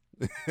night?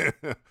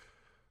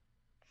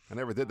 I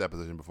never did that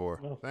position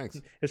before. Oh.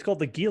 Thanks. It's called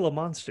the Gila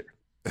Monster.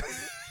 There's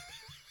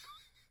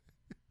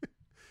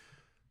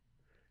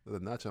a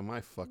notch on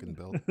my fucking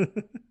belt.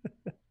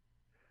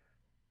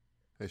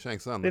 Hey,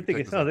 Shank Sun. They think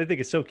it's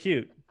so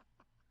cute.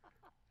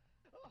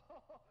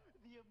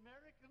 The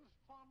Americans'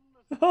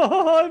 fondness.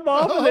 Oh,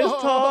 marvelous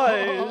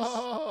toys.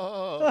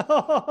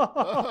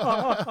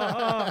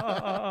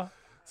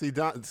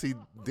 See,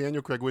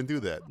 Daniel Craig wouldn't do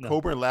that. No.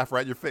 Cobra and laugh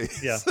right in your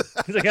face. Yeah.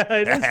 He's like,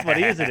 it is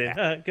funny, isn't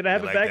it? Can I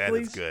have You it like back, that?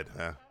 please? It's good.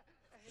 Huh?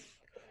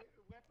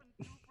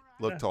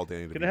 Look, tall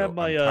Danny DeVito. Can I have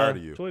my I'm tired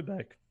of you. toy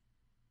back?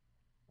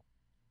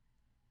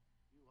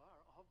 You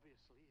are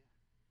obviously.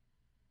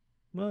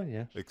 Well,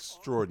 yeah.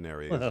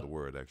 Extraordinary is Well. the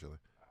word, actually.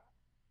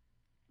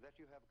 That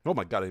you have Oh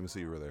my God, I didn't even see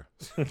you were there.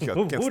 You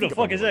Who can't the sneak up fuck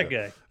on me is like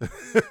that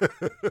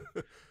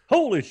guy?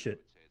 Holy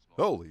shit.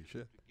 Holy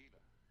shit.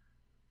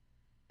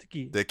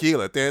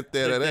 Tequila. Tequila.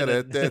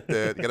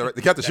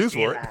 You got the shoes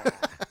for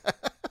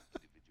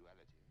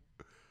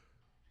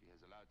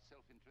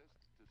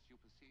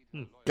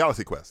it.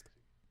 Galaxy Quest.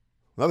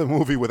 Another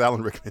movie with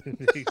Alan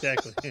Rickman.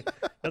 Exactly.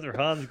 Another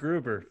Hans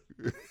Gruber.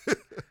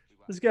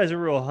 This guy's a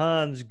real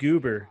Hans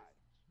Goober.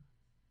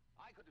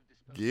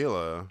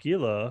 Gila.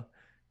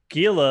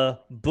 Gila,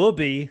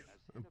 Booby.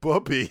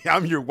 Bubby,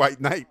 I'm your white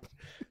knight.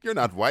 You're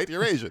not white,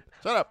 you're Asian.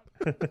 Shut up.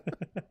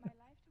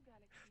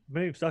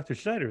 My name's Dr.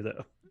 Schneider,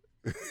 though.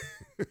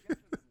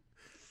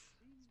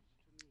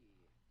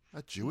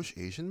 A Jewish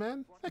Asian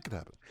man? That could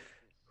happen.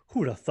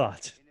 Who'd have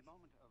thought?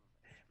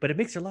 But it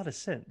makes a lot of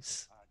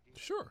sense.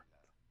 Sure.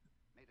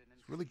 He's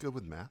really good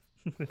with math.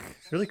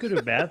 Really good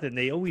at math, and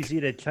they always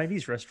eat at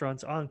Chinese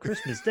restaurants on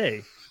Christmas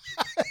Day.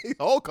 It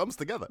all comes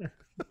together. we made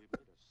a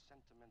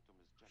sentimental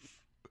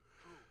misjudgment.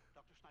 True,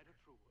 Dr. Schneider,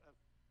 true.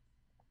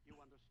 You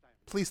understand.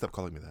 Please stop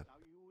calling me that. Now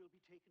you will be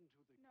taken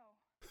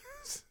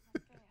to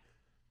the.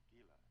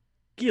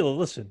 Gila,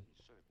 listen.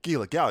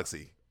 Gila,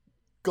 Galaxy.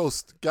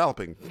 Ghost,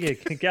 galloping. Yeah,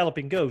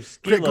 galloping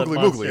ghost. Great Gila googly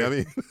monster. moogly, I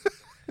mean.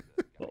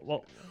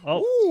 Oh,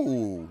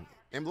 Ooh.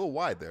 I'm a little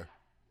wide there.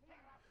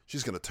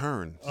 She's going to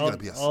turn. She's going to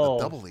be a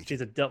double agent.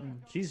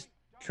 She's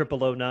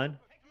 0009.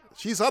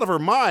 She's out of her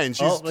mind.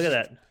 She's, Look at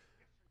that.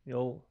 The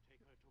old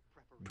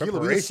Gila,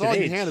 we just saw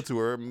preparation you age. hand it to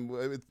her.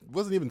 It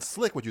wasn't even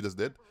slick what you just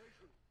did.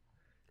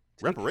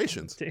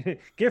 Reparations.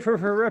 Give her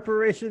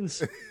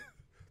reparations.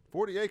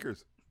 40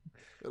 acres.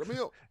 Get a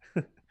meal.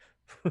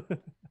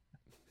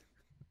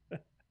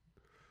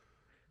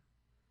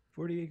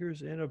 40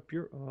 acres and a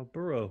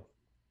burrow.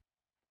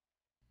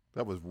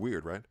 That was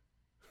weird, right?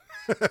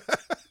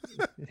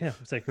 Yeah,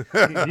 it's like,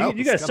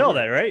 you guys saw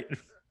that, right?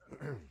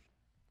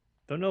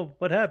 Don't know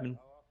what happened.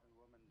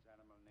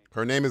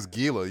 Her name is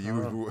Gila. You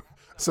were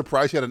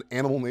surprised she had an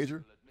animal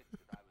nature?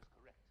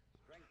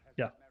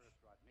 Yeah.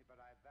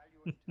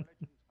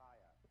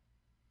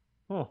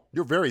 Oh,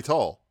 You're very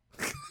tall.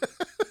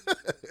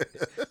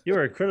 you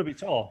are incredibly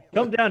tall.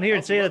 Come down here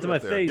and say that to my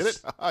There. Get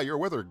face. it? You're a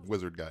weather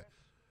wizard guy.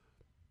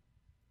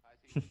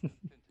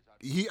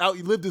 He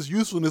outlived his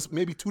usefulness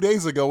maybe 2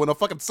 days ago in a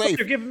fucking safe.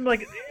 They're giving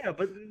him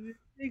but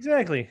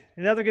exactly.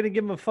 And now they're gonna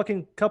give him a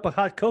fucking cup of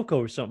hot cocoa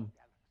or something.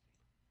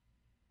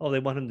 Oh, they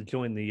want him to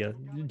join the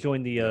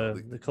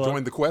club.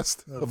 Join the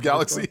quest of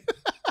Galaxy.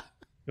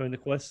 Join the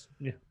quest.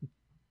 Yeah.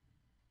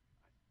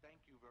 Thank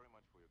you very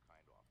much for your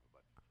kind offer,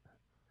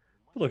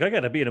 but Look, I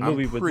gotta be in a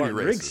movie I'm with pretty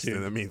Martin Riggs racist. And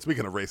I soon. mean,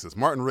 speaking of racist,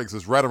 Martin Riggs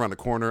is right around the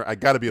corner. I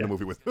got to be in a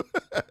movie with him.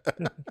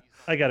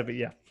 I gotta be,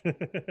 yeah. when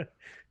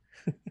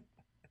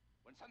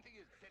something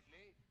is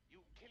deadly, you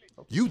kill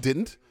it. You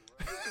didn't.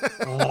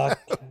 Oh,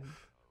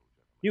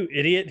 you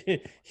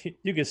idiot!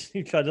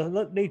 You gotta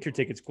let nature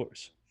take its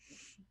course.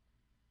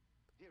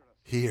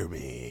 Hear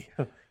me.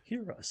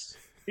 Hear us.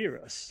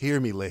 Hear us. Hear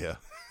me, Leia.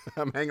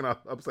 I'm hanging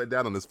upside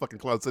down on this fucking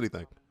Cloud City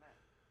thing.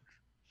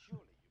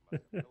 Surely you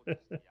must notice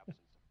the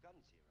absence of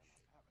guns here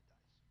in paradise.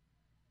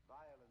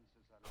 Violence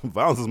is a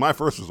Violence is my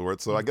first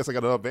resort, so I guess I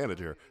got an advantage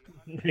here.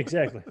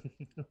 Exactly. different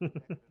world. Look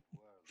at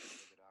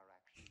our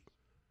actions.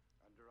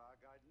 Under our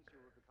guidance, you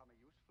will become a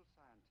useful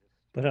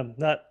scientist. But I'm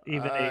not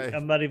even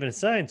I'm not even a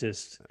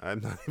scientist. I'm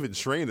not even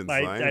trained in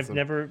I, science. I've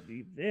never,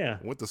 yeah.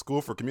 I went to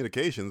school for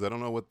communications. I don't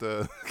know what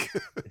the.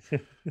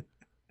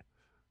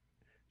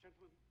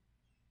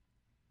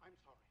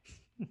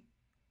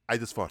 I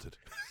just farted.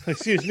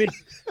 Excuse me.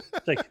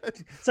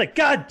 It's like,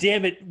 God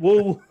damn it,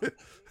 whoa.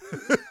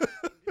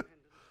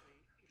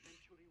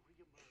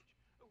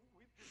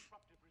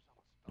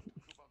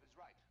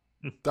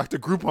 Dr.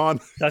 Groupon.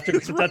 Dr.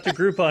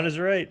 Groupon is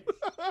right.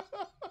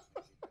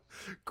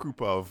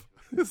 Groupov.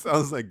 It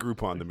sounds like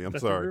Groupon to me. I'm Dr.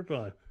 sorry.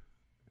 Groupon.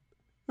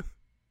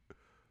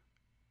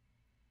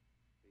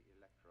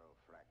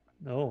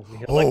 Oh,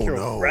 the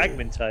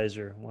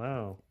electrofragmentizer.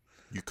 Wow.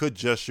 You could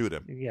just shoot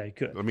him. Yeah, you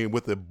could. I mean,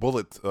 with a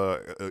bullet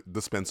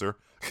dispenser.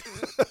 I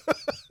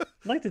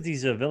like that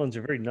these villains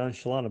are very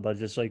nonchalant about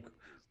just like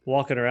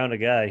walking around a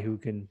guy who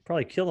can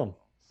probably kill him.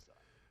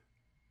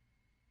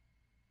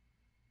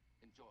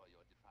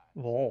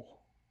 Oh.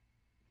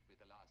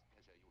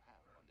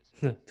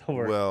 Don't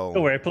worry. Well,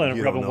 don't worry. I plan on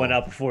you rubbing don't one know.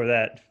 out before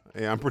that.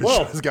 Yeah, I'm pretty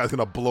sure this guy's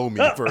gonna blow me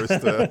first.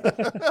 It's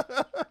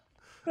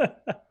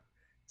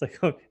like,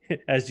 oh,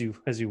 as you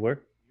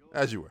were.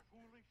 As you were.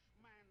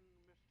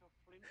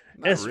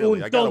 Es Not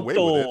really. I got away with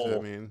it. tonto.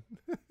 I mean,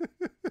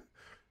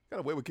 got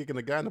away with kicking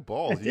the guy in the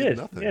balls. I He did.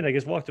 nothing. Yeah, and I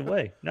just walked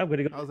away. Now I'm going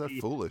to go How's to that the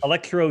foolish?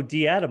 electro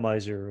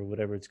deatomizer or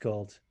whatever it's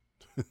called.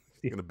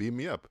 You're gonna beat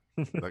me up.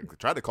 Like, I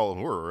tried to call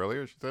her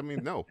earlier. She said me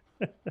no.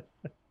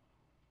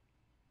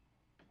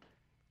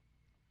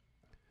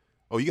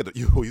 Oh, he's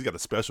got a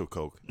special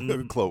cloak.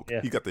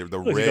 Yeah. He got the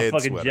Looks like a red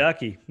fucking sweater.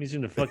 jockey. He's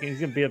gonna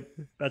be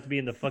about to be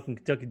in the fucking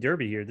Kentucky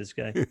Derby here. This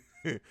guy.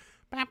 This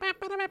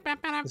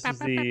is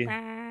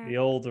the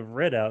old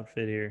red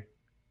outfit here.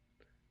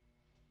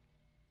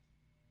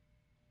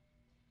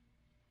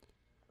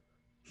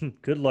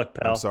 Good luck,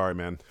 pal. I'm sorry,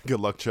 man. Good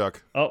luck,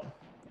 Chuck. Oh,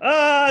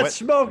 What? it's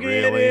smoky in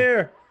Really?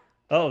 here.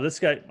 Oh, this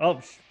guy. Oh,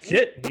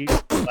 shit.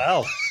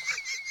 Wow.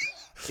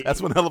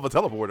 That's one hell of a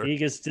teleporter. He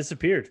just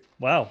disappeared.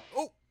 Wow.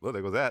 Oh, well,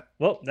 there goes that.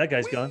 Well, that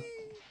guy's gone.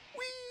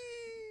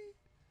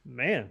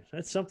 Man,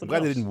 that's I'm something glad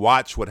else. they didn't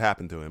watch what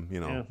happened to him. You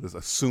know, Yeah. just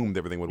assumed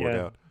everything would work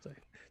out.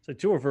 It's like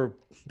two of our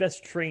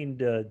best trained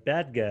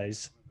bad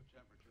guys.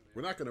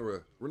 We're not gonna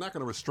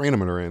restrain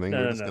him or anything. No,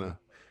 We're no, just no. gonna.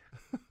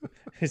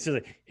 It's just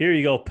like, here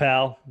you go,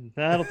 pal.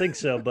 I don't think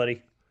so,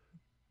 buddy.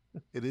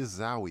 It is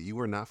Zowie. You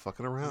were not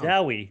fucking around.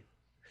 Zowie.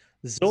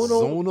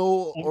 Zonal.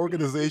 Zonal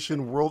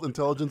Organization World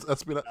Intelligence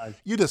Espionage.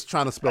 You're just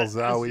trying to spell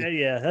Zowie.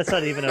 Yeah, that's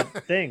not even a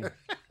thing.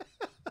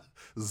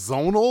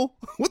 Zonal?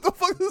 What the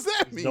fuck does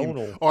that mean?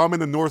 Zonal. Oh, I'm in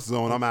the North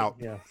Zone. I'm out.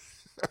 Yeah.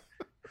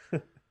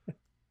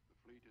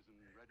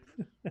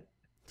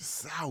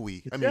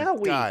 Zowie. I mean,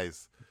 Zowie.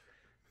 guys.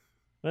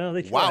 Well,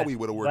 they tried. Wowie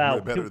would have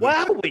worked better. Than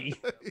Wowie.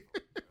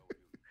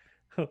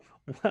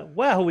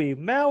 Wowie.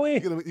 Maui.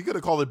 You could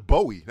have called it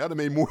Bowie. That'd have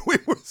made way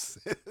more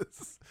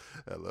sense.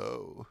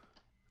 Hello,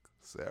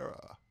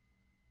 Sarah.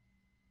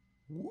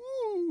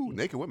 Woo!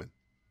 Naked women.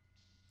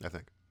 I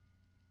think.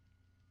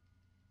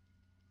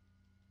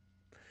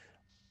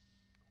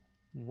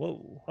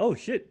 Whoa. Oh,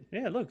 shit.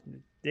 Yeah, look.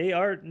 They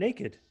are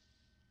naked.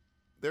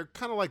 They're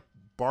kind of like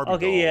Barbie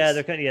Okay, dolls. yeah,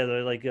 they're kind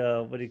of, like,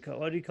 what do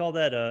you call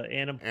that? Not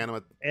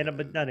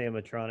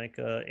animatronic,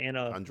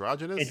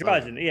 androgynous?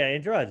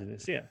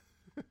 androgynous, yeah.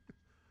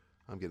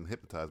 I'm getting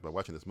hypnotized by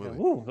watching this movie.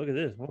 Ooh, look at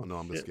this. Oh, no,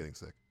 I'm just shit. getting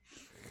sick.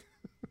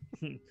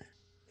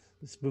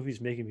 This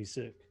movie's making me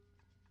sick.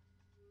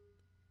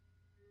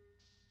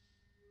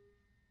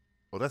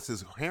 Well, that's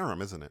his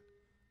harem, isn't it?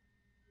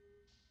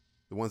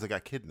 The ones that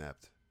got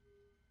kidnapped.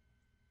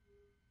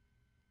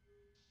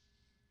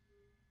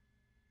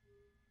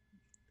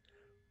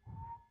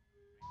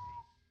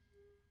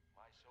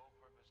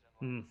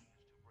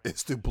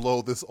 It's to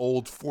blow this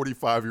old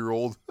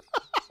 45-year-old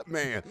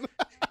man.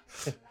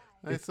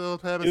 My sole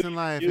purpose in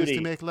life is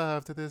to make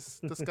love to this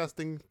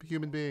disgusting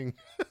human being.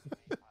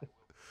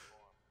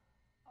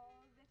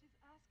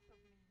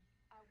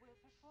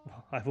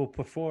 I will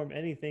perform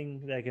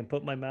anything that I can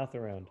put my mouth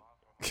around.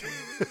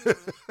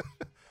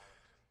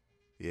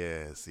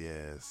 Yes.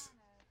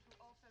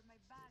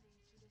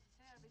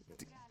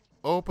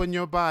 Open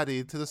your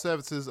body to the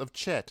services of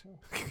Chet.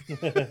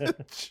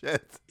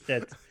 Chet.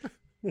 That.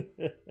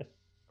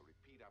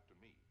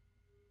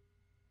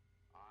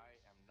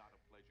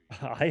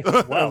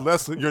 Wow.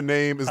 Unless your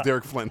name is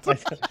Derek Flint.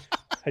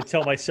 I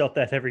tell myself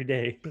that every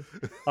day.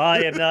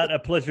 I am not a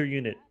pleasure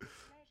unit.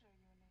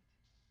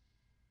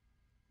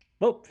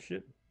 Oh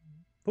shit!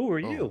 Who are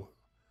you?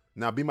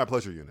 Now be my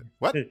pleasure unit.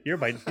 What? You're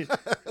my.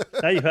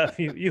 Now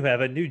you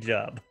have a new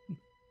job.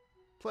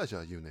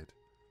 Pleasure unit.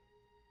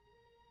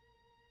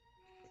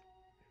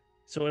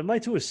 So am I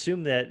to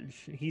assume that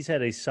he's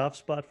had a soft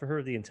spot for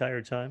her the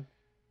entire time?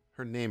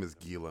 Her name is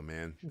Gila,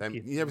 man.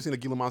 You ever seen a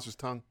Gila monster's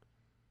tongue?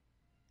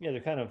 Yeah, they're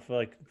kind of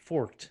like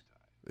forked.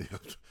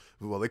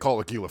 Well, they call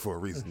it Gila for a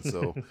reason,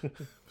 so I'm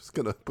just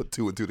gonna put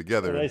two and two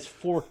together. A nice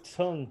forked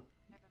tongue.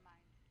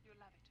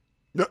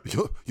 No,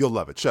 you'll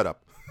love it. Shut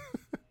up.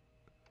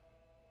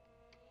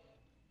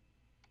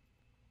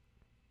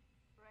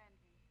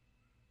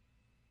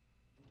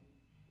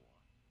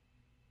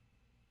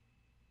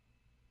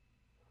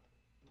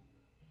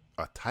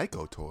 A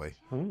Tyco toy.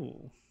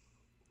 Ooh.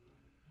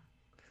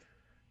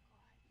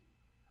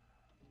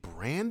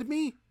 Brand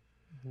me?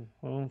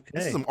 Okay.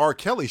 This is some R.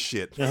 Kelly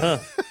shit. Uh-huh.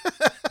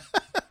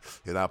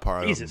 You're not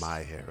part Jesus. of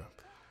my harem.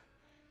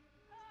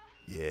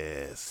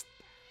 Yes.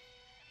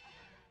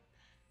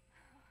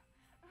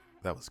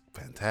 That was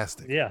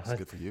fantastic. Yeah. That's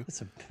good for you.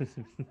 That's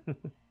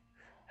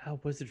How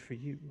was it for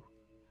you?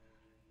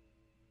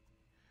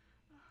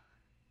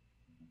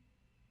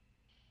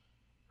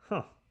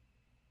 Huh.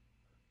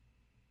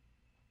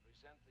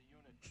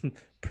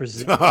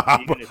 Present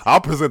the unit. I'll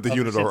present the I'll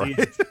unit, present all the right.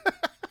 unit.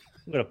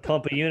 I'm going to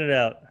pump a unit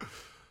out.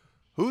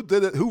 Who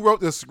did it? Who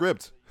wrote this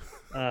script?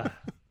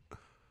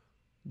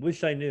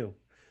 Wish I knew.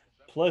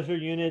 Pleasure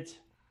unit.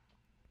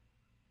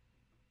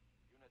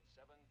 Unit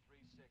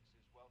 736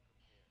 is welcome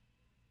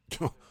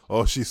here.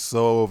 Oh, she's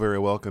so very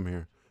welcome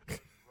here.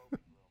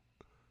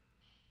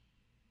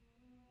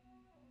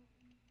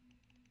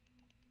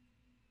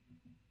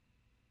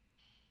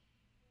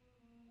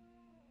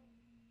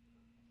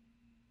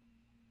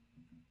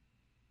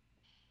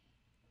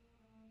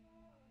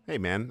 Hey,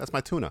 man, that's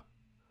my tuna.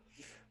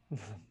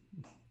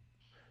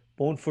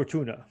 Buon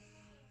Fortuna.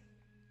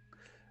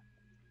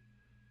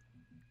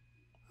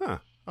 Huh?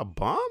 A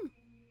bomb?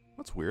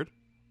 That's weird.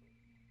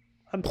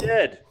 I'm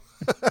dead.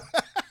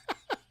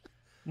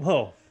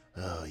 Whoa.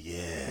 Oh,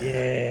 yeah.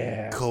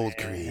 Yeah. Cold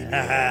cream.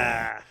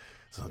 Yeah.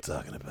 That's what I'm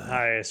talking about.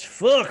 High as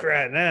fuck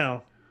right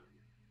now.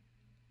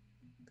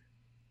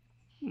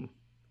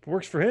 If it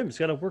works for him, it's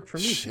got to work for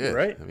me Shit. too,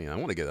 right? I mean, I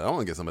want to get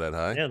some of that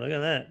high. Yeah, look at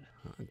that.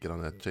 Get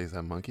on that, chase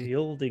that monkey. The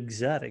old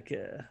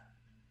Exotica.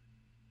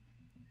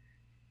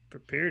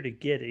 Prepare to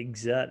get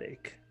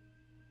exotic.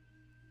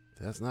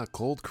 That's not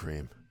cold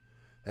cream.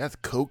 That's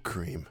Coke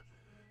cream.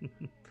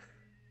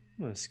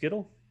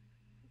 Skittle?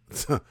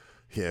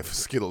 Yeah,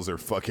 Skittles are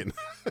fucking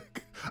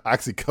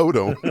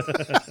oxycodone.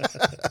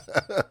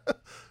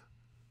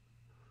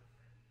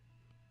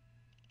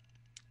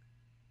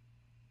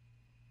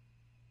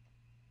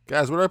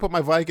 Guys, where do I put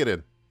my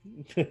Vicodin?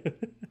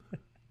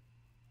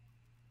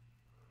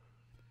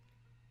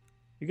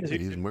 You guys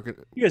He's working.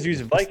 You guys are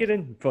using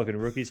Vicodin? Fucking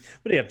rookies.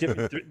 What do you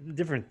have?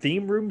 Different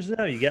theme rooms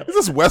now? You got. Is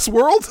this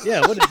Westworld?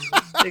 Yeah. What is?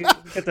 They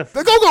got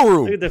the Go-Go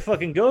room. Look at the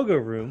fucking Go-Go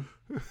room.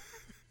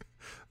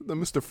 The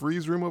Mr.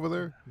 Freeze room over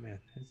there. Man,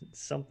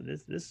 it's something.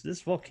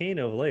 This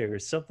volcano layer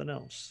is something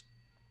else.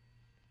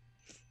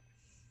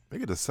 They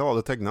get to sell all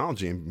the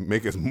technology and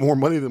make us more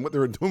money than what they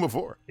were doing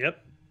before.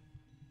 Yep.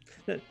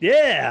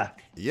 Yeah.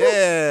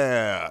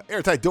 Yeah.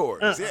 Airtight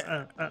doors.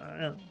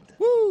 Yeah.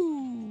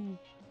 Woo.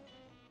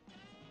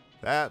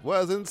 That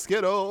wasn't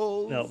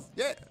Skittles. No.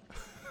 Yeah.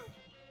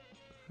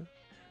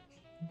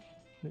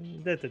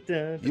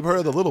 Da-da-da. You've heard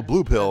of the little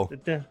blue pill.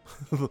 Da-da.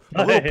 The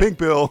little pink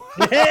pill.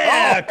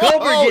 Yeah,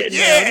 Cobra getting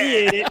yeah. down. He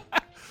ate it.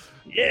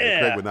 Yeah.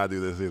 Craig would not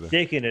do this either.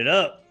 Shaking it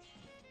up.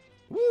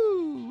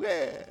 Woo.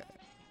 Yeah.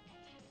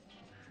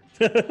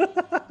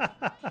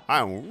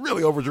 I'm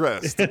really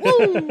overdressed.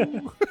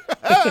 Woo.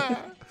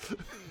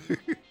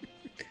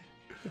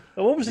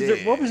 What was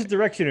the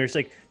direction? It's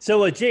like,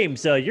 so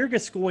James, you're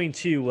just going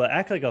to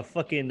act like a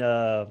fucking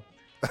on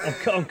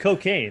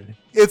cocaine.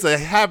 It's a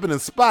happening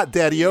spot,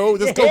 Daddy-O.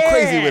 Just go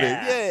crazy with it.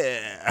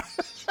 Yeah.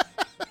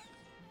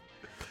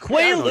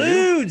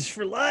 Quaaludes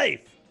for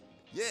life.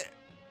 Yeah.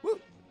 Woo.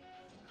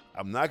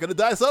 I'm not going to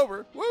die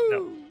sober. Woo.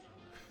 No.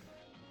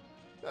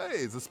 Hey,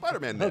 it's a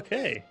Spider-Man net.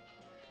 Okay.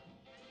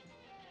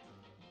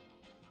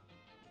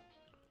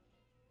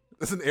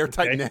 It's an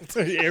airtight net.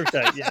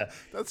 Airtight, yeah.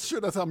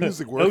 That's how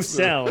music works. No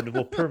sound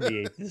will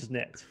permeate this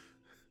net.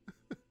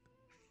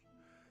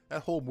 The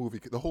whole movie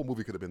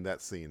could have been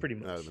that scene. Pretty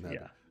much,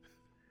 yeah.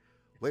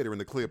 Later in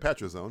the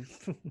Cleopatra zone.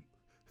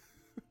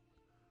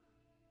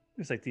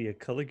 It's like the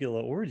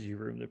Caligula orgy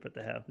room they're about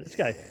to have.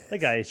 That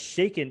guy is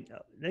shaking.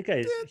 That guy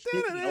is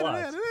shaking a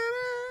lot.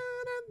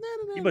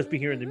 He must be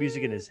hearing the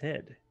music in his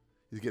head.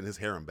 He's getting his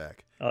harem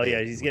back. Oh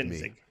yeah, he's with getting me.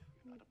 sick.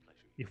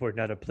 You are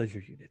not a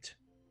pleasure unit.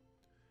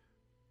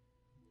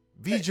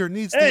 V'ger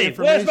needs the Hey,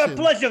 information. where's my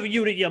pleasure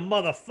unit, you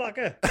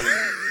motherfucker?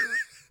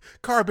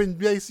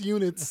 Carbon-based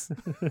units.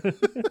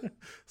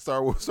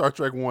 Star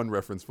Trek 1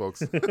 reference,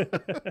 folks.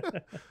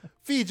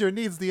 V'ger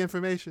needs the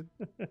information.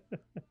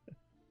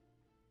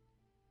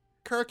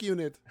 Kirk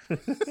unit.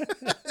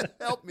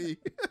 Help me.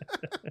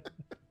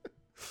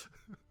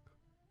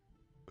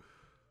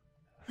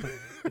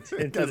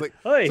 Guy's like,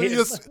 Hey, so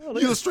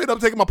you just straight up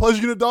taking my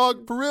pleasure unit,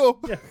 dog? For real?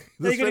 Yeah.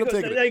 Just straight up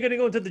taking Now it. you're gonna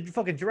go into the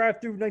fucking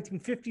drive-through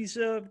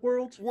 1950s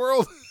world?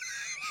 World.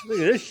 Look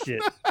at this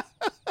shit.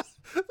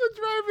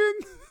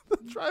 The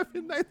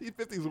drive-in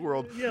 1950s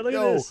world. Yeah, look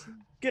Yo, at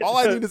this. all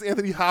I need is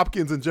Anthony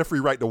Hopkins and Jeffrey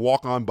Wright to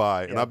walk on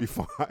by, and Yeah. I'll be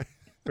fine.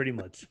 Pretty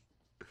much.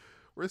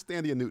 Where's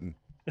Standia Newton?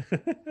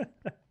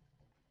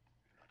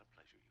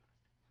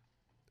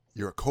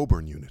 You're a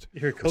Coburn unit.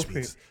 You're a which Coburn.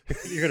 means-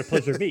 You're gonna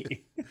pleasure me.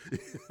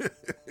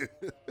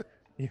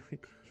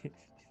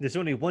 There's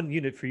only one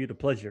unit for you to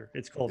pleasure.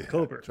 It's called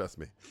Coburn. Trust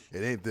me, it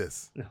ain't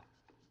this. No.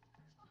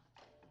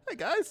 Hey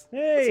guys.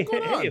 Hey, what's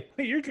going on?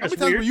 hey, you're How dressed many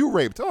times weird. were you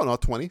raped? Oh no,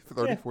 20,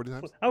 30, Yeah. 40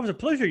 times. I was a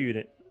pleasure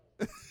unit.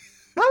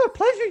 I'm a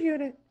pleasure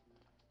unit.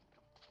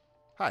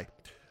 Hi.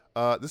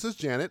 This is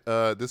Janet.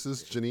 This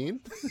is Janine.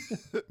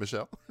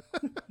 Michelle.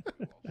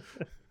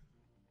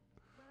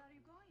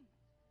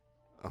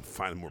 I'm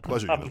finding more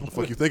pleasure units. What the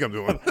fuck you think I'm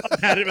doing?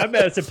 I'm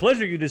mad. It's a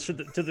pleasure unit to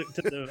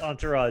the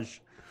entourage.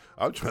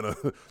 I'm trying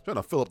to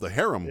fill up the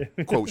harem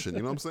quotient.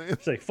 You know what I'm saying?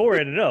 It's like 4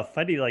 ain't enough.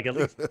 I need like at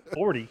least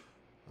 40.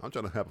 I'm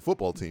trying to have a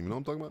football team. You know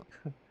what I'm talking about?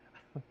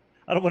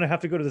 I don't want to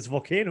have to go to this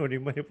volcano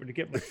anymore to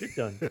get my shit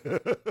done.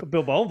 I'll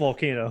build my own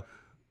volcano.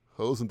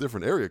 Hoes in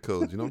different area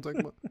codes. You know what I'm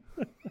talking about?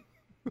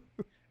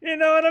 You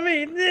know what I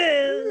mean?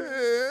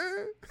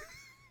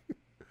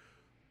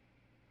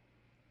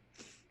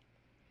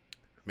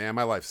 Man,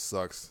 my life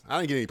sucks. I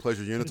didn't get any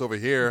pleasure units over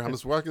here. I'm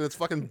just watching this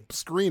fucking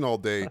screen all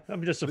day.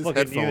 I'm just a These fucking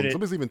headphones. unit.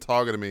 Somebody's even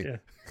talking to me. Yeah.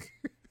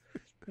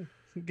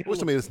 I wish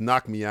somebody just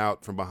knocked me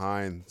out from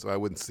behind so I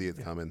wouldn't see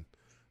it coming.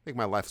 Make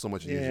my life so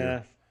much Yeah.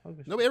 easier.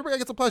 No, everybody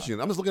gets a pleasure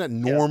unit. I'm just looking at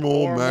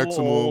normal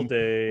maximum. All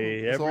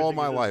day. That's all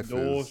my life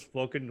No, is.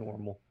 fucking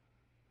normal.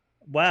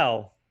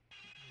 Wow.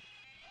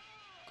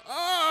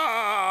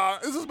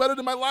 This is better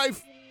than my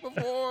life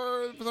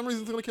before. For some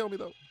reason, it's gonna kill me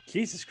though.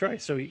 Jesus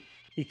Christ. So he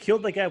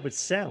killed that guy with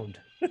sound.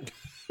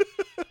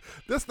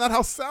 That's not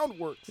how sound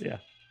works. Yeah.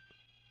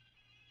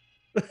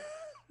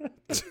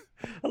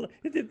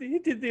 He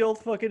did the old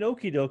fucking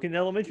okie doke in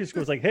elementary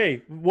school. It's like,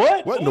 hey,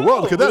 what? What in the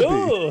world could that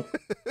be?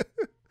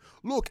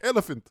 Look,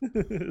 elephant.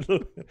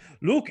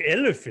 Look,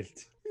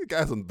 elephant. You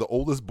guys are the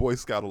oldest Boy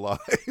Scout alive.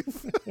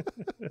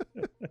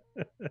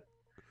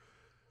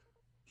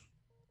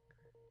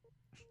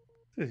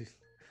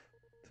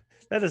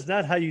 That is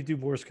not how you do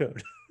Morse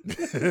code.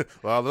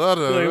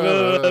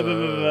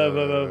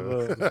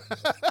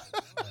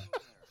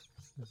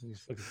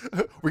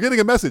 We're getting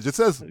a message. It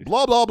says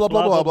blah blah blah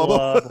blah blah blah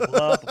blah.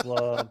 blah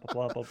blah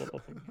blah blah blah.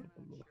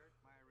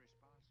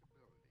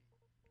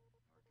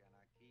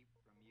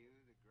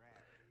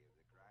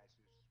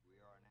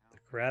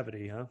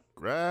 Gravity, huh?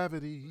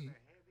 Gravity.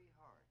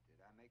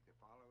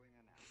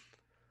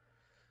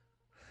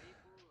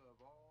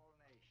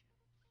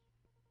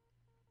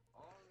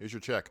 Here's your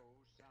check.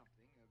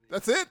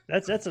 That's it.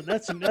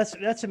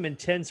 That's some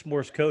intense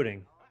Morse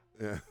coding.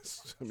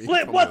 Yes. I mean,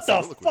 Flint, what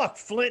the fuck,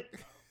 Flint?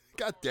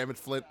 God damn it,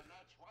 Flint.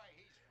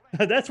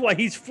 That's why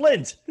he's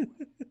Flint.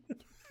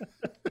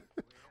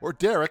 Or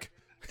Derek.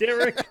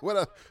 Derek.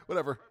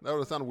 Whatever. That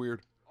would have sounded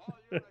weird.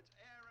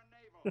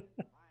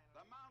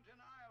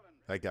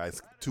 That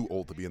guy's too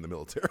old to be in the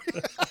military.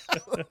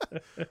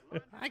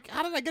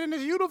 How did I get in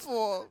this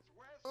uniform?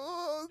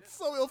 Oh, it's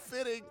so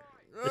ill-fitting.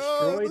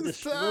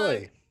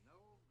 Destroy.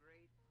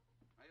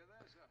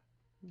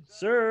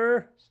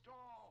 Sir.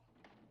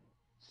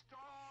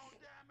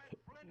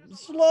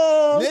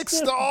 Slow. Nick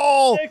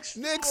Stahl.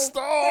 Nick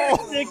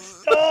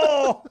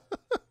Stahl.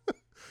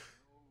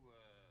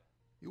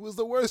 He was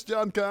the worst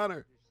John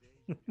Connor.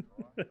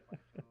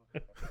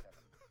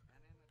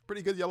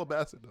 Pretty good yellow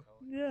bastard, though.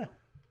 Yeah.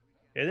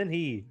 And then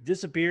he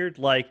disappeared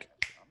like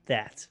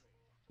that.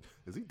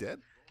 Is he dead?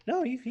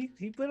 No, he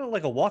went on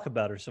like a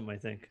walkabout or something, I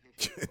think.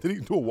 Did he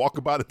do a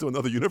walkabout into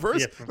another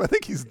universe? Yeah. I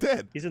think he's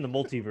dead. He's in the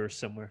multiverse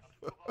somewhere.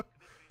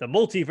 The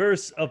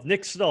multiverse of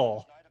Nick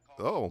Stahl.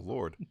 Oh,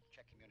 Lord.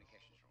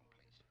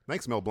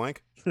 Thanks, Mel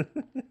Blanc.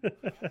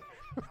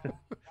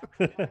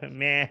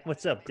 Man,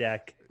 what's up,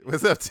 Dak?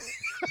 What's up?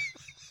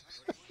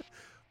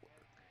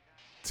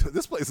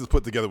 This place is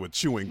put together with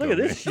chewing Look gum.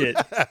 at this shit.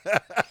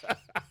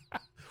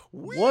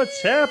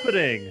 What's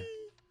happening?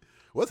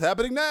 What's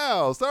happening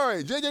now?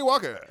 Sorry, J.J.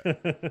 Walker.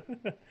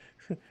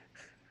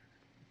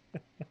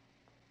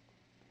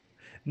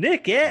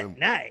 Nick at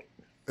night.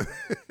 I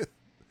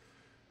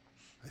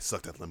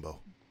sucked at Limbo.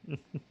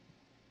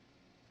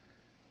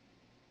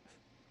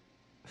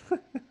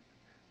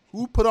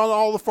 Who put on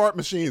all the fart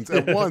machines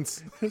at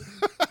once?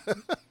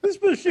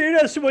 This machine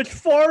has so much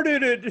fart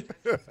in it.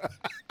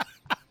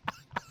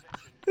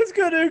 It's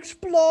gonna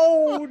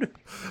explode.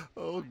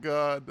 Oh,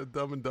 God. The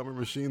Dumb and Dumber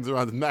machines are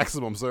on the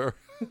maximum, sir.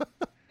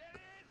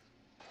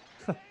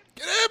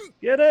 Get him!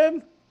 Get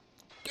him!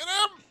 Get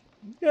him!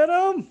 Get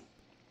him!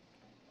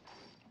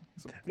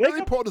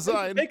 Very poor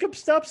design. Make him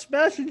stop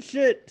smashing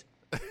shit.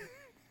 I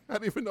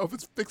don't even know if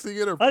it's fixing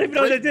it or I don't even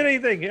know they breaking did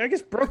anything. I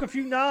just broke a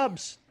few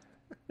knobs.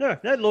 Yeah,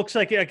 that looks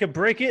like I can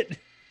break it.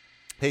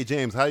 Hey,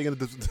 James, how are you going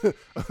to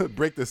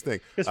break this thing?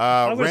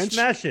 I'm going to Wrench?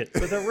 smash it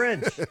with a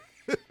wrench.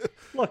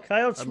 Look,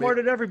 I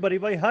outsmarted everybody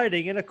by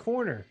hiding in a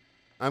corner.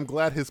 I'm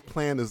glad his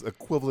plan is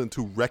equivalent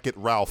to Wreck-It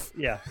Ralph.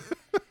 Yeah.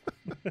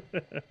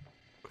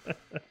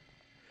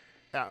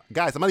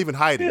 Guys, I'm not even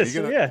hiding. Yes,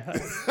 You're gonna... yeah.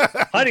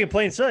 Hiding in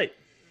plain sight.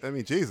 I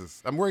mean,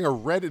 Jesus. I'm wearing a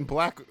red and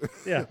black,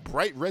 Yeah.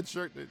 bright red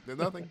shirt. There's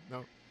nothing.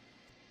 No.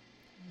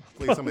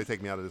 Please, somebody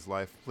take me out of this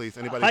life. Please,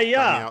 anybody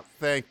Hi-ya. take me out.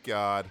 Thank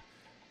God.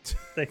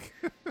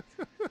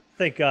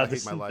 Thank God.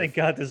 hate my life. Thank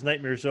God this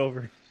nightmare's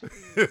over.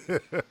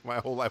 My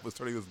whole life was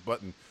turning this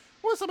button.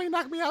 Will somebody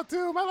knock me out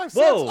too? My life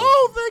Whoa. sucks.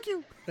 Oh, thank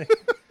you.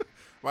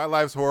 My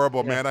life's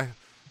horrible, man. I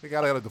think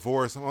I got a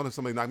divorce. I wanted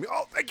somebody to knock me.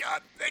 Oh, thank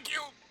God. Thank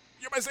you.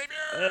 You're my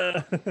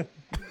savior.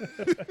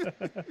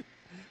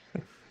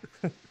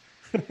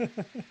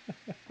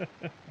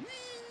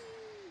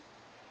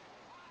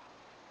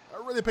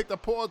 they picked the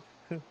poor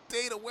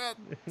Data wet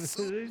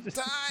suit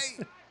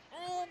tie.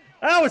 Oh,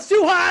 Oh, it's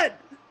too hot!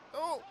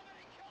 oh.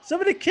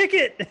 Somebody kick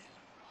it!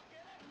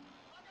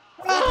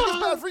 Everything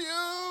is bad for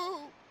you.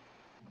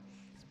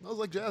 Smells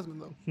like jasmine,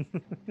 though.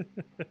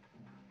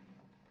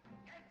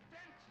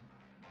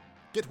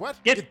 Get what?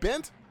 Get-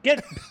 bent?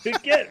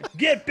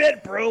 Get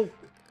bent, bro!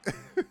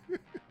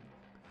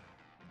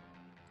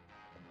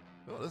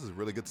 Oh, this is a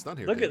really good stunt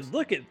here. Look James.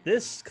 at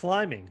this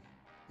climbing.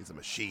 He's a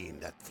machine,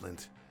 that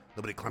Flint.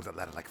 Nobody climbs that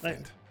ladder like Nice,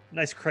 Flint.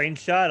 nice crane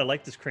shot. I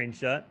like this crane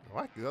shot. I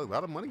like a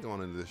lot of money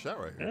going into this shot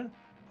right here. Yeah.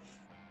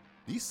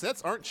 These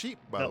sets aren't cheap,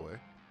 by the No. way.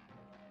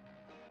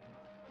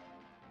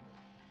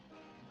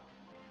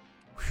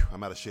 Whew,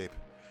 I'm out of shape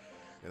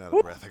and out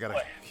of breath. I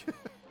gotta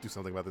do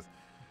something about this.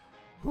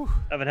 Whew.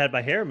 I haven't had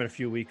my hair in a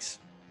few weeks.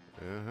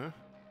 Uh-huh.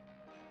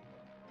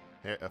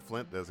 Hey,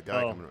 Flint, there's a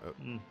guy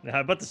coming. I'm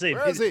about to say,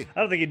 Where is he? I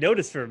don't think he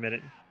noticed for a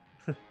minute.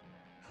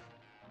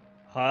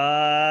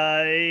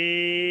 Hi,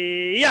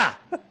 yeah.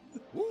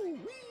 Woo, wee,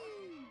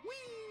 wee.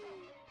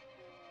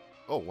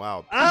 Oh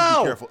wow! Please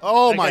Ow! be careful!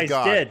 Oh That my guy's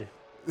God! dead.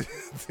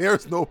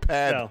 There's no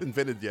pad No.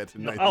 invented yet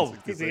in Oh,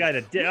 1966. the guy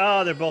that dead.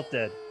 Oh, they're both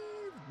dead.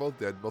 Both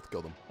dead. Both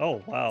killed him.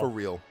 Oh wow. For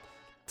real.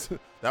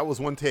 That was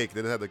one take.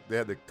 They had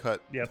to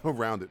cut Yep.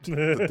 around it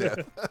to death.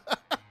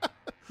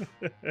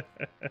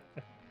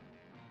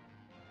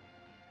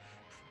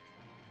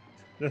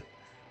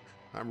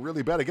 I'm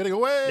really bad at getting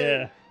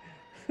away.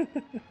 Yeah.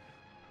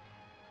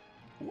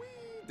 Whee!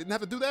 Didn't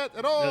have to do that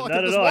at all.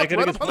 Not at all. I could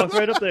have just walked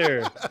right up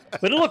there.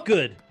 But it looked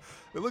good.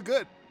 It looked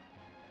good.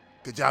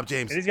 Good job,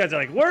 James. And these guys are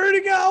like, where'd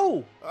he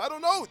go? I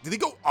don't know. Did he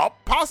go up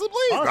possibly?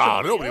 Possibly,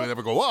 Nah, nobody yeah. would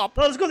ever go up.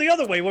 Oh, let's go the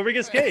other way where we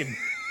just came.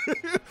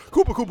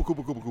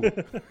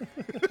 Koopa.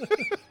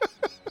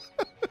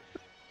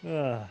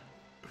 Ah.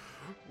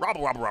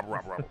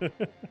 Robber.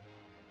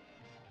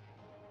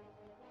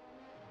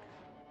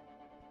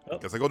 Oh.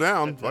 Guess I go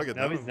down. Fuck it.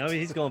 Now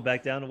he's going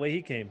back down the way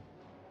he came.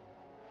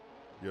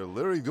 You're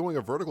literally doing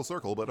a vertical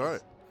circle, but all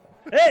right.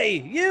 Hey,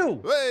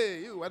 you!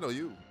 Hey, you. I know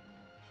you.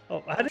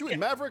 Oh, Aren't you a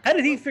Maverick? how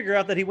did he figure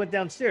out that he went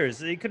downstairs?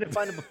 They couldn't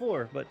find him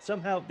before, but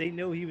somehow they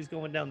know he was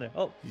going down there.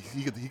 Oh,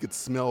 He could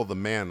smell the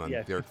man on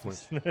yeah. Derek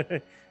Flint.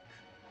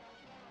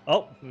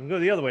 Oh, we can go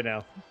the other way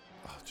now.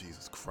 Oh,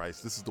 Jesus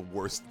Christ. This is the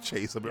worst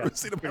chase I've Yeah, ever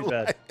seen in my pretty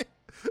bad.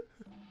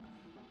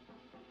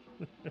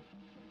 life.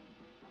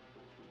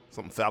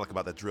 Something phallic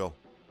about that drill.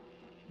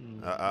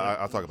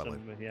 I'll talk about it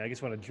later. Yeah, I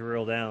just want to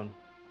drill down.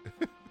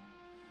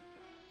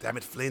 Damn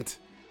it, Flint.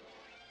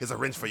 Here's a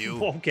wrench for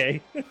you.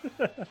 Okay.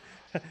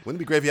 Wouldn't it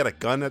be great if you had a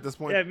gun at this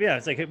point? Yeah,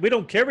 it's like we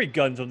don't carry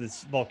guns on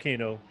this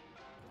volcano.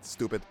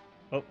 Stupid.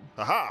 Oh.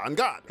 Aha, on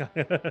God.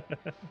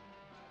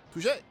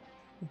 Touche.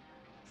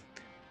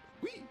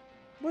 Whee.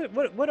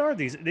 What are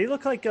these? They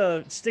look like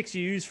sticks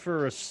you use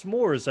for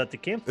s'mores at the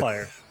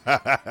campfire.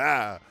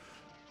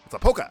 It's a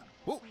polka.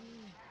 Woo.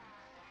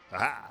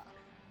 Aha.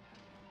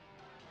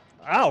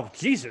 Ow,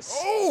 Jesus.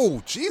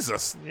 Oh,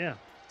 Jesus. Yeah,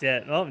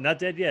 dead. Oh, not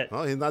dead yet.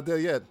 Oh, he's not there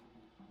yet.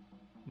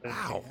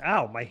 Ow.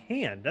 Ow, my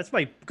hand. That's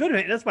my good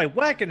hand. That's my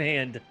whacking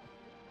hand.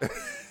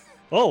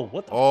 Oh,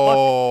 what the fuck?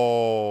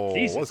 Oh,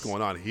 Jesus. what's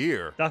going on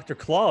here? Dr.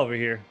 Claw over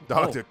here.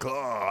 Dr.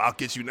 Claw, I'll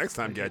get you next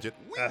time, Gadget.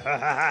 Whee.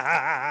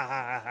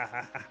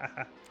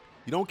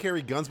 You don't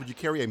carry guns, but you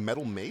carry a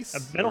metal mace? A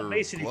metal or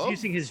mace, and he's glove?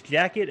 using his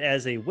jacket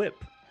as a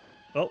whip.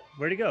 Oh,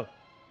 where'd he go?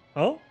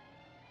 Oh?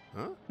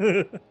 Huh?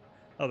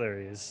 Oh, there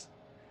he is.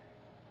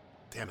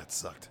 Damn, it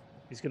sucked.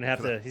 He's gonna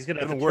have to. He's gonna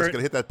have Even to worse, turn.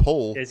 gonna hit that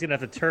pole. Yeah, he's gonna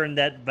have to turn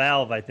that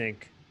valve, I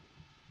think.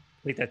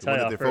 Take that The one tie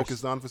that off they first.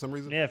 focused on for some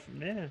reason? Yeah,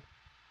 yeah.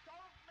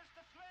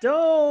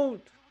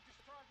 Don't.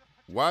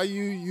 Why are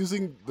you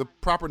using the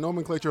proper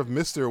nomenclature of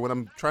Mister when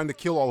I'm trying to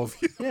kill all of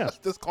you? Yeah.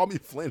 Just call me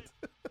Flint. It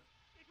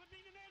would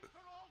mean an end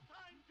for all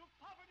time to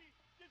poverty,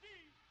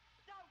 disease,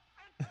 doubt,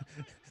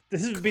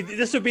 and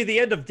This would be the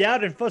end of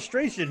doubt and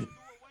frustration.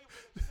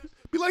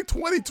 Be like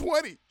 2020.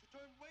 turn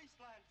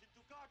wastelands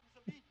into gardens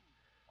of Eden.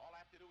 All I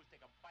have to do is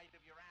take a bite of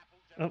your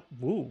apples and Oh,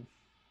 woo.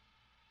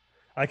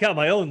 I got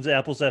my own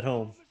apples at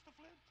home.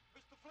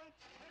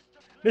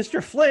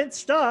 Mr. Flint, Mr. Flint,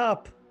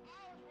 stop.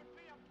 ours would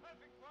be a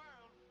perfect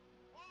world.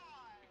 Why?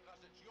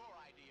 Because it's your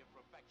idea of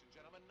perfection,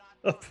 gentlemen, not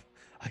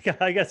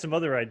Oh, I got some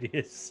other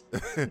ideas.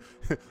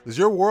 Does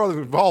your world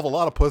involve a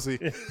lot of pussy?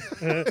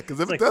 Because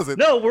if Like, it doesn't,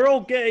 no, we're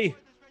okay.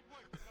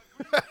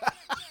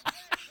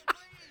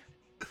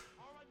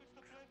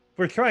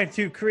 We're trying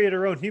to create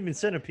our own human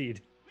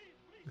centipede.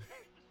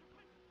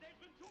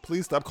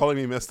 please stop calling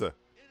me Mister. It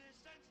is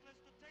senseless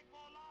to take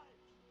more lives.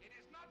 It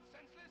is not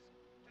senseless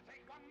to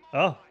take one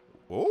more. Oh,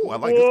 Oh, I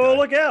like whoa! this guy.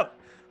 Look out!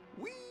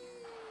 Whee.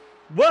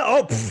 Well,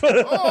 oh, pff.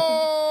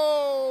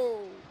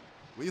 Oh!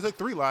 Well, you took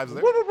 3 lives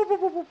there. Whee.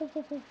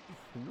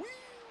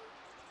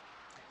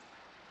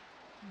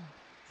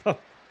 Oh,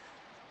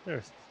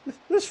 this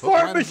Hook, fart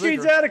line, and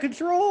machine's sinker. out of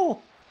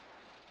control.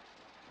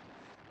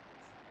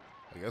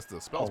 I guess the Oh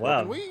spell's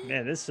wow, broken. Whee.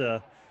 man, this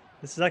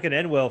is not gonna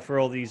end well for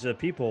all these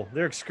people.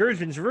 Their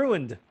excursion's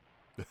ruined.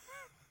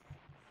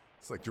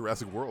 It's like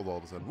Jurassic World all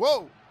of a sudden.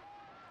 Whoa!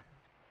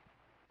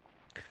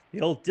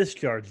 The old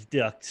discharge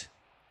duct.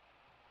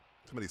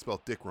 Somebody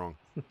spelled dick wrong.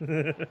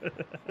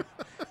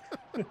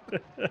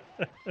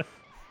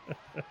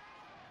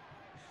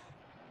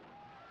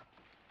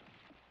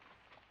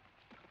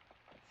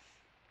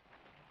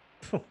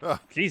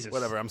 Jesus.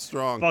 Whatever, I'm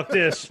strong. Fuck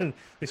this.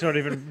 These aren't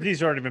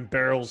even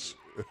barrels.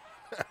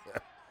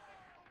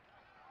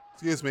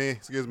 Excuse me.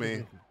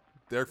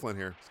 Derek Flint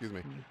here. Excuse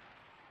me.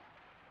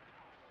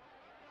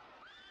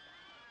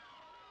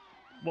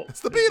 Well, It's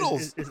the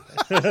Beatles.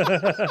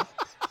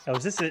 Oh,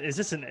 is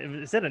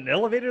that an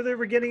elevator they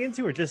were getting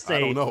into, or just I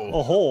don't know.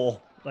 a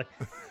hole? Like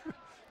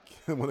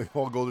When they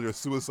all go to their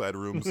suicide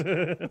rooms.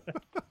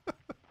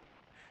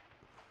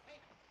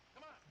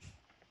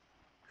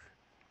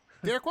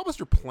 Derek, what was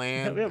your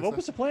plan? Yeah, what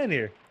was the plan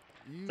here?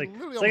 You It's like,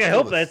 literally it's like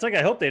almost I killed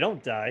us. hope they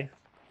don't die.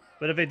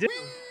 But if they do,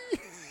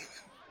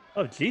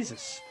 oh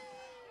Jesus!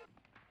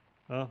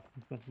 Oh,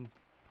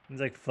 he's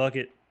like, fuck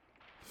it.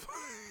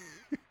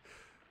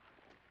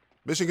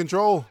 Mission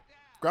control.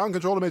 Ground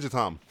control to Major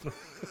Tom.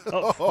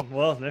 Oh,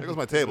 well, there goes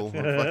my table.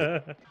 Oh, fuck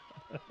it.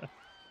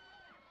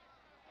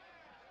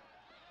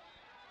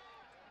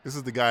 This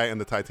is the guy in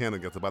the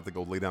Titanic that's about to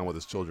go lay down with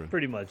his children.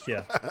 Pretty much,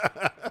 yeah.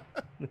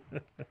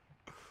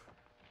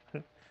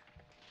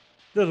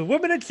 There's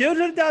women and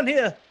children down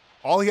here.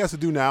 All he has to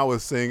do now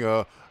is sing,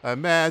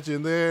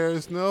 imagine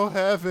there's no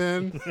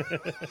heaven.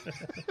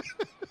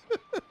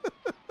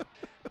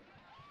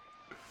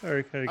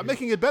 I'm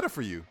making it better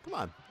for you. Come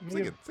on.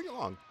 Sing it. Sing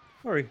along.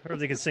 Or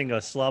they can sing a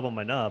slob on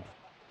my knob.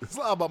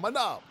 Slob on my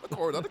knob. The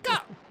cord on the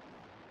cop.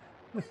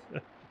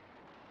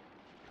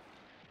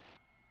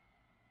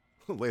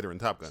 Later in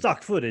Top Gun.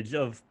 Stock footage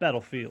of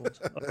Battlefield.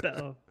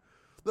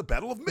 The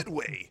Battle of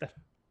Midway.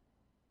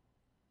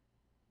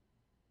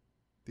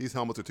 These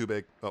helmets are too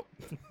big. Oh.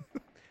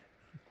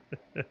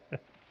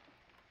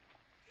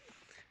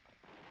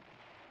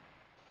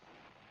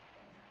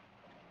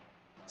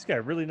 This guy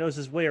really knows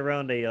his way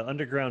around a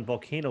underground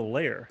volcano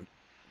lair.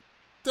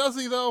 Does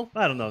he, though?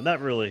 I don't know. Not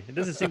really. It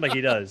doesn't seem like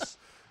he does.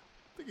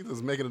 I think he's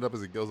just making it up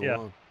as he goes Yeah.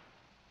 along.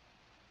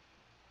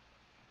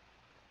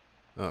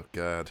 Oh,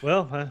 God.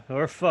 Well,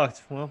 we're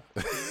fucked. Well,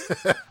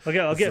 okay,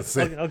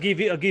 I'll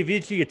give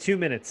each of you 2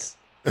 minutes.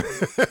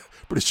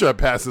 Pretty sure I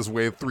passed this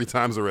wave 3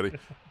 times already.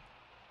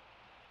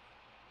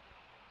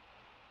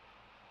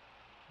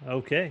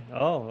 Okay.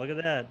 Oh, look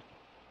at that.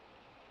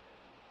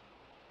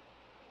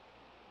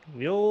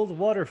 The old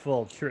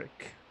waterfall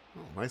trick.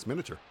 Oh, nice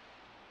miniature.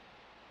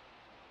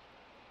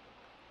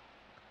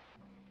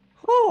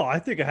 Oh, I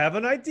think I have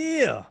an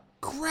idea.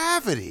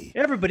 Gravity.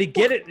 Everybody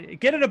get it.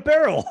 Get in a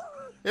barrel.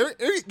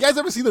 You guys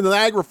ever seen the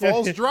Niagara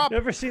Falls drop?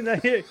 Ever seen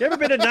that? You ever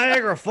been to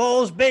Niagara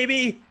Falls,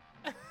 baby?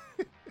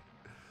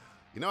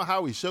 You know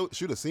how we shoot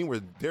a scene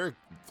where Derek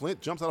Flint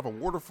jumps out of a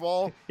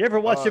waterfall? You ever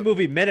watch the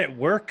movie Men at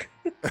Work?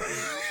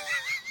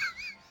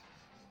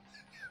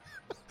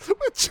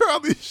 With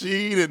Charlie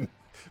Sheen and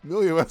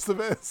Emilio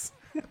Estevez.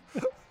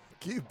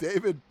 Keith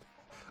David.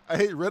 I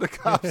hate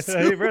Red-A-Cops too.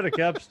 I hate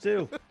Red-A-Cops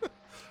too.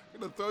 I'm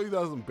going to throw you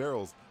down some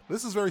barrels.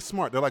 This is very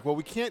smart. They're like, well,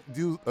 we can't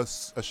do a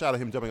shot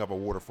of him jumping off a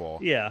waterfall.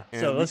 Yeah.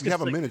 And So let's we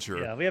have just a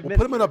miniature. Yeah, we have. We'll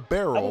put him in a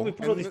barrel. How about we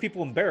put all these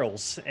people in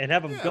barrels and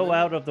have them go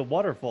out of the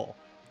waterfall?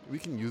 We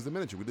can use the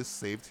miniature. We just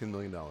saved $10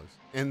 million.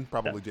 And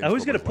probably James Now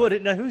who's gonna Coburn's put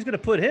life. it? Now who's gonna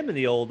put him in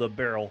the old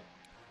barrel?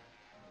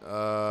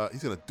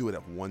 He's going to do it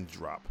at one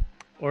drop.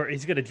 Or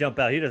he's gonna jump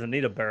out. He doesn't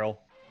need a barrel.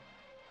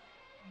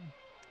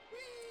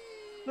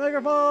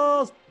 Niagara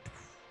Falls.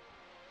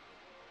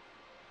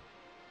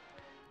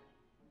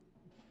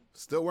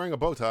 Still wearing a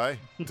bow tie.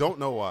 Don't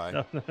know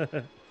why.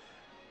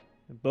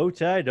 Bow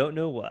tie. Don't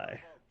know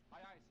why.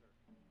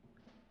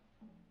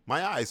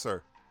 My eye,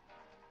 sir.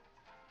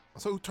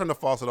 So who turned the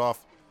faucet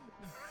off?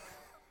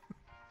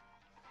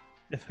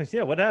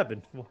 Yeah. What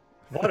happened?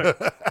 Water.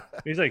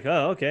 He's like,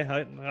 oh, okay.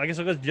 I guess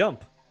I'll just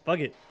jump. Fuck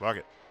it. Fuck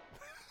it.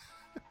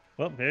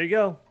 Well, there you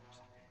go.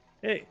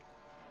 Hey,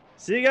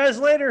 see you guys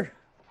later.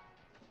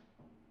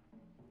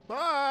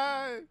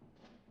 Bye.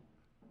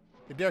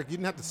 Hey, Derek, you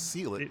didn't have to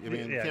seal it. I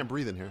mean, you Yeah. can't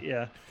breathe in here.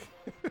 Yeah.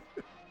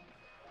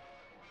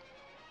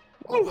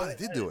 Oh, wow, they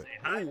did do it.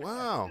 Oh,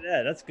 wow.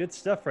 Yeah, that's good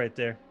stuff right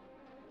there.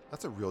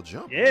 That's a real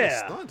jump.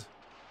 Yeah. What a stunt.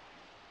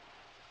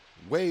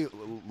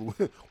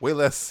 Way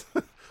less,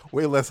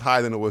 way less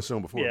high than it was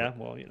shown before. Yeah,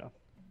 well, you know.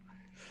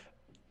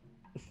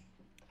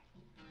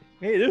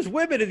 Hey, there's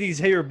women in these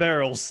hair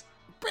barrels.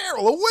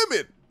 Barrel of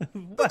women.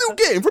 The new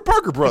game for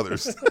Parker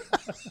Brothers.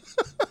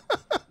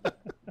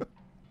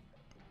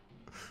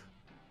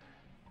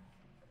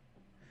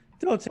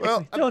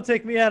 Don't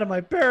take me out of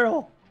my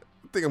barrel.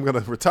 I think I'm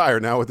gonna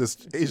retire now with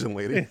this Asian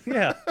lady.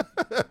 Yeah.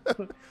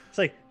 It's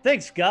like,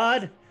 thanks,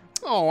 God.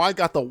 Oh, I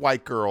got the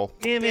white girl.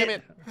 Damn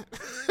it.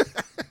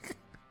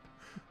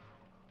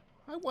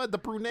 I want the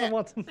brunette.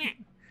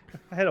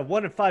 I had a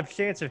 1 in 5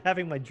 chance of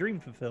having my dream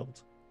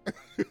fulfilled.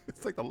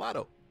 It's like the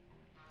lotto.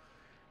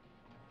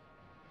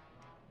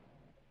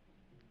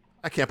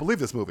 I can't believe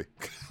this movie.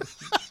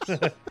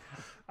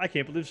 I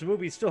can't believe this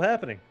movie is still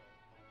happening.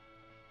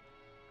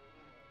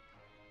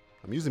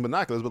 I'm using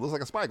binoculars, but it looks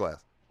like a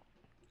spyglass.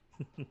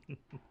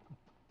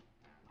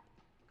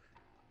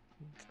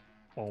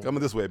 Oh,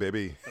 Coming this way,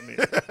 baby. I mean,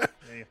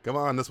 Come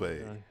on this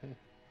way.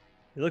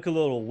 you look a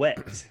little wet.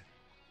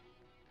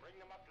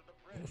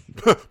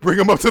 Bring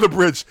them up to the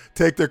bridge.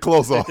 Take their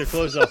clothes Take off. their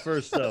clothes off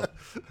first, though.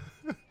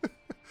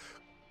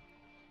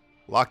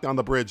 Lock down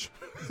the bridge.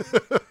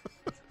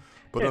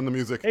 Put on the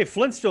music. Hey,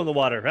 Flint's still in the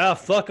water. Ah,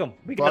 fuck him.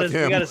 We got Fuck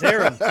him. his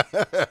harem.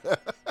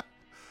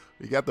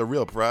 We got the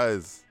real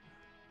prize.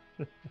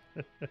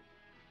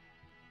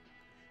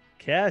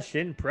 Cash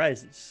in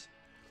prizes.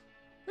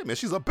 Hey, man,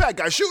 she's a bad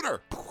guy. Shoot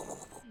her.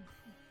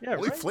 Yeah,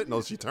 Only right? Flint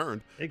knows she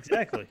turned.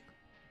 Exactly.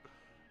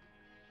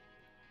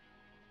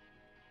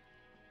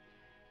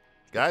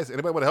 Guys,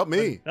 anybody want to help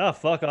me? Oh,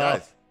 fuck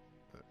Guys. off.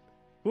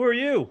 Who are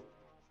you?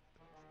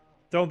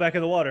 Throw him back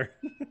in the water.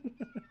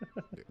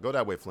 Go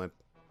that way, Flint.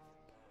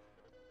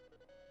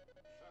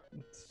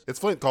 It's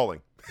Flint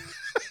calling.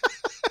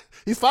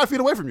 He's 5 feet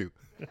away from you.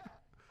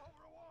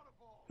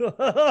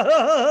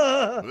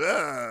 Ah. That's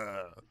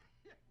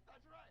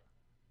right.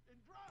 In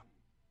drum.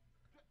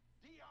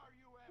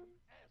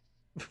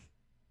 D-R-U-M-S.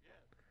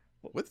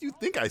 What do you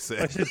think I I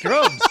said? said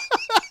drums.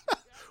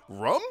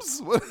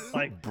 Rums? What?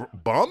 Like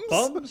Bums?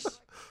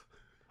 bums?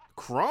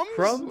 Crumbs?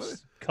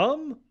 Crumbs?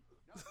 Cum?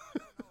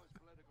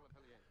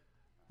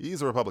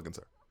 He's a Republican,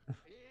 sir. He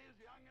is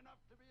young enough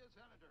to be a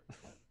senator.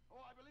 Oh,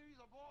 I believe he's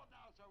aboard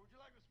now, sir. Would you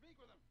like to speak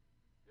with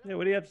him? Yeah,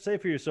 what do you have to say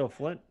for yourself,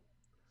 Flint?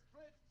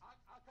 Flint,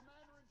 our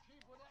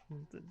commander-in-chief would like...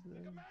 The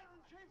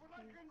commander-in-chief would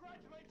like to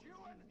congratulate you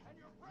and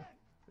your friend.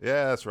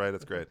 Yeah, that's right.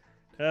 That's great.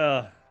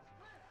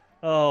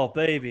 Oh,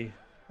 baby.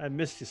 I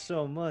missed you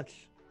so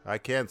much. I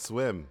can't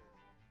swim.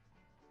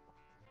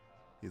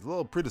 He's a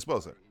little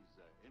predisposed, sir.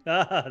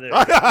 Ah,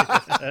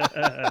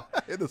 there.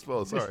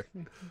 Indisposed, sorry.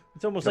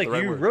 It's almost Got like the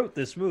right you word. wrote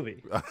this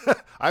movie.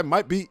 I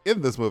might be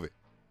in this movie.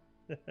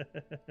 Look at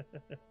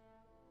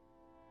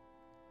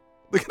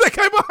that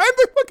guy behind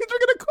the fucking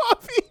drinking a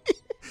coffee.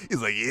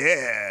 He's like,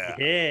 yeah.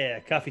 Yeah,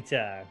 coffee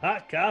time.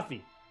 Hot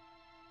coffee.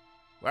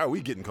 Why are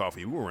we getting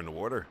coffee? We were in the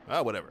water.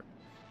 Ah, whatever.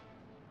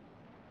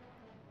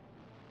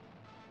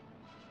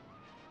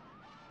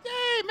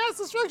 Yay, mass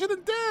destruction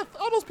and death.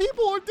 All those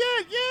people are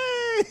dead.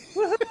 Yay.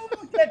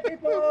 Dead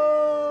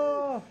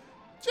people!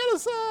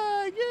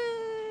 Genocide.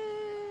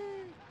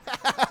 Yay.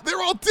 They're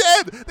all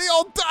dead. They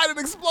all died in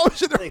an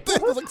explosion. They're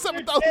dead. There's like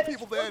 7,000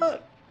 people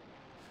dead.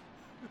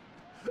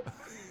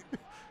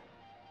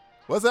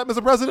 What's that,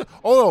 Mr. President?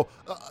 Oh,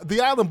 no,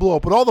 the island blew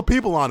up with all the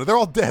people on it. They're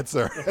all dead,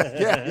 sir.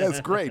 yeah, it's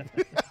great.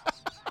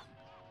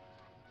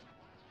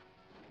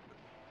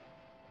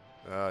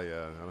 Oh,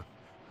 yeah.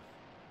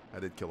 I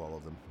did kill all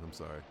of them. I'm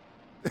sorry.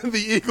 The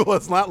eagle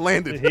has not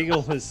landed. The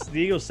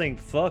eagle's saying,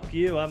 fuck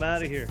you, I'm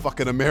out of here.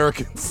 Fucking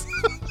Americans.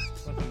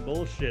 Fucking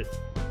bullshit.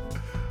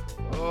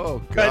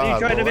 Oh, You God.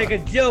 tried to make a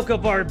joke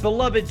of our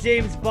beloved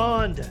James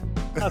Bond.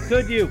 How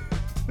could you?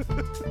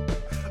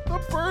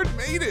 The bird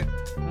made it.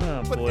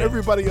 Oh, But boy.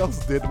 everybody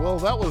else did. Well,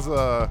 that was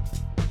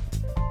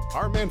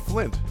our man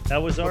Flint.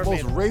 That was The our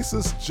most man.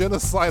 racist,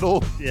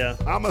 genocidal, Yeah.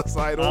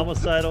 homicidal,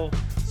 Homicidal,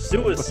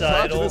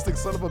 suicidal. misogynistic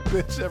son of a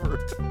bitch ever.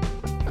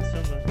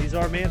 He's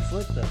our man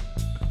Flint, though.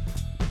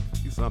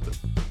 He's something.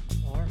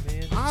 Our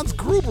man. Hans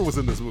Gruber was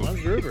in this movie.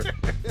 Hans Gruber.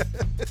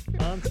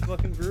 Hans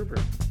fucking Gruber.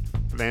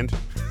 Flint.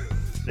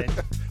 Flint.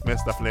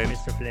 Mr. Flint.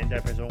 Mr. Flint, I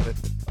presume.